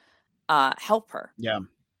to help her. Yeah.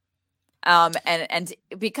 And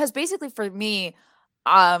because basically for me,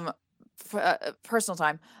 personal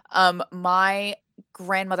time, my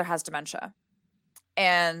grandmother has dementia.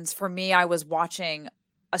 And for me, I was watching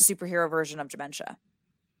a superhero version of dementia.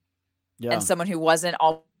 Yeah. And someone who wasn't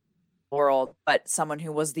all world, but someone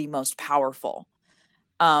who was the most powerful.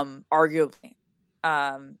 Arguably.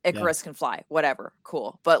 Icarus can fly, whatever.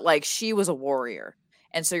 Cool. But like she was a warrior.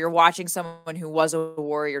 And so you're watching someone who was a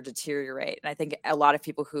warrior deteriorate. And I think a lot of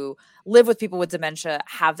people who live with people with dementia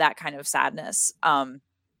have that kind of sadness. And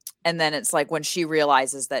then it's like when she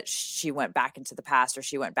realizes that she went back into the past or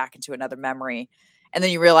she went back into another memory. And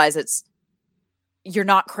then you realize you're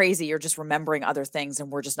not crazy. You're just remembering other things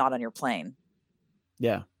and we're just not on your plane.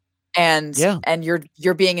 Yeah. And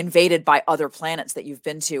you're being invaded by other planets that you've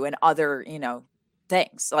been to and other,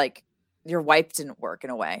 things. Like your wife didn't work in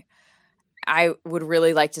a way. I would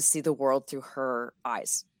really like to see the world through her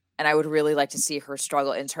eyes. And I would really like to see her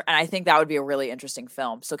struggle and I think that would be a really interesting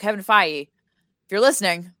film. So Kevin Feige, if you're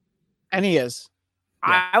listening. And he is.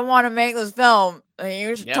 Yeah. I want to make this film.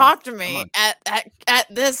 You should talk to me at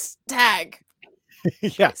this tag.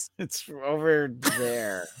 Yes, it's over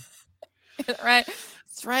there. Right.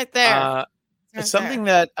 It's right there. Something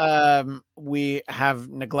that we have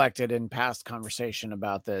neglected in past conversation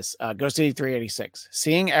about this, Ghost 8386.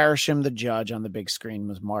 Seeing Arishem the Judge on the big screen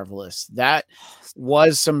was marvelous. That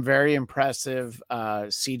was some very impressive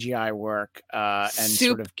CGI work and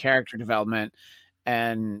sort of character development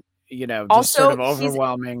and, just also, sort of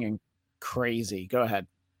overwhelming and crazy. Go ahead.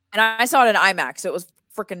 And I saw it in IMAX. So it was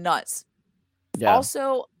freaking nuts. Yeah.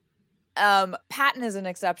 Also, Patton is an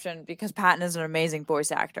exception because Patton is an amazing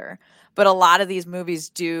voice actor, but a lot of these movies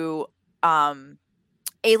do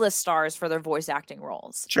A-list stars for their voice acting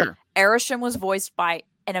roles. Sure. Arishem was voiced by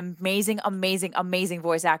an amazing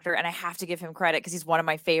voice actor, and I have to give him credit because he's one of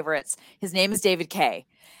my favorites. His name is David Kay,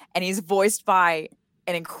 and he's voiced by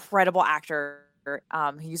an incredible actor.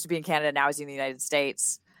 He used to be in Canada, now he's in the United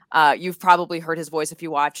States. You've probably heard his voice if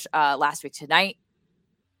you watched Last Week Tonight.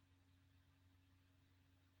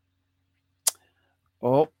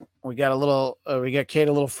 Oh, we got Kate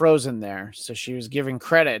a little frozen there. So she was giving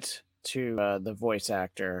credit to the voice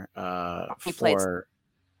actor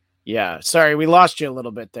Yeah, sorry, we lost you a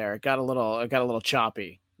little bit there. It got a little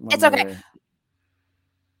choppy. It's okay.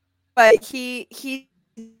 But he's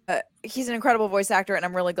an incredible voice actor, and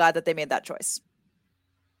I'm really glad that they made that choice.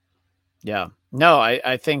 Yeah. No,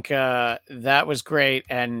 I think that was great.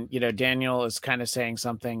 And, Daniel is kind of saying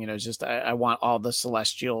something, just I want all the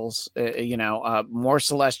Celestials, more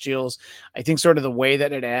Celestials. I think sort of the way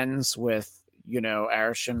that it ends with,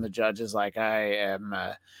 Arishem, the judge, is like, I am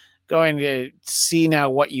going to see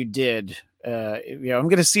now what you did I'm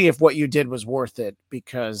going to see if what you did was worth it,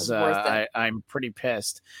 because worth it. I'm pretty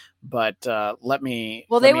pissed. But let me.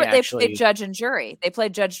 Well, let they me were actually... they played judge and jury. They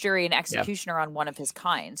played judge, jury, and executioner on One of His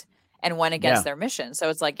Kind, and went against their mission. So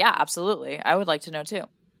it's like, yeah, absolutely. I would like to know too.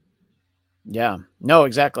 Yeah, no,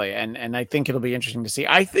 exactly. And I think it'll be interesting to see.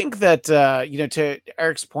 I think that, to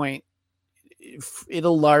Eric's point,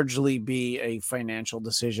 it'll largely be a financial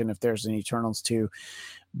decision if there's an Eternals 2.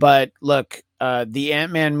 But look, the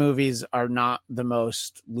Ant-Man movies are not the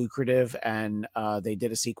most lucrative, and they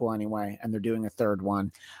did a sequel anyway, and they're doing a third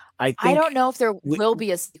one. I don't know if there will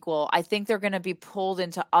be a sequel. I think they're going to be pulled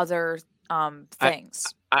into other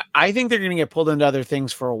things. I think they're going to get pulled into other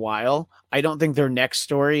things for a while. I don't think their next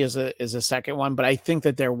story is a second one, but I think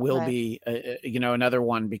that there will be another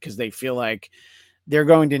one, because they feel like they're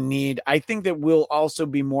going to need. I think that we'll also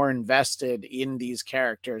be more invested in these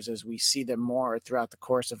characters as we see them more throughout the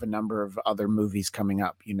course of a number of other movies coming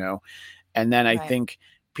up, and then I think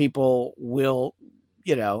people will,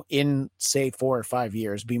 in say 4 or 5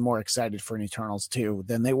 years, be more excited for an Eternals 2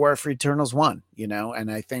 than they were for Eternals 1,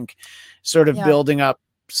 and I think sort of building up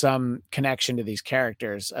some connection to these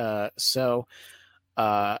characters. And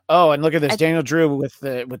look at this. Daniel Drew with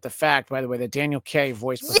the fact, by the way, that Daniel Kaye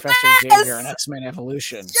voiced Professor Xavier in X-Men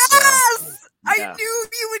Evolution. Yes! I knew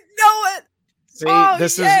you would know it. See,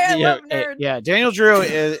 this is Daniel Drew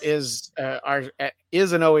is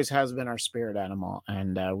and always has been our spirit animal,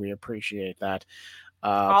 and we appreciate that.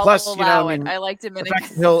 Plus, I liked him in the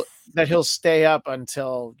fact that he'll stay up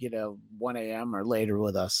until 1 a.m. or later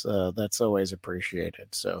with us. That's always appreciated.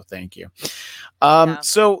 So thank you.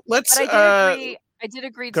 So let's. But I did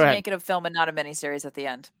agree to make it a film and not a miniseries at the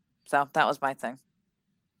end. So that was my thing.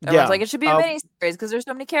 Everyone's like, it should be a miniseries because there's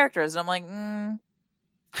so many characters, and I'm like,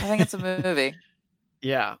 I think it's a movie.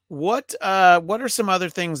 Yeah. What are some other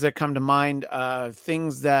things that come to mind?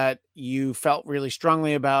 Things that you felt really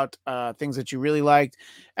strongly about, things that you really liked,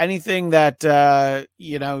 anything that,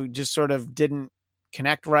 just sort of didn't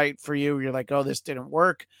connect right for you. You're like, oh, this didn't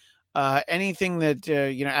work. Anything that,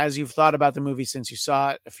 as you've thought about the movie since you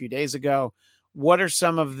saw it a few days ago, what are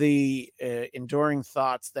some of the enduring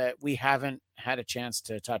thoughts that we haven't had a chance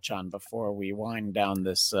to touch on before we wind down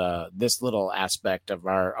this little aspect of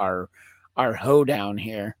our hoedown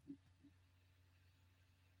here?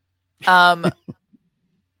 To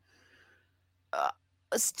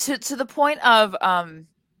the point of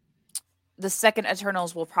the second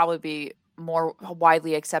Eternals will probably be more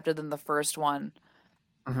widely accepted than the first one.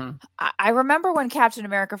 Mm-hmm. I remember when Captain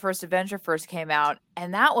America First Avenger first came out,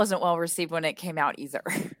 and that wasn't well received when it came out either.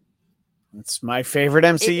 It's my favorite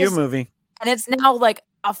MCU movie. And it's now like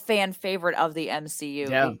a fan favorite of the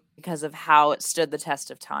MCU because of how it stood the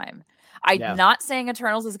test of time. I'm not saying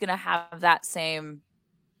Eternals is going to have that same,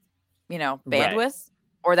 bandwidth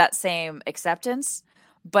or that same acceptance,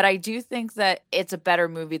 but I do think that it's a better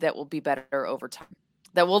movie that will be better over time.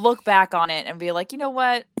 That we'll look back on it and be like, you know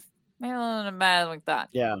what? Maybe not bad like that.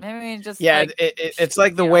 Yeah. Maybe just it's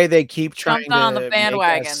like the way they keep trying to on the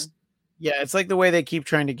bandwagon. It's like the way they keep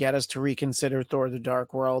trying to get us to reconsider Thor: The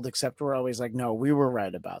Dark World, except we're always like, no, we were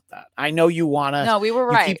right about that. I know you want to. No, we were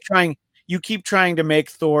right. You keep trying to make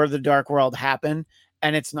Thor: The Dark World happen,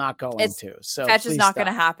 and it's not going to. So that's just not going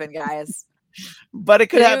to happen, guys. But it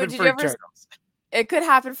could happen for Eternals. It could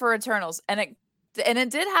happen for Eternals, and it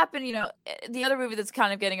did happen. The other movie that's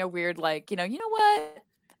kind of getting a weird, you know what?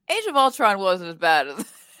 Age of Ultron wasn't as bad as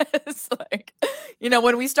this.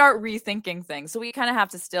 When we start rethinking things, so we kind of have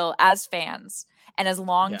to still, as fans and as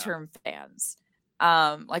long-term fans,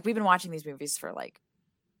 we've been watching these movies for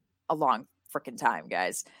a long freaking time,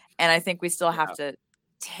 guys. And I think we still have to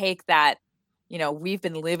take that, we've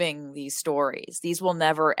been living these stories. These will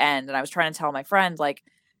never end. And I was trying to tell my friend,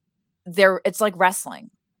 it's like wrestling.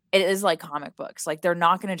 It is like comic books. They're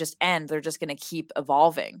not going to just end. They're just going to keep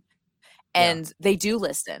evolving. And they do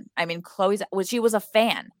listen. I mean, she was a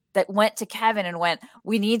fan that went to Kevin and went,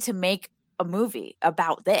 we need to make a movie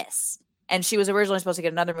about this. And she was originally supposed to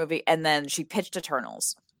get another movie. And then she pitched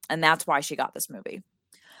Eternals. And that's why she got this movie.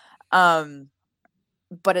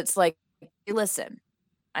 But it's like, listen,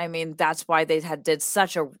 I mean, that's why they did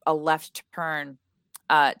such a left turn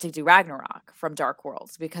to do Ragnarok from Dark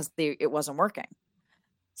Worlds, because it wasn't working.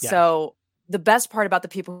 Yeah. So the best part about the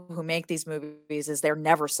people who make these movies is they're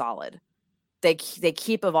never solid. They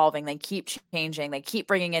keep evolving. They keep changing. They keep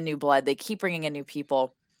bringing in new blood. They keep bringing in new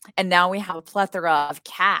people. And now we have a plethora of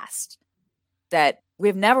cast that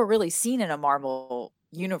we've never really seen in a Marvel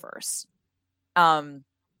universe to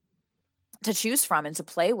choose from and to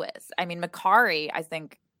play with. I mean, Makari, I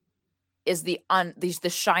think, is the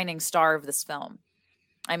shining star of this film.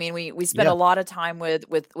 I mean, we spend a lot of time with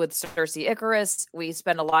Cersei Icarus. We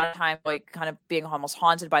spend a lot of time like kind of being almost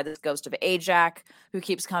haunted by this ghost of Ajak who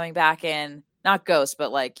keeps coming back in. Not ghost,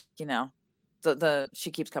 but like, you know,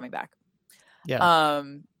 she keeps coming back. Yeah.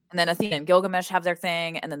 And then Athena and Gilgamesh have their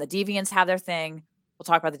thing, and then the Deviants have their thing. We'll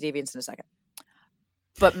talk about the Deviants in a second.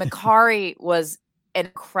 But Makari was an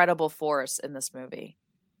incredible force in this movie.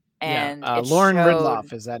 And Lauren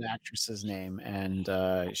Ridloff is that actress's name, and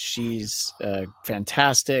she's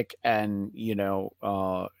fantastic. And you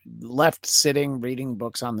know, left sitting reading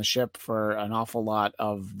books on the ship for an awful lot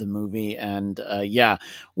of the movie. And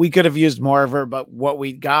we could have used more of her, but what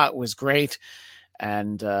we got was great.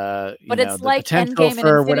 And but it's the like potential Endgame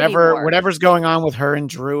for and Infinity War. whatever's going on with her and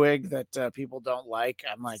Druig that people don't like.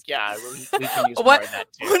 I'm like, yeah, we can use more of that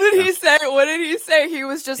too. What did he say? What did he say? He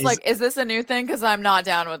was just like, "Is this a new thing? Because I'm not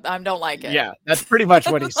down with. I don't like it." Yeah, that's pretty much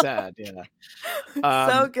what he said. Yeah,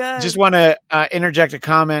 so good. Just want to interject a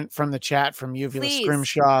comment from the chat from Uvula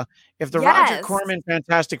Scrimshaw. If the Roger Corman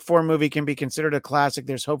Fantastic Four movie can be considered a classic,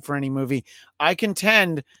 there's hope for any movie. I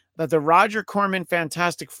contend that the Roger Corman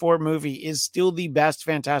Fantastic Four movie is still the best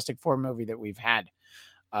Fantastic Four movie that we've had.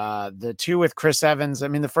 The two with Chris Evans, I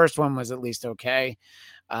mean, the first one was at least okay.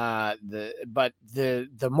 But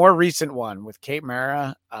the more recent one with Kate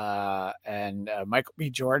Mara and Michael B.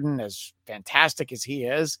 Jordan, as fantastic as he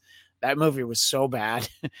is, that movie was so bad.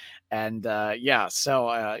 And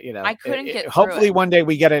so you know, I couldn't get hopefully through it. One day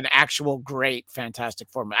we get an actual great Fantastic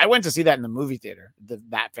Four movie. I went to see that in the movie theater,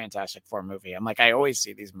 that Fantastic Four movie. I'm like, I always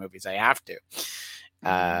see these movies, I have to.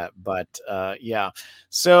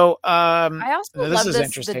 So I also this is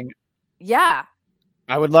interesting. I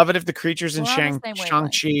would love it if the creatures in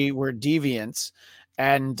Shang-Chi were deviants.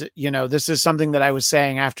 And, you know, this is something that I was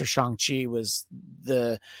saying after Shang-Chi was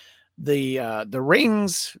the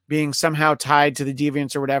rings being somehow tied to the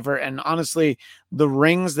deviants or whatever. And honestly, the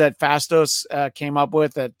rings that Fastos came up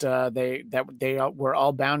with that they were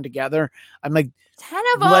all bound together. I'm like, 10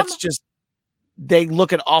 of them. They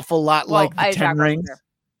look an awful lot like the 10 rings.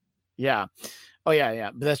 Yeah. Oh yeah.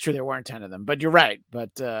 But that's true. There weren't 10 of them, but you're right. But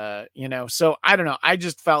you know, so I don't know. I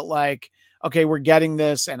just felt like, okay, we're getting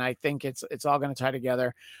this, and I think it's all going to tie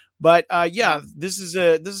together. But this is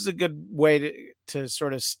a good way to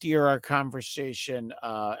sort of steer our conversation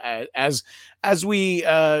as we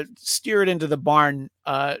steer it into the barn.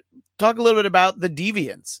 Talk a little bit about the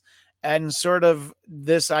deviants and sort of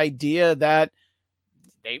this idea that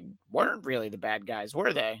they weren't really the bad guys,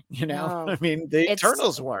 were they? You know, no. I mean, the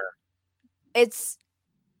Eternals were. It's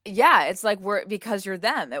like because you're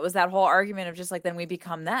them. It was that whole argument of just like, then we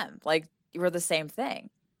become them. Like, we're the same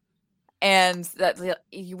thing. And that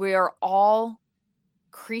we are all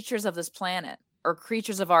creatures of this planet or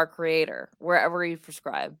creatures of our creator, wherever you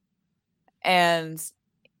prescribe. And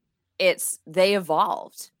they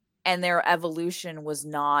evolved, and their evolution was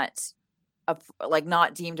not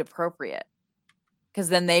deemed appropriate, because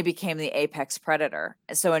then they became the apex predator.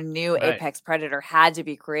 So a new apex predator had to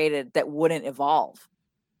be created that wouldn't evolve,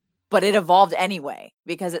 but it evolved anyway,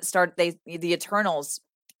 because the Eternals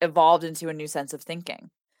evolved into a new sense of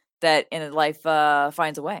thinking that in life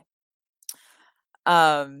finds a way.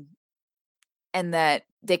 And that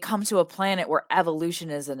they come to a planet where evolution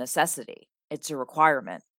is a necessity. It's a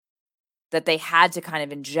requirement that they had to kind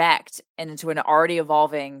of inject into an already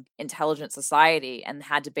evolving intelligent society, and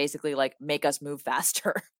had to basically like make us move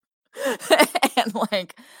faster.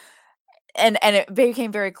 and it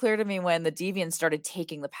became very clear to me when the Deviants started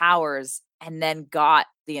taking the powers and then got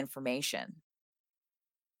the information.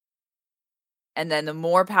 And then the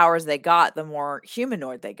more powers they got, the more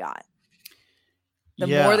humanoid they got. The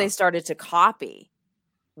more they started to copy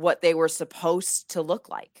what they were supposed to look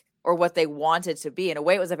like or what they wanted to be. In a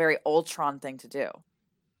way, it was a very Ultron thing to do.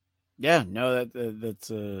 Yeah, no, that's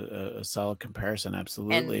a solid comparison.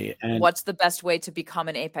 Absolutely. And what's the best way to become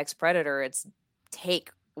an apex predator? It's take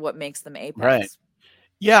what makes them apex. Right.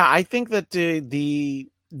 Yeah, I think that the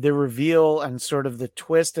reveal and sort of the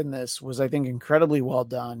twist in this was, I think, incredibly well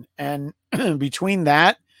done. And between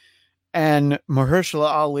that and Mahershala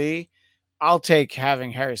Ali, I'll take having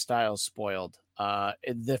Harry Styles spoiled.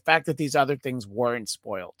 The fact that these other things weren't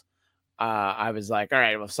spoiled. I was like, all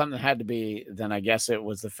right, well, if something had to be, then I guess it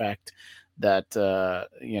was the fact that, that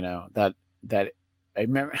I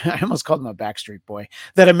remember, I almost called him a Backstreet Boy,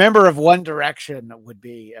 that a member of One Direction would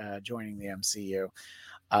be joining the MCU.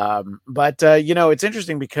 It's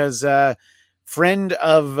interesting because friend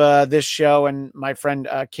of this show and my friend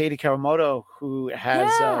Katie Kawamoto, who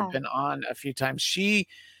has been on a few times, she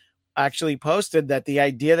actually posted that the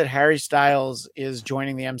idea that Harry Styles is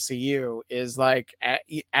joining the MCU is like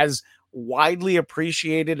as widely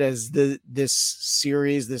appreciated as this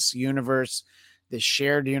series, this universe, this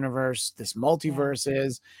shared universe, this multiverse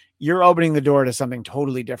is, you're opening the door to something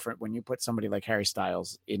totally different when you put somebody like Harry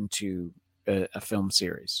Styles into a film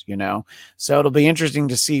series, you know? So it'll be interesting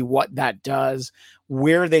to see what that does,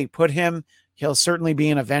 where they put him. He'll certainly be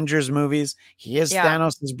in Avengers movies. He is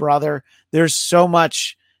Thanos' brother. There's so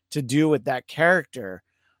much to do with that character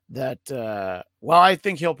that, well, I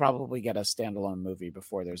think he'll probably get a standalone movie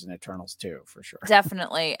before there's an Eternals 2, for sure.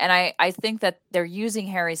 Definitely. And I think that they're using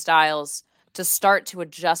Harry Styles to start to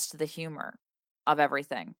adjust the humor of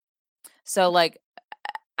everything. So like,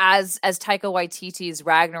 as Taika Waititi's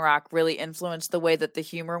Ragnarok really influenced the way that the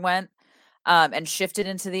humor went, and shifted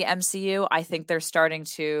into the MCU, I think they're starting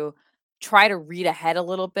to try to read ahead a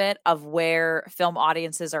little bit of where film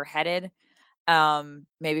audiences are headed.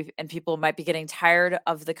 Maybe, and people might be getting tired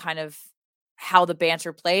of the kind of how the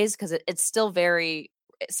banter plays, because it's still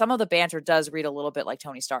some of the banter does read a little bit like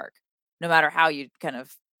Tony Stark, no matter how you kind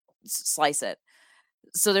of slice it.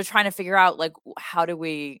 So they're trying to figure out, like, how do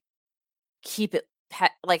we keep it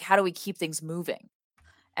how do we keep things moving,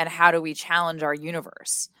 and how do we challenge our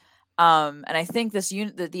universe? And I think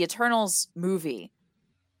the Eternals movie,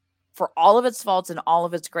 for all of its faults and all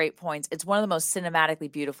of its great points, it's one of the most cinematically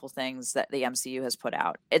beautiful things that the MCU has put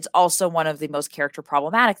out. It's also one of the most character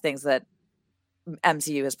problematic things that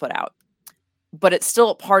MCU has put out. But it's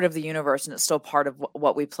still part of the universe, and it's still part of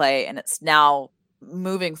what we play, and it's now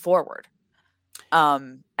moving forward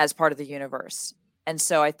as part of the universe. And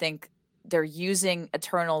so I think they're using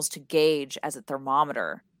Eternals to gauge as a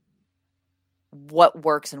thermometer what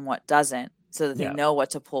works and what doesn't, so that they know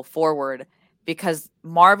what to pull forward, because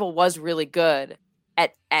Marvel was really good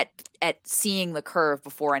at seeing the curve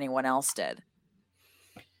before anyone else did.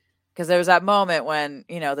 Because there was that moment when,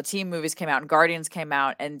 the team movies came out and Guardians came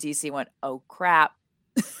out, and DC went, oh crap,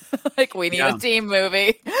 like, we need a team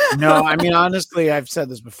movie. No, I mean, honestly, I've said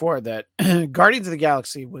this before, that Guardians of the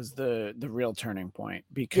Galaxy was the real turning point,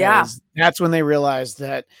 because that's when they realized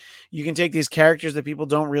that you can take these characters that people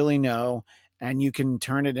don't really know, and you can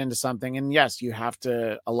turn it into something. And yes, you have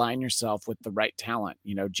to align yourself with the right talent.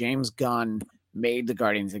 James Gunn made the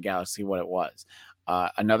Guardians of the Galaxy what it was.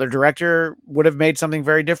 Another director would have made something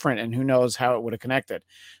very different, and who knows how it would have connected.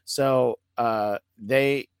 So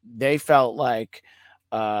they felt like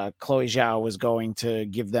Chloe Zhao was going to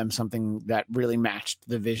give them something that really matched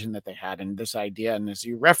the vision that they had, and this idea. And as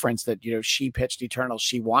you referenced that, she pitched Eternals,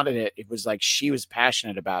 she wanted it. It was like she was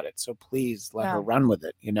passionate about it. So please let her run with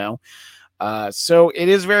it, So it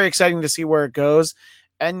is very exciting to see where it goes.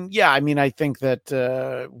 And I mean, I think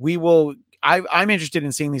that we will. I'm interested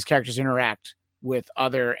in seeing these characters interact with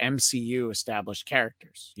other MCU established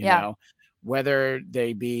characters. You know, whether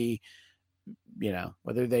they be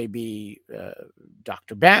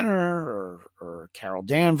Dr. Banner or Carol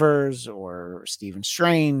Danvers or Stephen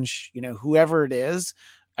Strange, whoever it is.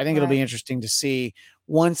 I think it'll be interesting to see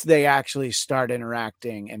once they actually start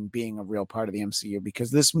interacting and being a real part of the MCU, because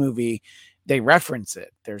this movie, they reference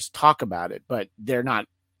it. There's talk about it, but they're not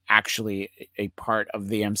actually a part of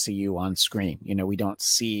the MCU on screen. We don't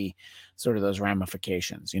see sort of those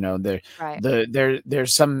ramifications.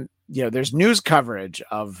 There's some, there's news coverage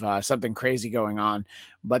of something crazy going on,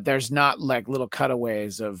 but there's not like little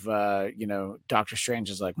cutaways of, Doctor Strange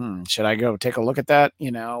is like, should I go take a look at that?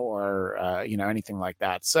 Or anything like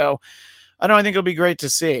that. So I think it'll be great to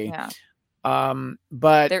see.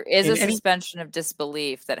 But there is a suspension of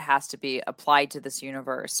disbelief that has to be applied to this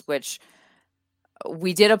universe, which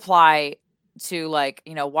we did apply to, like,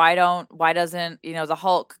 why doesn't the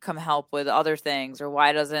Hulk come help with other things, or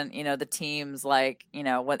why doesn't the teams, like,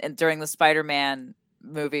 during the Spider-Man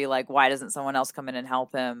movie, like, why doesn't someone else come in and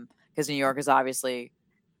help him, because New York is obviously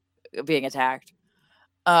being attacked.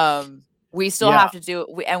 We still have to do,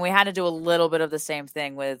 and we had to do a little bit of the same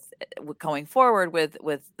thing with going forward with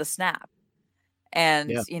the snap. And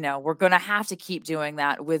we're going to have to keep doing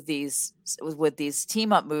that with these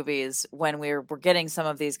team up movies, when we're getting some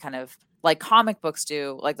of these kind of, like, comic books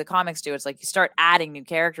do, like the comics do. It's like you start adding new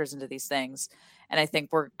characters into these things, and I think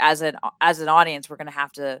we're, as an audience, we're going to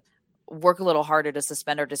have to work a little harder to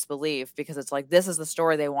suspend our disbelief, because it's like, this is the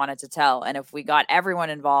story they wanted to tell, and if we got everyone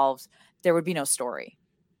involved, there would be no story.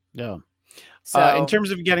 So, in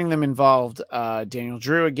terms of getting them involved, Daniel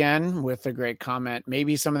Drew again with a great comment.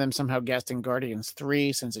 Maybe some of them somehow guessed in Guardians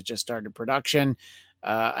 3 since it just started production.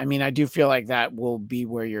 I mean, I do feel like that will be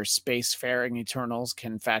where your spacefaring Eternals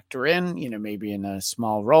can factor in, maybe in a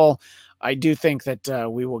small role. I do think that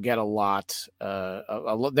we will get a lot.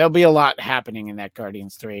 There'll be a lot happening in that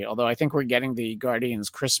Guardians 3, although I think we're getting the Guardians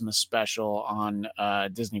Christmas special on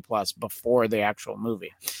Disney Plus before the actual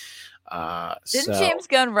movie. Didn't James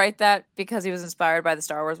Gunn write that because he was inspired by the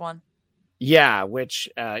Star Wars one? Yeah, which,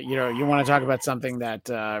 you want to talk about something that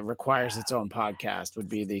requires its own podcast would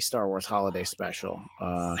be the Star Wars Holiday Special.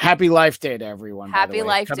 Happy Life Day to everyone. Happy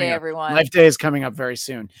Life Day, everyone. Life Day is coming up very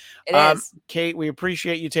soon. It is. Kate, we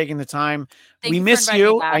appreciate you taking the time. Thank we you for miss inviting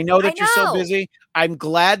me you. back. I know that you're so know. busy. I'm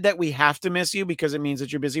glad that we have to miss you because it means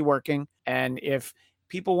that you're busy working. And if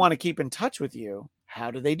people want to keep in touch with you, how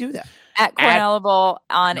do they do that? At Cornell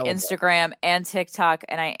on Cornell. Instagram and TikTok,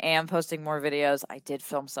 and I am posting more videos. I did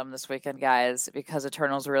film some this weekend, guys, because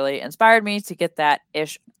Eternals really inspired me to get that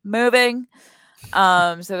ish moving.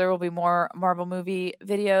 So there will be more Marvel movie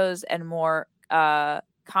videos and more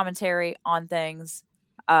commentary on things.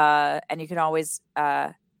 And you can always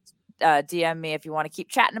DM me if you want to keep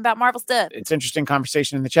chatting about Marvel stuff. It's interesting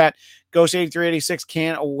conversation in the chat. Ghost8386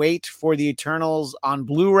 can't wait for the Eternals on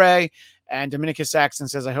Blu-ray. And Dominicus Saxon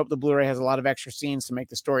says, I hope the Blu-ray has a lot of extra scenes to make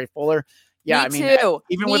the story fuller. Yeah,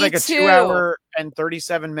 even with like a 2 hour and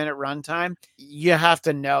 37-minute runtime, you have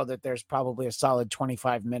to know that there's probably a solid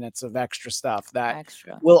 25 minutes of extra stuff that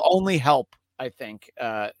will only help, I think,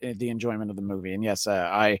 the enjoyment of the movie. And yes,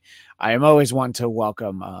 I am always one to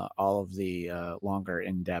welcome all of the longer,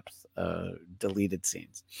 in-depth deleted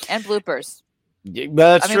scenes and bloopers. Yeah,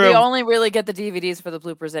 that's true. We only really get the DVDs for the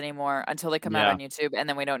bloopers anymore until they come out on YouTube, and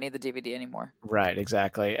then we don't need the DVD anymore. Right,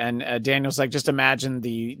 exactly. And Daniel's like, just imagine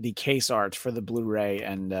the case art for the Blu-ray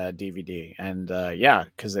and DVD. And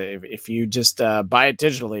because if you just buy it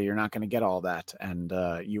digitally, you're not going to get all that, and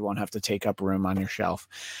you won't have to take up room on your shelf.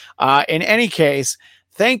 In any case,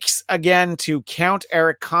 thanks again to Count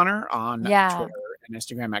Eric Connor on Twitter and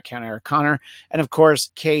Instagram at Count Eric Connor, and of course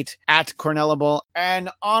Kate at Cornellable, and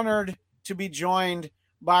honored to be joined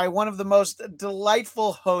by one of the most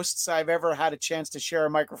delightful hosts I've ever had a chance to share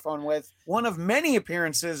a microphone with. One of many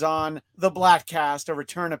appearances on the Bladtcast, a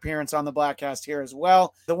return appearance on the Bladtcast here as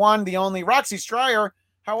well. The one, the only Roxy Striar.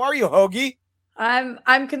 How are you, Hoagie?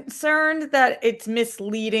 I'm concerned that it's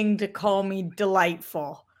misleading to call me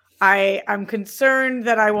delightful. I'm concerned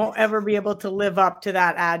that I won't ever be able to live up to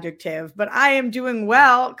that adjective, but I am doing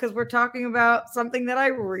well because we're talking about something that I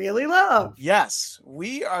really love. Yes,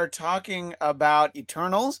 we are talking about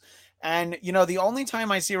Eternals. And, the only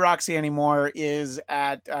time I see Roxy anymore is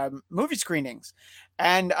at movie screenings.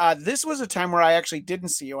 And this was a time where I actually didn't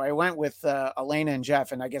see you. I went with Elena and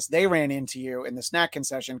Jeff, and I guess they ran into you in the snack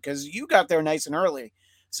concession because you got there nice and early.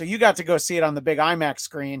 So you got to go see it on the big IMAX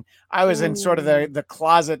screen. I was in sort of the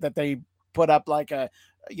closet that they put up like a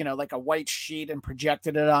white sheet and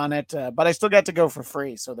projected it on it. But I still got to go for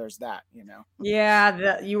free. So there's that,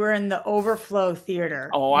 Yeah, you were in the overflow theater.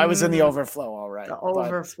 Oh, I was in the overflow. All right. The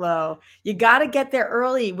overflow. You got to get there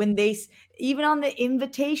early. When even on the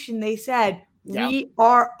invitation, they said, we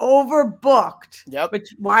are overbooked. Yep.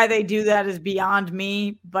 Which why they do that is beyond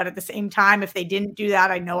me. But at the same time, if they didn't do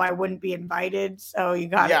that, I know I wouldn't be invited. So you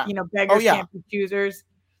got beggars can't be choosers.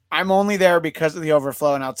 I'm only there because of the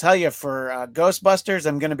overflow. And I'll tell you, for Ghostbusters,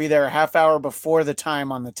 I'm going to be there a half hour before the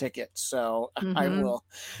time on the ticket. So I will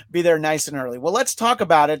be there nice and early. Well, let's talk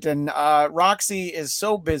about it. And Roxy is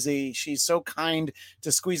so busy. She's so kind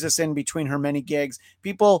to squeeze us in between her many gigs.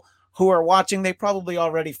 People who are watching, they probably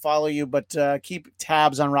already follow you, but keep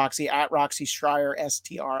tabs on Roxy at Roxy Striar,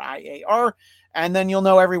 Striar. And then you'll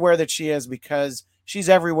know everywhere that she is because she's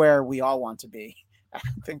everywhere we all want to be. I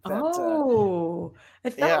think that.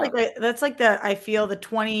 It felt like that's like I feel the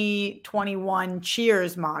 2021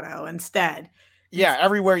 Cheers motto instead. Yeah,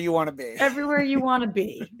 everywhere you want to be. Everywhere you want to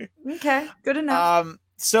be. Okay, good enough.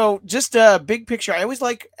 So just a big picture. I always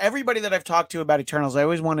like everybody that I've talked to about Eternals. I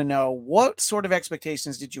always want to know, what sort of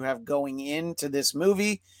expectations did you have going into this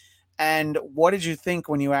movie? And what did you think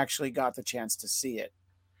when you actually got the chance to see it?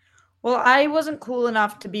 Well, I wasn't cool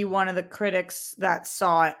enough to be one of the critics that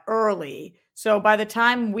saw it early. So by the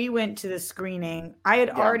time we went to the screening, I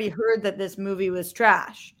had already heard that this movie was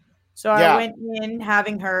trash. So I went in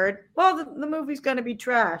having heard, well, the movie's going to be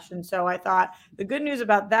trash. And so I thought the good news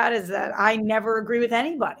about that is that I never agree with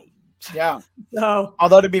anybody. Yeah. So,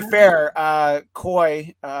 although to be fair,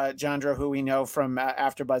 Coy, Jandro, who we know from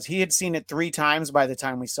AfterBuzz, he had seen it 3 times by the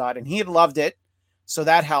time we saw it, and he had loved it. So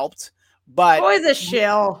that helped. But Coy's a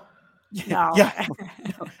shill. No. Yeah.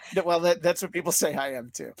 Well, that's what people say I am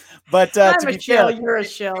too. But I'm to be a shill. fair, You're a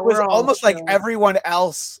shill. it was almost like everyone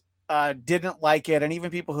else didn't like it, and even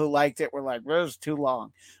people who liked it were like, well, it was too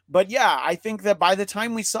long. But yeah, I think that by the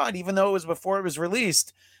time we saw it, even though it was before it was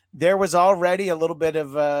released, there was already a little bit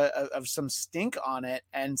of some stink on it,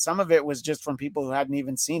 and some of it was just from people who hadn't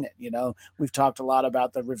even seen it. We've talked a lot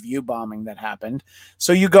about the review bombing that happened.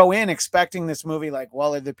 So you go in expecting this movie like,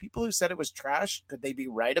 well, are the people who said it was trash, could they be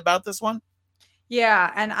right about this one?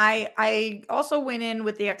 Yeah, and I also went in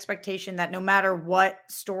with the expectation that no matter what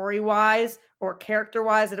story-wise or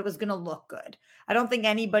character-wise, that it was going to look good. I don't think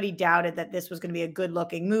anybody doubted that this was going to be a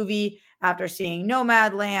good-looking movie after seeing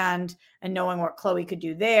Nomadland and knowing what Chloe could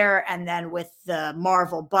do there, and then with the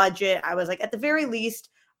Marvel budget, I was like, at the very least,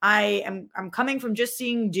 I'm coming from just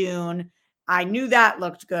seeing Dune. I knew that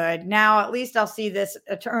looked good. Now at least I'll see this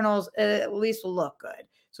Eternals. At least will look good.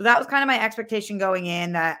 So that was kind of my expectation going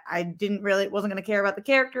in, that I wasn't going to care about the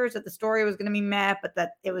characters, that the story was going to be meh, but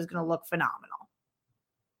that it was going to look phenomenal.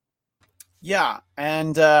 Yeah.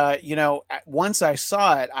 And, once I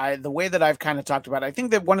saw it, the way that I've kind of talked about it, I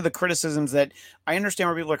think that one of the criticisms that I understand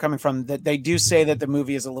where people are coming from, that they do say that the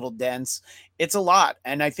movie is a little dense. It's a lot.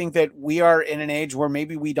 And I think that we are in an age where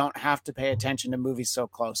maybe we don't have to pay attention to movies so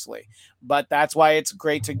closely, but that's why it's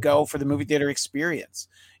great to go for the movie theater experience.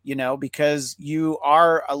 Because you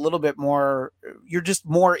are a little bit more, you're just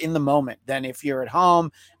more in the moment than if you're at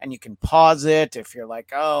home and you can pause it. If you're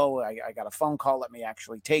like, oh, I got a phone call, let me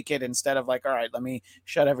actually take it, instead of like, all right, let me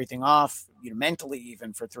shut everything off, mentally,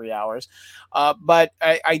 even for 3 hours. But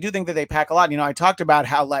I do think that they pack a lot. I talked about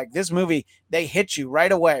how like this movie, they hit you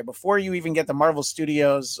right away before you even get the Marvel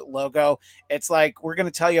Studios logo. It's like, we're going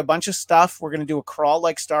to tell you a bunch of stuff. We're going to do a crawl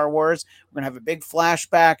like Star Wars. We're going to have a big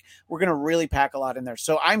flashback. We're going to really pack a lot in there.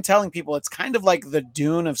 So I'm telling people it's kind of like the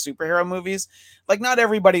Dune of superhero movies. Like, not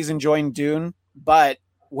everybody's enjoying Dune, but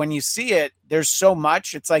when you see it, there's so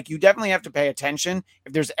much. It's like you definitely have to pay attention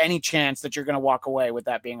if there's any chance that you're going to walk away with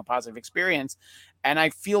that being a positive experience. And I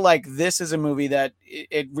feel like this is a movie that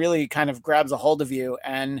it really kind of grabs a hold of you,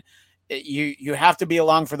 and you have to be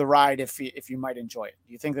along for the ride if you might enjoy it.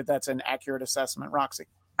 Do you think that that's an accurate assessment, Roxy?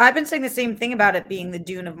 I've been saying the same thing about it being the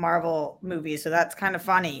Dune of Marvel movies, so that's kind of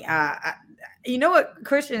funny. You know what,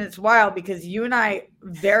 Christian? It's wild because you and I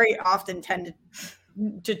very often tend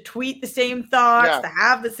to tweet the same thoughts, to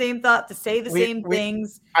have the same thought, to say the same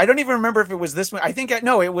things. I don't even remember if it was this one. I think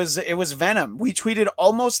no, it was Venom. We tweeted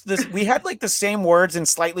almost this. We had like the same words in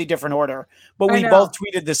slightly different order, but we both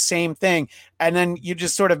tweeted the same thing. And then you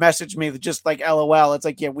just sort of messaged me just like LOL. It's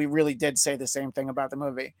like, yeah, we really did say the same thing about the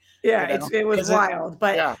movie. Yeah, it was wild.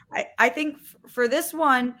 But I think for this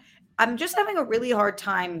one, I'm just having a really hard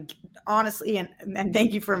time, honestly, and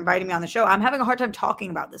thank you for inviting me on the show. I'm having a hard time talking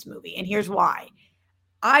about this movie, and here's why.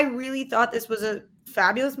 I really thought this was a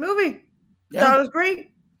fabulous movie. I thought it was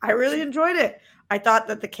great. I really enjoyed it. I thought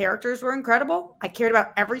that the characters were incredible. I cared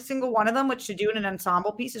about every single one of them, which to do in an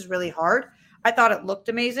ensemble piece is really hard. I thought it looked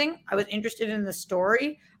amazing. I was interested in the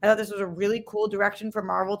story. I thought this was a really cool direction for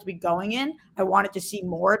Marvel to be going in. I wanted to see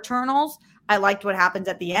more Eternals. I liked what happens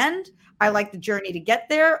at the end. I liked the journey to get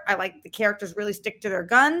there. I liked the characters really stick to their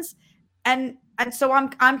guns. And so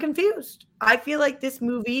I'm confused. I feel like this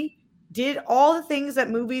movie did all the things that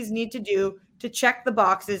movies need to do to check the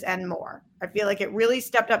boxes and more. I feel like it really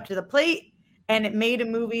stepped up to the plate, and it made a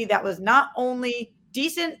movie that was not only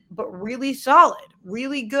decent, but really solid,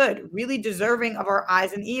 really good, really deserving of our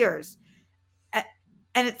eyes and ears.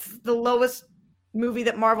 And it's the lowest movie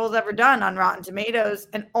that Marvel's ever done on Rotten Tomatoes,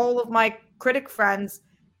 and all of my critic friends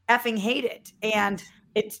effing hate it. And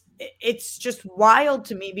it's just wild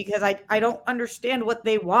to me because I don't understand what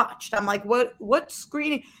they watched. I'm like, what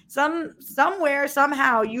screening? Somewhere,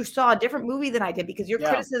 somehow you saw a different movie than I did, because your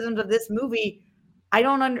criticisms of this movie, I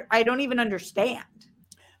don't even understand.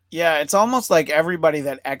 Yeah, it's almost like everybody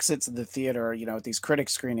that exits the theater, at these critic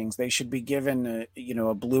screenings, they should be given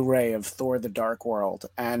a Blu-ray of Thor: The Dark World,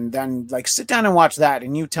 and then like sit down and watch that,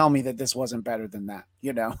 and you tell me that this wasn't better than that,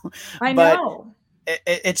 I know.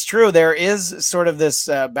 It's true. There is sort of this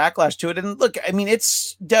backlash to it. And look, I mean,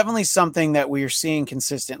 it's definitely something that we are seeing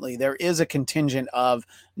consistently. There is a contingent of,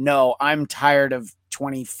 no, I'm tired of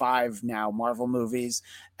 25 now Marvel movies.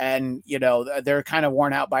 And, they're kind of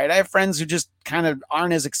worn out by it. I have friends who just kind of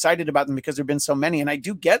aren't as excited about them because there've been so many. And I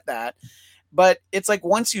do get that. But it's like,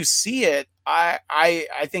 once you see it,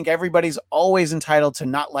 I think everybody's always entitled to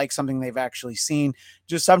not like something they've actually seen.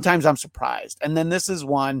 Just sometimes I'm surprised. And then this is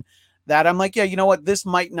one that I'm like, yeah, you know what? This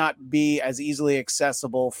might not be as easily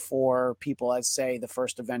accessible for people as, say, the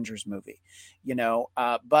first Avengers movie,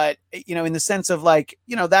 but, in the sense of like,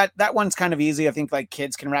 that one's kind of easy. I think like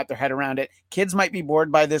kids can wrap their head around it. Kids might be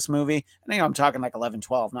bored by this movie. And I'm talking like 11,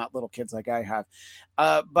 12, not little kids like I have.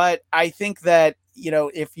 But I think that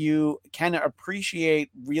if you can appreciate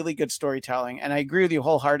really good storytelling, and I agree with you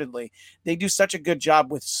wholeheartedly, they do such a good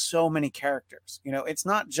job with so many characters. It's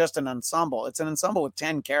not just an ensemble; it's an ensemble with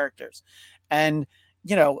 10 characters, and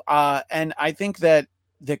and I think that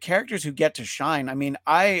the characters who get to shine. I mean,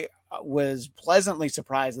 I was pleasantly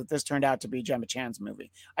surprised that this turned out to be Gemma Chan's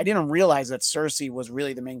movie. I didn't realize that Cersei was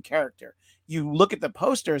really the main character. You look at the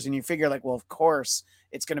posters and you figure like, well, of course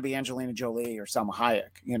it's going to be Angelina Jolie or Salma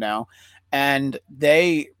Hayek, and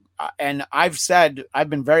I've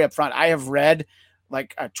been very upfront. I have read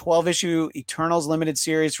like a 12-issue Eternals limited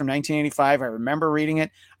series from 1985. I remember reading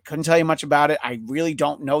it. I couldn't tell you much about it. I really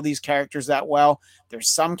don't know these characters that well. There's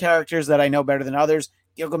some characters that I know better than others.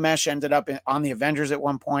 Gilgamesh ended up on the Avengers at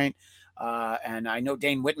one point. And I know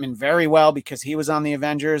Dane Whitman very well because he was on the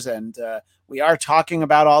Avengers, and we are talking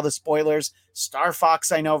about all the spoilers. Star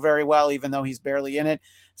Fox I know very well, even though he's barely in it.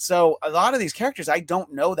 So a lot of these characters I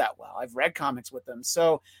don't know that well. I've read comics with them.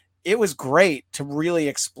 So it was great to really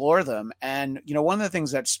explore them. And, one of the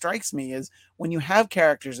things that strikes me is when you have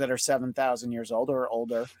characters that are 7,000 years old or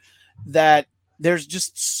older, that there's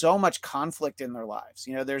just so much conflict in their lives.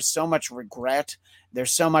 There's so much regret.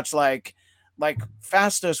 There's so much like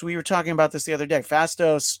Fastos. We were talking about this the other day.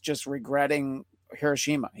 Fastos just regretting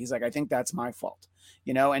Hiroshima. He's like, I think that's my fault,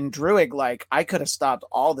 and Druig, like, I could have stopped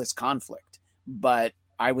all this conflict, but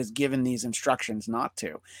I was given these instructions not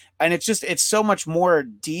to. And it's so much more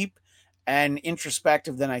deep and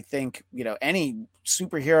introspective than I think, any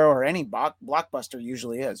superhero or any blockbuster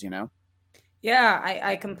usually is, Yeah,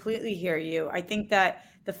 I completely hear you. I think that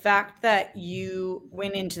the fact that you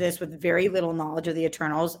went into this with very little knowledge of the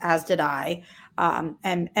Eternals, as did I,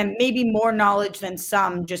 and maybe more knowledge than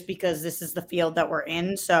some, just because this is the field that we're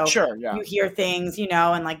in. So sure, yeah. You hear things,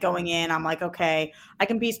 and like going in, I'm like, okay, I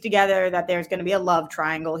can piece together that there's going to be a love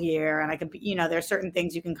triangle here, and I can, there's certain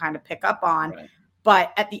things you can kind of pick up on. Right.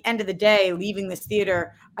 But at the end of the day, leaving this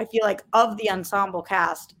theater, I feel like of the ensemble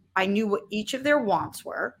cast, I knew what each of their wants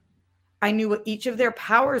were. I knew what each of their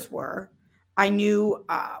powers were. I knew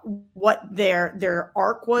what their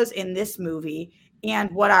arc was in this movie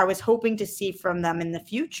and what I was hoping to see from them in the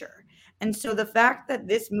future. And so the fact that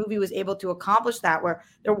this movie was able to accomplish that, where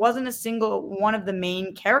there wasn't a single one of the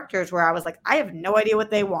main characters where I was like, I have no idea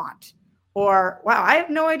what they want, or wow, I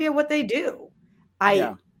have no idea what they do.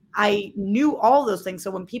 I knew all those things.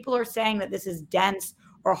 So when people are saying that this is dense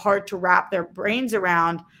or hard to wrap their brains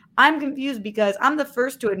around, I'm confused, because I'm the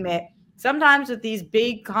first to admit sometimes with these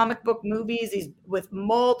big comic book movies, these with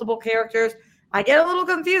multiple characters, I get a little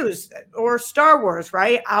confused. Or Star Wars,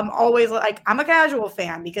 right? I'm always like, I'm a casual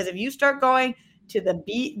fan, because if you start going to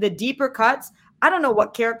the deeper cuts, I don't know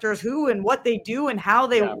what characters who and what they do and how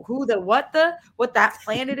they what that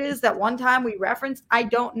planet is that one time we referenced. I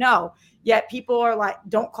don't know. Yet people are like,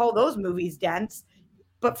 don't call those movies dense.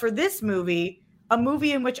 But for this movie, a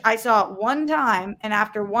movie in which I saw it one time, and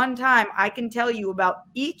after one time, I can tell you about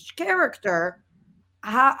each character.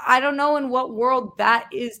 I don't know in what world that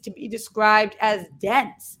is to be described as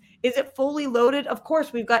dense. Is it fully loaded? Of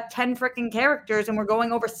course, we've got 10 freaking characters, and we're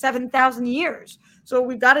going over 7,000 years. So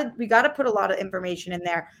we got to put a lot of information in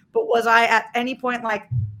there. But was I at any point like,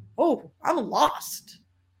 oh, I'm lost?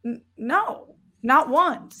 No, not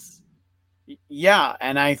once. Yeah,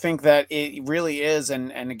 and I think that it really is,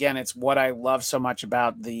 and again, it's what I love so much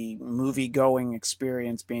about the movie-going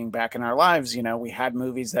experience being back in our lives. We had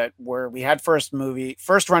movies we had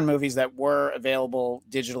first-run movies that were available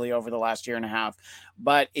digitally over the last year and a half,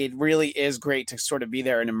 but it really is great to sort of be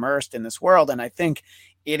there and immersed in this world, and I think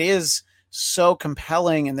it is so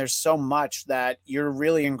compelling, and there's so much that you're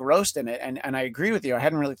really engrossed in it, and I agree with you. I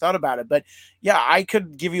hadn't really thought about it, but yeah, I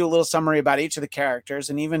could give you a little summary about each of the characters,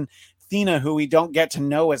 and even Athena, who we don't get to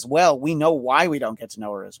know as well. We know why we don't get to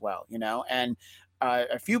know her as well, and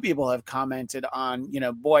a few people have commented on,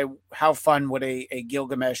 boy, how fun would a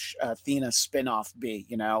Gilgamesh Athena spinoff be,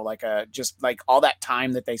 just like all that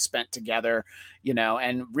time that they spent together,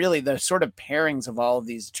 and really the sort of pairings of all of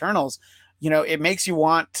these Eternals, it makes you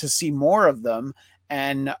want to see more of them.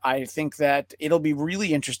 And I think that it'll be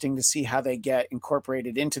really interesting to see how they get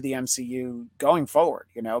incorporated into the MCU going forward,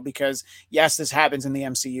 because yes, this happens in the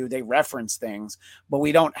MCU. They reference things, but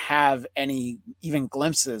we don't have any even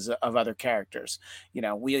glimpses of other characters.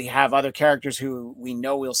 We have other characters who we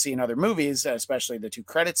know we'll see in other movies, especially the 2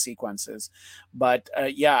 credit sequences. But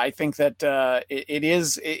I think that it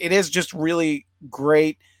is just really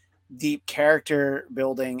great, deep character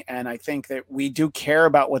building, and I think that we do care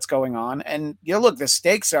about what's going on. And look, the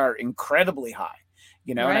stakes are incredibly high.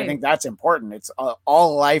 you know, and I Right. think that's important. It's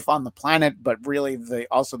all life on the planet, but really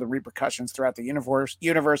also the repercussions throughout the universe.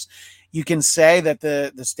 You can say that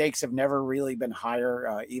the stakes have never really been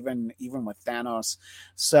higher, even with Thanos.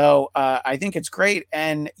 So I think it's great.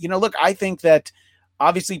 And, you know, look, I think that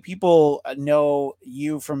obviously people know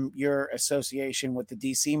you from your association with the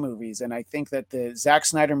DC movies. And I think that the Zack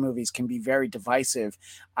Snyder movies can be very divisive.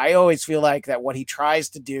 I always feel like that what he tries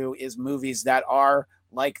to do is movies that are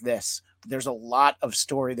like this. There's a lot of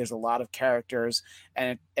story. There's a lot of characters,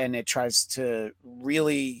 and it tries to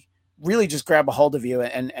really just grab a hold of you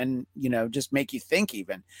and, you know, just make you think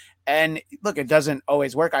even. And look, it doesn't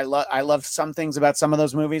always work. I love some things about some of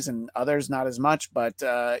those movies and others not as much, but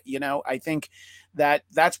you know, I think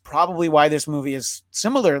that's probably why this movie is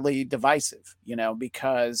similarly divisive, you know,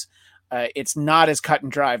 because it's not as cut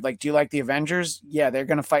and dry. Like, do you like the Avengers? Yeah, they're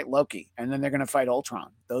going to fight Loki, and then they're going to fight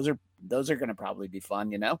Ultron. Those are going to probably be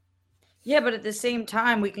fun, you know? Yeah, but at the same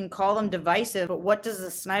time, we can call them divisive. But what does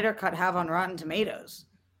the Snyder Cut have on Rotten Tomatoes?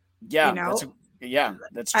 Yeah, You know?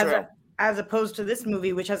 that's true. As opposed to this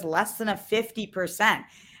movie, which has less than a 50%.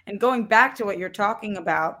 And going back to what you're talking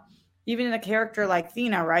about, even in a character like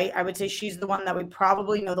Thena, right? I would say she's the one that we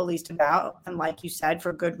probably know the least about. And like you said,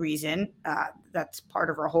 for good reason. That's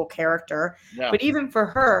part of her whole character. Yeah. But even for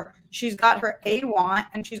her, she's got her A want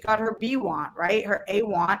and she's got her B want, right? Her A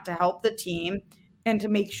want to help the team and to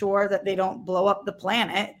make sure that they don't blow up the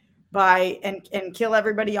planet and kill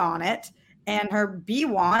everybody on it. And her B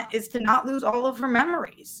want is to not lose all of her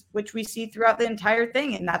memories, which we see throughout the entire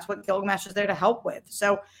thing. And that's what Gilgamesh is there to help with.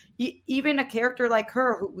 So even a character like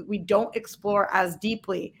her, who we don't explore as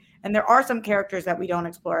deeply, and there are some characters that we don't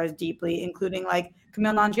explore as deeply, including like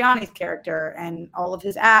Kumail Nanjiani's character and all of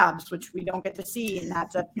his abs, which we don't get to see. And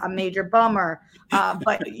that's a major bummer.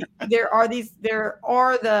 But there are the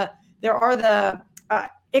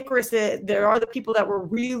Icarus, there are the people that we're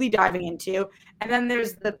really diving into. And then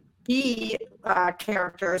there's the B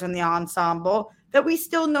characters in the ensemble that we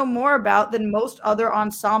still know more about than most other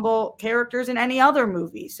ensemble characters in any other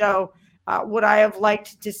movie. So would I have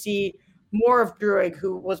liked to see more of Druig,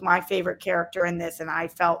 who was my favorite character in this, and I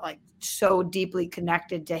felt like so deeply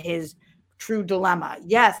connected to his true dilemma?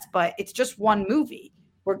 Yes, but it's just one movie.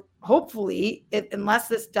 We're hopefully, unless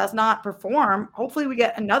this does not perform, hopefully we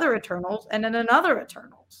get another Eternals and then another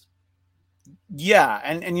Eternals. Yeah,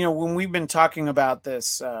 and you know, when we've been talking about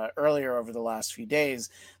this earlier over the last few days,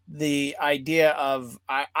 the idea of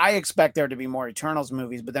I expect there to be more Eternals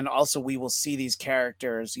movies, but then also we will see these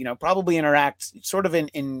characters, you know, probably interact sort of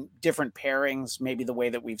in different pairings, maybe the way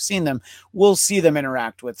that we've seen them. We'll see them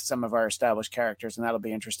interact with some of our established characters, and that'll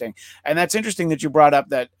be interesting. And that's interesting that you brought up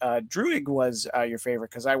that Druig was your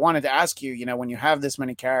favorite, because I wanted to ask you, you know, when you have this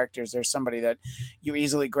many characters, there's somebody that you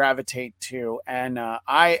easily gravitate to, and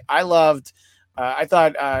I loved. I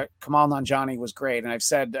thought Kumail Nanjiani was great, and I've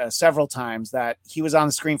said several times that he was on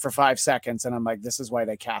the screen for 5 seconds, and I'm like, this is why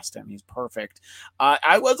they cast him. He's perfect.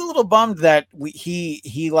 I was a little bummed that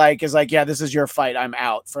he like is like, yeah, this is your fight. I'm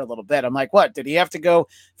out for a little bit. I'm like, what? Did he have to go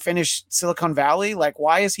finish Silicon Valley? Like,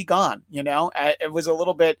 why is he gone? You know, it was a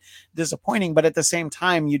little bit disappointing, but at the same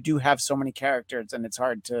time, you do have so many characters, and it's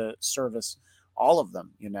hard to service all of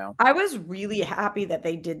them. You know, I was really happy that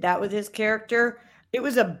they did that with his character. It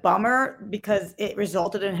was a bummer because it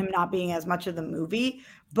resulted in him not being as much of the movie.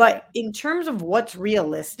 But in terms of what's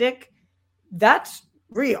realistic, that's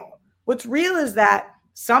real. What's real is that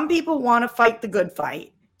some people want to fight the good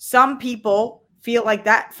fight. Some people feel like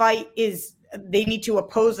that fight they need to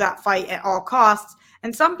oppose that fight at all costs.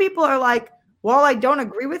 And some people are like, well, I don't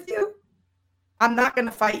agree with you. I'm not going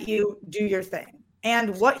to fight you. Do your thing.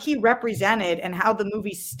 And what he represented and how the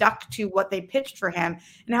movie stuck to what they pitched for him,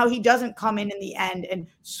 and how he doesn't come in the end and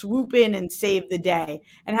swoop in and save the day,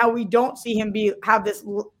 and how we don't see him have this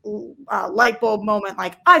light bulb moment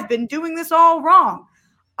like, I've been doing this all wrong.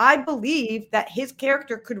 I believe that his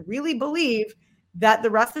character could really believe that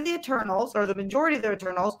the rest of the Eternals, or the majority of the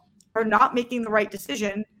Eternals, are not making the right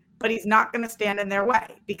decision, but he's not going to stand in their way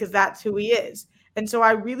because that's who he is. And so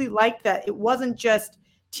I really like that it wasn't just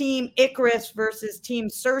Team Icarus versus Team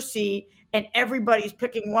Cersei, and everybody's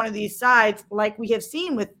picking one of these sides like we have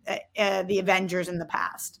seen with the Avengers in the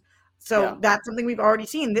past. So That's something we've already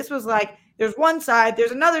seen. This was like, there's one side,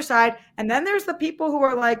 there's another side, and then there's the people who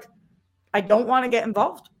are like, I don't want to get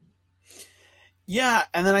involved. Yeah,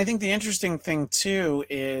 and then I think the interesting thing too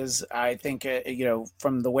is I think you know,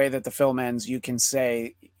 from the way that the film ends, you can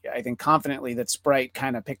say I think confidently that Sprite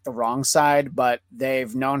kind of picked the wrong side, but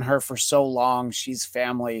they've known her for so long. She's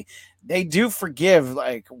family. They do forgive.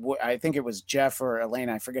 Like, I think it was Jeff or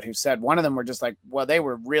Elena, I forget who said, one of them were just like, well, they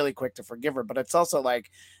were really quick to forgive her, but it's also like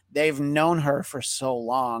they've known her for so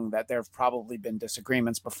long that there have probably been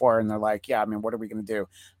disagreements before. And they're like, yeah, I mean, what are we going to do?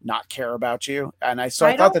 Not care about you? And I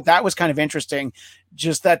thought that was kind of interesting,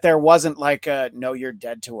 just that there wasn't like no, you're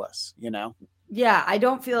dead to us, you know? Yeah, I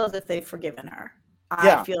don't feel as if they've forgiven her.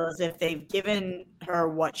 I feel as if they've given her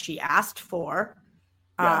what she asked for.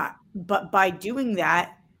 But by doing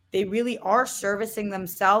that, they really are servicing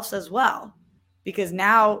themselves as well. Because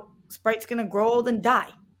now Sprite's going to grow old and die,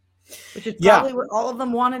 which is probably what all of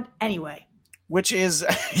them wanted anyway. Which is,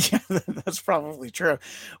 that's probably true.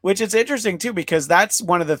 Which is interesting too, because that's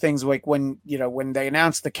one of the things, like when they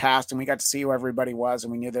announced the cast and we got to see who everybody was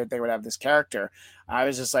and we knew that they would have this character, I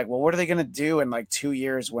was just like, well, what are they going to do in like 2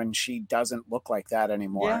 years when she doesn't look like that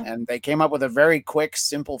anymore? Yeah. And they came up with a very quick,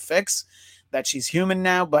 simple fix that she's human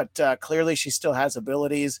now, but clearly she still has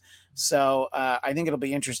abilities. So I think it'll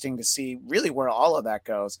be interesting to see really where all of that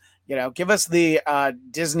goes. You know, give us the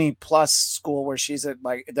Disney Plus school where she's at,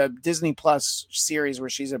 like the Disney Plus series where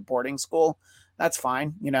she's at boarding school. That's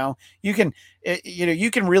fine. You know, you can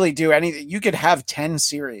really do anything. You could have 10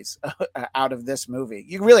 series out of this movie.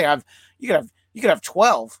 You could have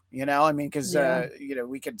 12, you know, I mean, because,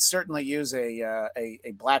 we could certainly use a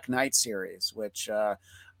Black Knight series, which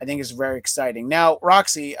I think is very exciting. Now,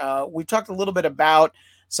 Roxy, we talked a little bit about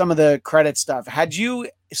some of the credit stuff. Had you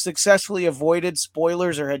successfully avoided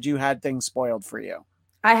spoilers, or had you had things spoiled for you?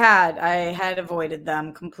 I had avoided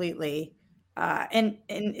them completely. And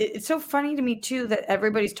it's so funny to me too that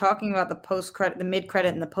everybody's talking about the post-credit, the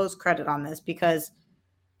mid-credit and the post-credit on this, because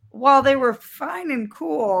while they were fine and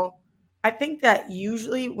cool, I think that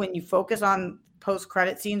usually when you focus on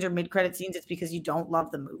post-credit scenes or mid-credit scenes, it's because you don't love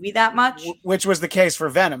the movie that much. Which was the case for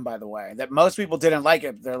Venom, by the way, that most people didn't like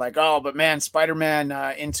it. They're like, oh, but man, Spider-Man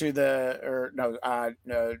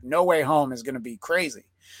No Way Home is going to be crazy.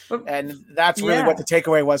 And that's really what the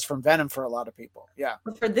takeaway was from Venom for a lot of people. Yeah.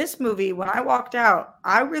 But for this movie, when I walked out,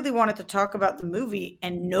 I really wanted to talk about the movie,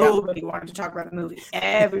 and nobody wanted to talk about the movie.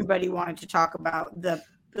 Everybody wanted to talk about the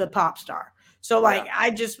pop star. So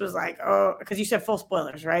I just was like, oh, because you said full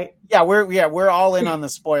spoilers, right? Yeah, we're all in on the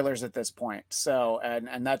spoilers at this point. So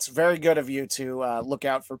and that's very good of you to look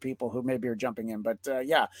out for people who maybe are jumping in. But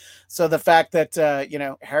so the fact that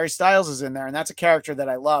Harry Styles is in there, and that's a character that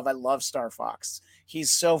I love. I love Star Fox.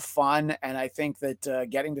 He's so fun, and I think that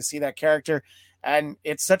getting to see that character, and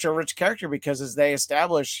it's such a rich character because as they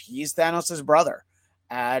establish, he's Thanos' brother.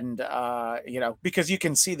 And, because you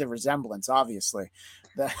can see the resemblance, obviously.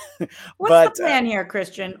 What's the plan here,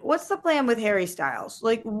 Christian? What's the plan with Harry Styles?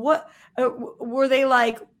 Like, what were they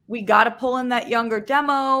like, we got to pull in that younger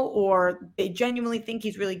demo, or they genuinely think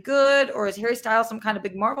he's really good? Or is Harry Styles some kind of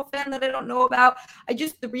big Marvel fan that I don't know about?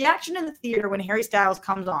 The reaction in the theater when Harry Styles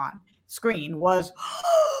comes on screen was,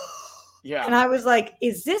 yeah. And I was like,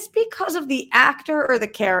 is this because of the actor or the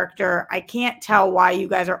character? I can't tell why you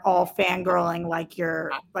guys are all fangirling like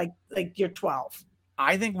you're 12.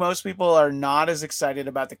 I think most people are not as excited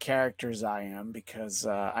about the character as I am, because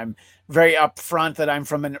I'm very upfront that I'm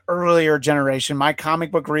from an earlier generation. My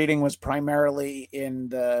comic book reading was primarily in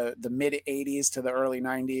the mid 80s to the early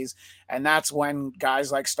 90s. And that's when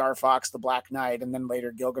guys like Star Fox, the Black Knight, and then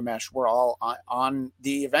later Gilgamesh were all on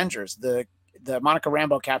the Avengers. The Monica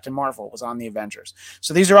Rambeau Captain Marvel was on the Avengers.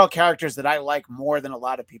 So these are all characters that I like more than a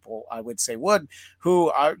lot of people, I would say, who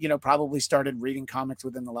are, probably started reading comics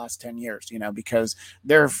within the last 10 years, because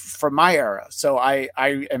they're from my era. So I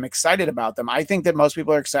am excited about them. I think that most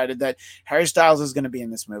people are excited that Harry Styles is going to be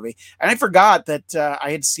in this movie. And I forgot that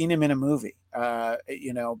I had seen him in a movie,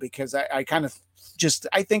 because I kind of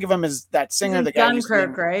I think of him as that singer. The guy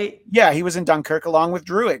Dunkirk, right? Yeah, he was in Dunkirk along with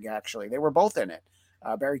Druig, actually. They were both in it.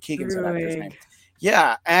 Barry Keegan said his name.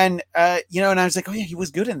 Yeah. And, and I was like, oh yeah, he was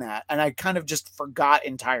good in that. And I kind of just forgot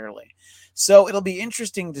entirely. So it'll be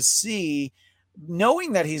interesting to see,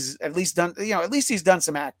 knowing that he's at least done, he's done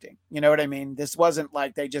some acting. You know what I mean? This wasn't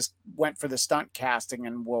like they just went for the stunt casting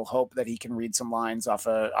and we'll hope that he can read some lines off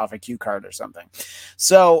a cue card or something.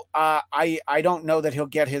 So I don't know that he'll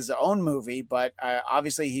get his own movie, but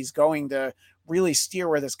obviously he's going to really steer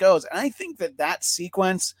where this goes. And I think that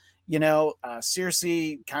sequence, Circe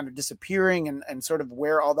kind of disappearing and sort of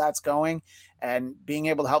where all that's going and being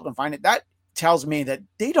able to help them find it, that tells me that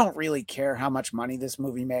they don't really care how much money this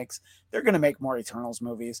movie makes. They're going to make more Eternals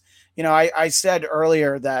movies. I said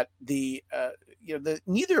earlier that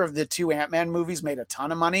neither of the two Ant-Man movies made a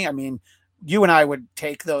ton of money. I mean, you and I would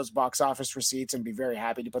take those box office receipts and be very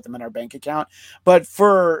happy to put them in our bank account. But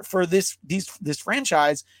for this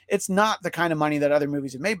franchise, it's not the kind of money that other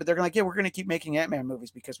movies have made, but they're like, yeah, we're going to keep making Ant-Man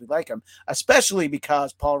movies because we like them, especially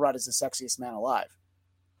because Paul Rudd is the sexiest man alive.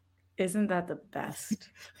 Isn't that the best?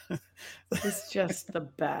 It's just the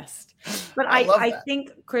best. But I think,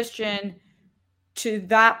 Christian, to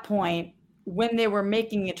that point, when they were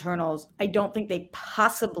making Eternals, I don't think they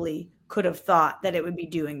possibly could have thought that it would be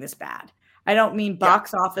doing this bad. I don't mean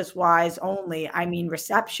box office wise only. I mean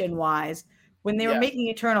reception wise. When they were making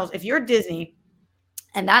Eternals, if you're Disney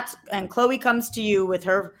and Chloe comes to you with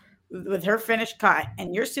her finished cut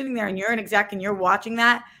and you're sitting there and you're an exec and you're watching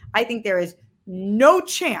that, I think there is no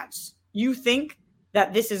chance you think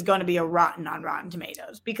that this is going to be a rotten on Rotten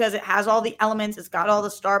Tomatoes, because it has all the elements. It's got all the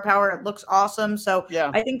star power. It looks awesome. So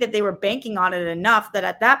I think that they were banking on it enough that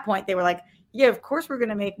at that point they were like, yeah, of course we're going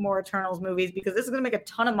to make more Eternals movies because this is going to make a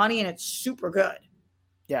ton of money and it's super good.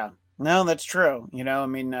 Yeah, no, that's true. I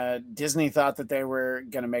mean, Disney thought that they were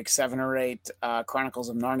going to make 7 or 8 Chronicles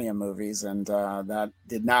of Narnia movies, and that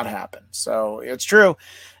did not happen. So it's true.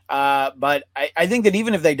 But I think that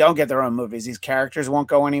even if they don't get their own movies, these characters won't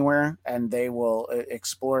go anywhere, and they will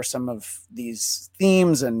explore some of these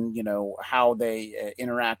themes and, how they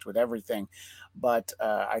interact with everything. But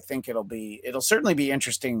I think it'll certainly be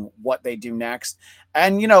interesting what they do next.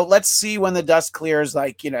 And, let's see when the dust clears,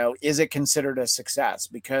 is it considered a success?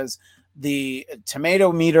 Because the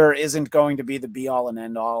tomato meter isn't going to be the be all and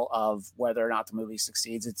end all of whether or not the movie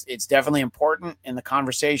succeeds. It's definitely important in the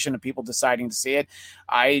conversation of people deciding to see it.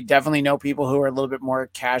 I definitely know people who are a little bit more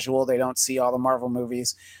casual. They don't see all the Marvel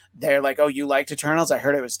movies. They're like, oh, you liked Eternals? I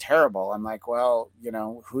heard it was terrible. I'm like, well,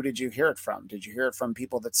 who did you hear it from? Did you hear it from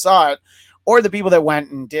people that saw it, or the people that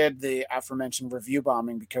went and did the aforementioned review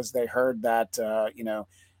bombing because they heard that,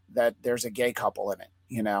 that there's a gay couple in it,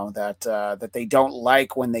 that they don't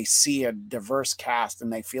like when they see a diverse cast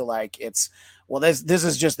and they feel like it's, well, this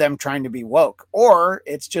is just them trying to be woke, or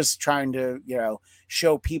it's just trying to,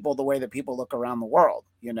 show people the way that people look around the world,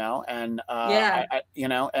 and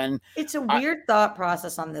and it's a weird thought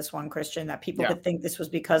process on this one, Christian, that people could think this was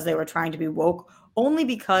because they were trying to be woke, only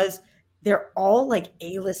because they're all like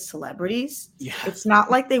A-list celebrities. Yeah. It's not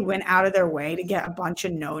like they went out of their way to get a bunch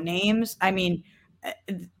of no names. I mean,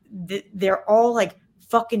 they're all like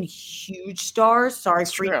fucking huge stars. Sorry,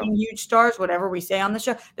 freaking huge stars, whatever we say on the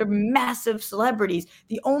show. They're massive celebrities.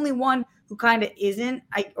 The only one who kind of isn't,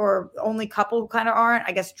 or only couple who kind of aren't,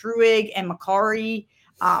 I guess, Druig and Makari.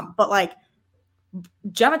 But like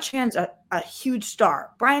Gemma Chan's a huge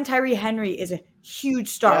star. Brian Tyree Henry is a huge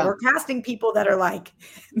star. Yeah. We're casting people that are like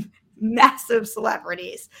massive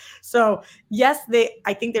celebrities. So yes,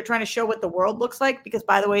 I think they're trying to show what the world looks like, because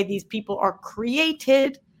by the way, these people are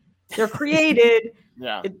created. They're created.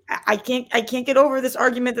 Yeah. I can't get over this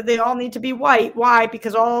argument that they all need to be white. Why?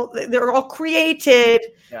 Because they're all created.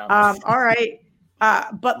 Yeah. All right.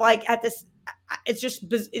 But like at this,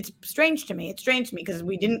 it's strange to me. It's strange to me because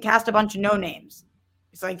we didn't cast a bunch of no names.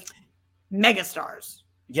 It's like megastars.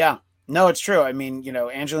 Yeah. No, it's true. I mean,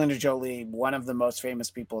 Angelina Jolie, one of the most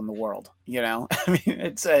famous people in the world, I mean,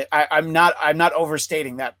 it's I'm not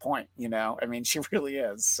overstating that point, I mean, she really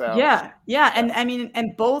is. So yeah. And I mean,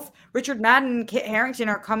 and both Richard Madden and Kit Harington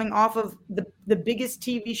are coming off of the biggest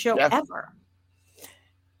TV show ever.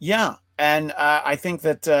 Yeah. And I think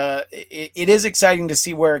that it is exciting to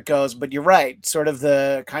see where it goes, but you're right. Sort of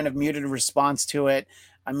the kind of muted response to it.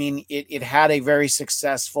 I mean, it had a very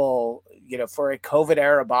successful, for a COVID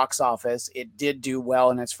era box office, it did do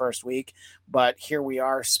well in its first week, but here we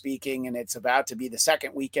are speaking, and it's about to be the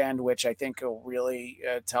second weekend, which I think will really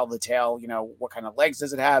tell the tale. What kind of legs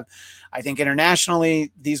does it have? I think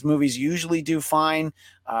internationally, these movies usually do fine.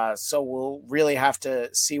 So we'll really have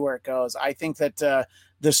to see where it goes. I think that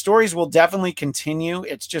the stories will definitely continue.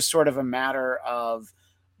 It's just sort of a matter of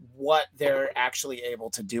what they're actually able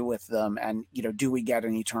to do with them. And, do we get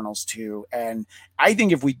an Eternals 2? And I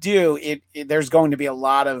think if we do, there's going to be a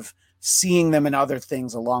lot of seeing them in other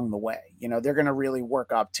things along the way. They're going to really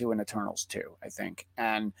work up to an Eternals 2, I think.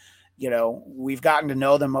 And, we've gotten to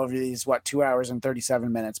know them over these, 2 hours and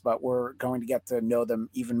 37 minutes, but we're going to get to know them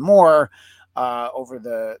even more over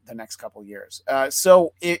the next couple years.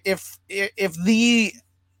 So if the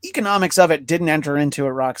economics of it didn't enter into it,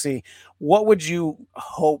 Roxy, what would you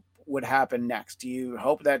hope would happen next? Do you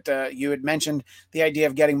hope that you had mentioned the idea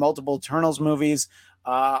of getting multiple Eternals movies?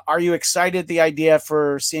 Are you excited the idea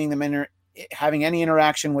for seeing them having any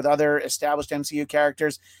interaction with other established MCU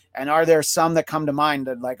characters? And are there some that come to mind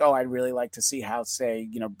that like, oh, I'd really like to see how, say,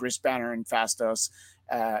 Bruce Banner and Phastos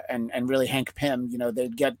and really Hank Pym,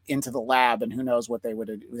 they'd get into the lab, and who knows what they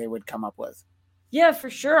would come up with. Yeah, for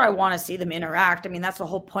sure. I want to see them interact. I mean, that's the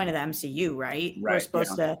whole point of the MCU, right? We're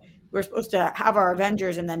supposed to have our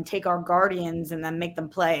Avengers and then take our Guardians and then make them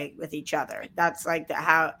play with each other. That's like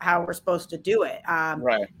how we're supposed to do it.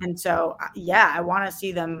 Right. And so, I want to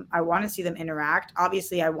see them. I want to see them interact.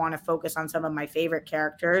 Obviously, I want to focus on some of my favorite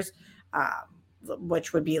characters,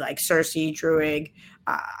 which would be like Cersei, Druig.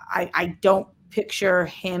 I don't picture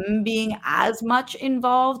him being as much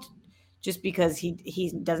involved, just because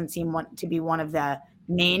he doesn't seem to be one of the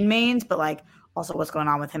mains, but like also what's going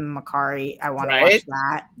on with him and Makari. I want to watch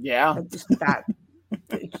that. Yeah.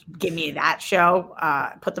 Give me that show.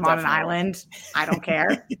 Put them on an island. I don't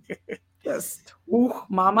care. Just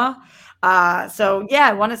mama. So yeah,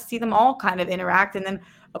 I want to see them all kind of interact. And then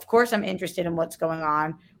of course I'm interested in what's going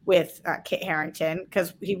on with Kit Harington,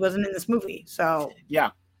 because he wasn't in this movie. So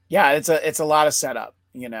yeah, it's a lot of setup.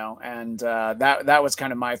 And that was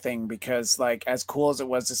kind of my thing, because like, as cool as it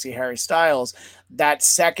was to see Harry Styles, that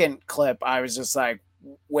second clip, I was just like,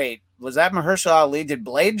 wait, was that Mahershala Ali? Did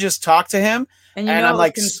Blade just talk to him? And I'm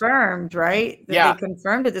like, confirmed, right? They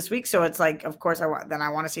confirmed it this week. So it's like, of course I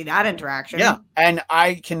want to see that interaction. Yeah. And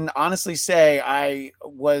I can honestly say I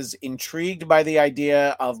was intrigued by the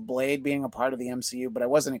idea of Blade being a part of the MCU, but I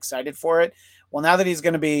wasn't excited for it. Well, now that he's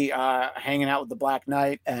going to be hanging out with the Black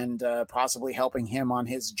Knight and possibly helping him on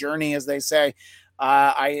his journey, as they say,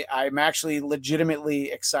 I'm actually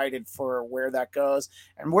legitimately excited for where that goes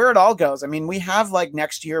and where it all goes. I mean, we have like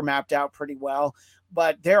next year mapped out pretty well,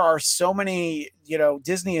 but there are so many,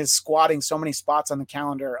 Disney is squatting so many spots on the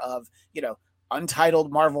calendar of,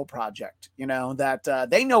 untitled Marvel project, that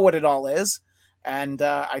they know what it all is. And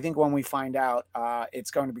I think when we find out, it's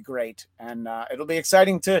going to be great. And it'll be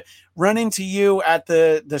exciting to run into you at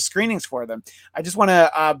the screenings for them. I just want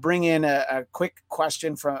to bring in a quick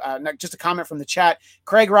question from just a comment from the chat.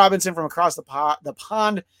 Craig Robinson from across the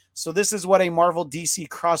pond. So this is what a Marvel DC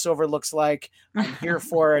crossover looks like. I'm here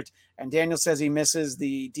for it. And Daniel says he misses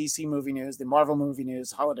the DC movie news, the Marvel movie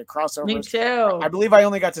news, holiday crossovers. Me too. I believe I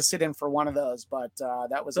only got to sit in for one of those, but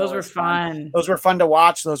those were fun. Those were fun to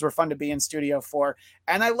watch. Those were fun to be in studio for.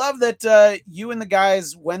 And I love that you and the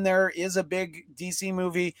guys, when there is a big DC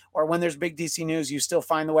movie or when there's big DC news, you still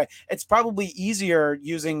find the way. It's probably easier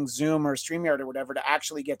using Zoom or StreamYard or whatever to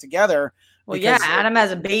actually get together. Well, yeah, Adam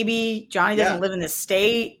has a baby. Johnny doesn't live in the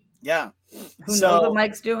state. Yeah. Who knows what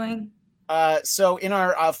Mike's doing? So in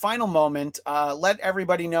our final moment, let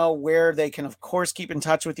everybody know where they can, of course, keep in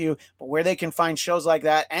touch with you, but where they can find shows like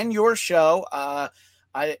that and your show.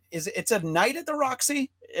 It's a night at the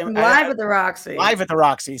Roxy? Live at the Roxy. Live at the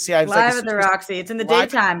Roxy. See, live at the Roxy. It's in the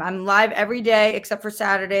daytime. I'm live every day except for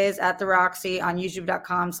Saturdays at the Roxy on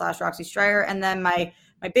youtube.com/Roxy Striar. And then my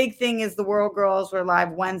big thing is the World Girls. We're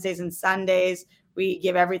live Wednesdays and Sundays. We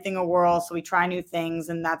give everything a whirl, so we try new things,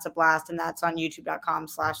 and that's a blast. And that's on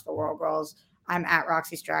youtube.com/The World Girls. I'm at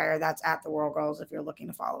Roxy Striar. That's at The World Girls if you're looking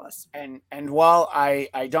to follow us. And while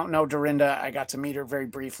I don't know Dorinda, I got to meet her very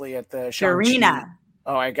briefly at the Dorina.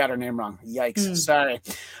 Oh, I got her name wrong. Yikes! Sorry.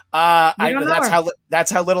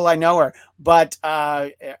 That's how little I know her. But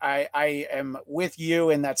I am with you,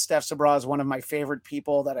 and that Steph Sabra is one of my favorite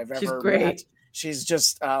people that I've ever met. She's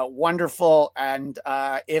just wonderful. And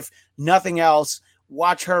if nothing else,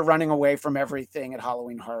 watch her running away from everything at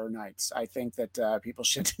Halloween Horror Nights. I think that people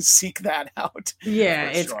should seek that out. Yeah,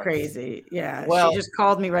 it's crazy. Yeah. Well, she just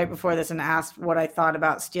called me right before this and asked what I thought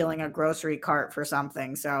about stealing a grocery cart for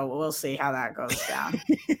something. So we'll see how that goes down.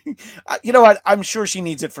 You know what? I'm sure she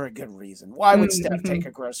needs it for a good reason. Why would Steph take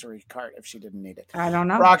a grocery cart if she didn't need it? I don't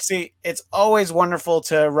know. Roxy, it's always wonderful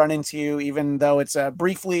to run into you, even though it's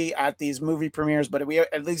briefly at these movie premieres, but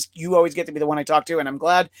at least you always get to be the one I talk to. And I'm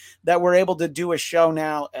glad that we're able to do a show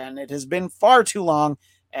now, and it has been far too long,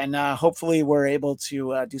 and hopefully we're able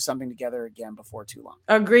to do something together again before too long.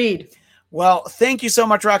 Agreed. Well, thank you so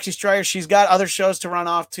much, Roxy Striar. She's got other shows to run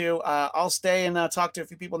off to. I'll stay and talk to a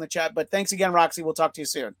few people in the chat, but thanks again, Roxy. We'll talk to you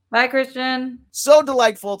soon. Bye, Christian. So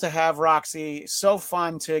delightful to have Roxy. So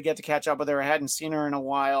fun to get to catch up with her. I hadn't seen her in a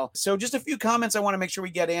while. So just a few comments I want to make sure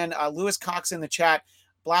we get in. Lewis Cox in the chat.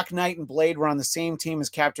 Black Knight and Blade were on the same team as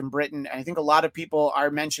Captain Britain. And I think a lot of people are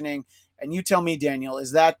mentioning, and you tell me, Daniel,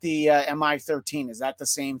 is that the MI-13? Is that the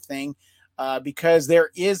same thing? Because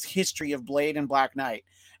there is history of Blade and Black Knight.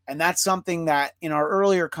 And that's something that in our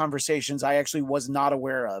earlier conversations, I actually was not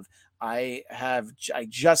aware of. I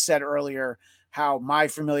just said earlier how my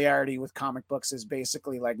familiarity with comic books is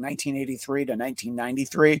basically like 1983 to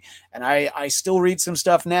 1993. And I still read some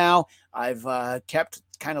stuff now. I've kept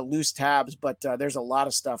kind of loose tabs, but there's a lot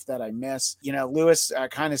of stuff that I miss. You know, Lewis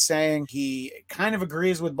kind of saying he kind of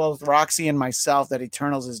agrees with both Roxy and myself that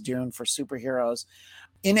Eternals is doomed for superheroes.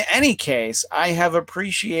 In any case, I have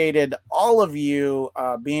appreciated all of you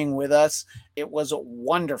being with us. It was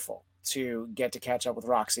wonderful to get to catch up with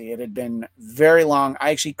Roxy. It had been very long. I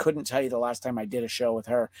actually couldn't tell you the last time I did a show with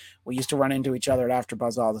her. We used to run into each other at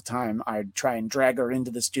AfterBuzz all the time. I'd try and drag her into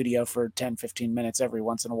the studio for 10, 15 minutes every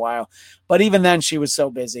once in a while. But even then, she was so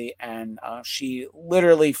busy, and she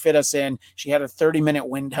literally fit us in. She had a 30-minute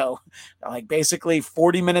window, like basically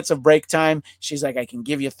 40 minutes of break time. She's like, I can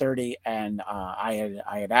give you 30. And I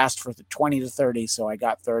had asked for the 20 to 30, so I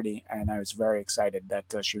got 30, and I was very excited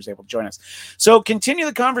that she was able to join us. So continue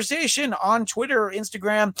the conversation on Twitter or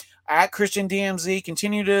Instagram at Christian DMZ.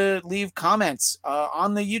 Continue to leave comments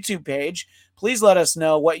on the YouTube page. Please let us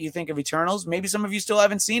know what you think of Eternals. Maybe some of you still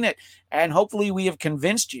haven't seen it, and hopefully we have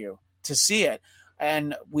convinced you to see it.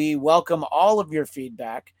 And we welcome all of your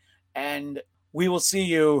feedback, and we will see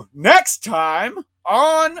you next time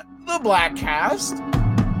on the Bladtcast.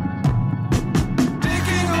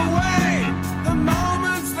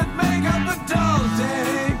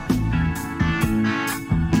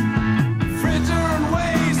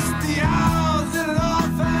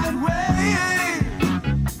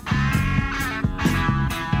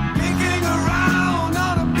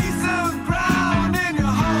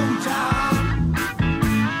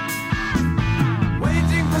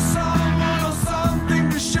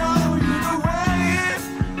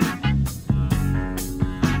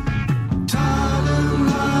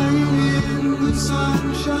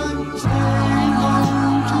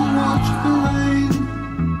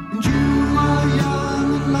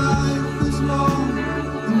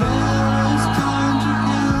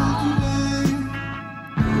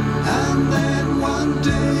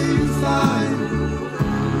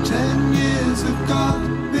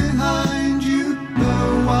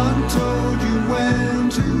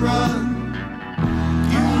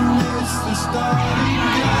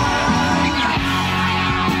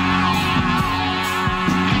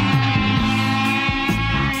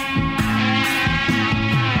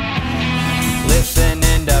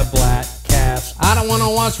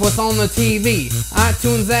 Watch what's on the TV.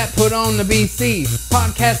 iTunes app, put on the BC.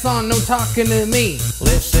 Podcasts on, no talking to me.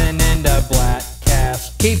 Listening to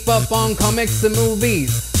Bladtcast. Keep up on comics and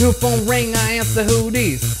movies. New phone ring, I answer who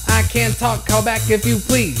these. I can't talk, call back if you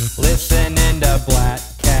please. Listening to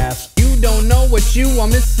Bladtcast. You don't know what you are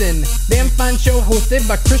missing. Damn fine show hosted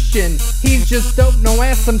by Christian. He's just dope, no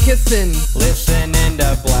ass I'm kissing. Listening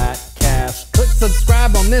to Bladtcast. Click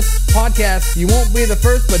subscribe on this podcast. You won't be the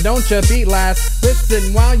first, but don't you be last.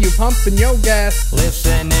 Listen while you pumping your gas.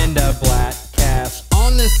 Listening to Bladtcast.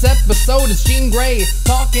 On this episode is Jean Grey,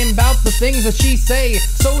 talking about the things that she say.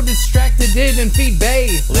 So distracted, didn't feed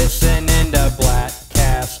Bay. Listening to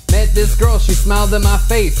Bladtcast. Met this girl, she smiled in my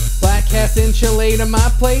face. Bladtcast insulated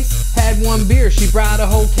my place. Had one beer, she brought a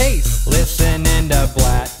whole case. Listening to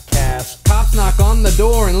Bladtcast. Cops knock on the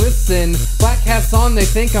door and listen. Bladtcast on, they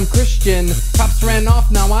think I'm Christian. Cops ran off,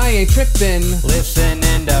 now I ain't tripping.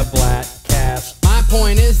 Listening to Bladtcast. My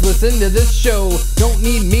point is, listen to this show. Don't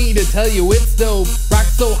need me to tell you it's dope. Rock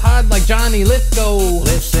so hard like Johnny Lithgow.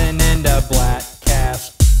 Listening to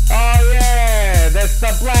Bladtcast. Oh yeah, that's the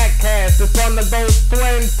Bladtcast. It's on the Ghost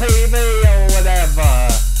Twin TV or whatever.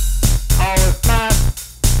 Oh, it's not.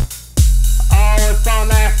 Oh, it's on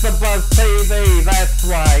AfterBuzz TV. That's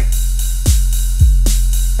right.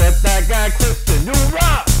 With that guy Christian, you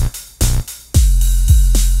rock.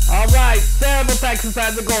 Alright, several Texas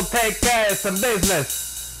had to go take care of some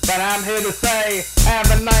business. But I'm here to say, have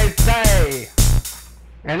a nice day.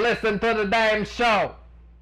 And listen to the damn show.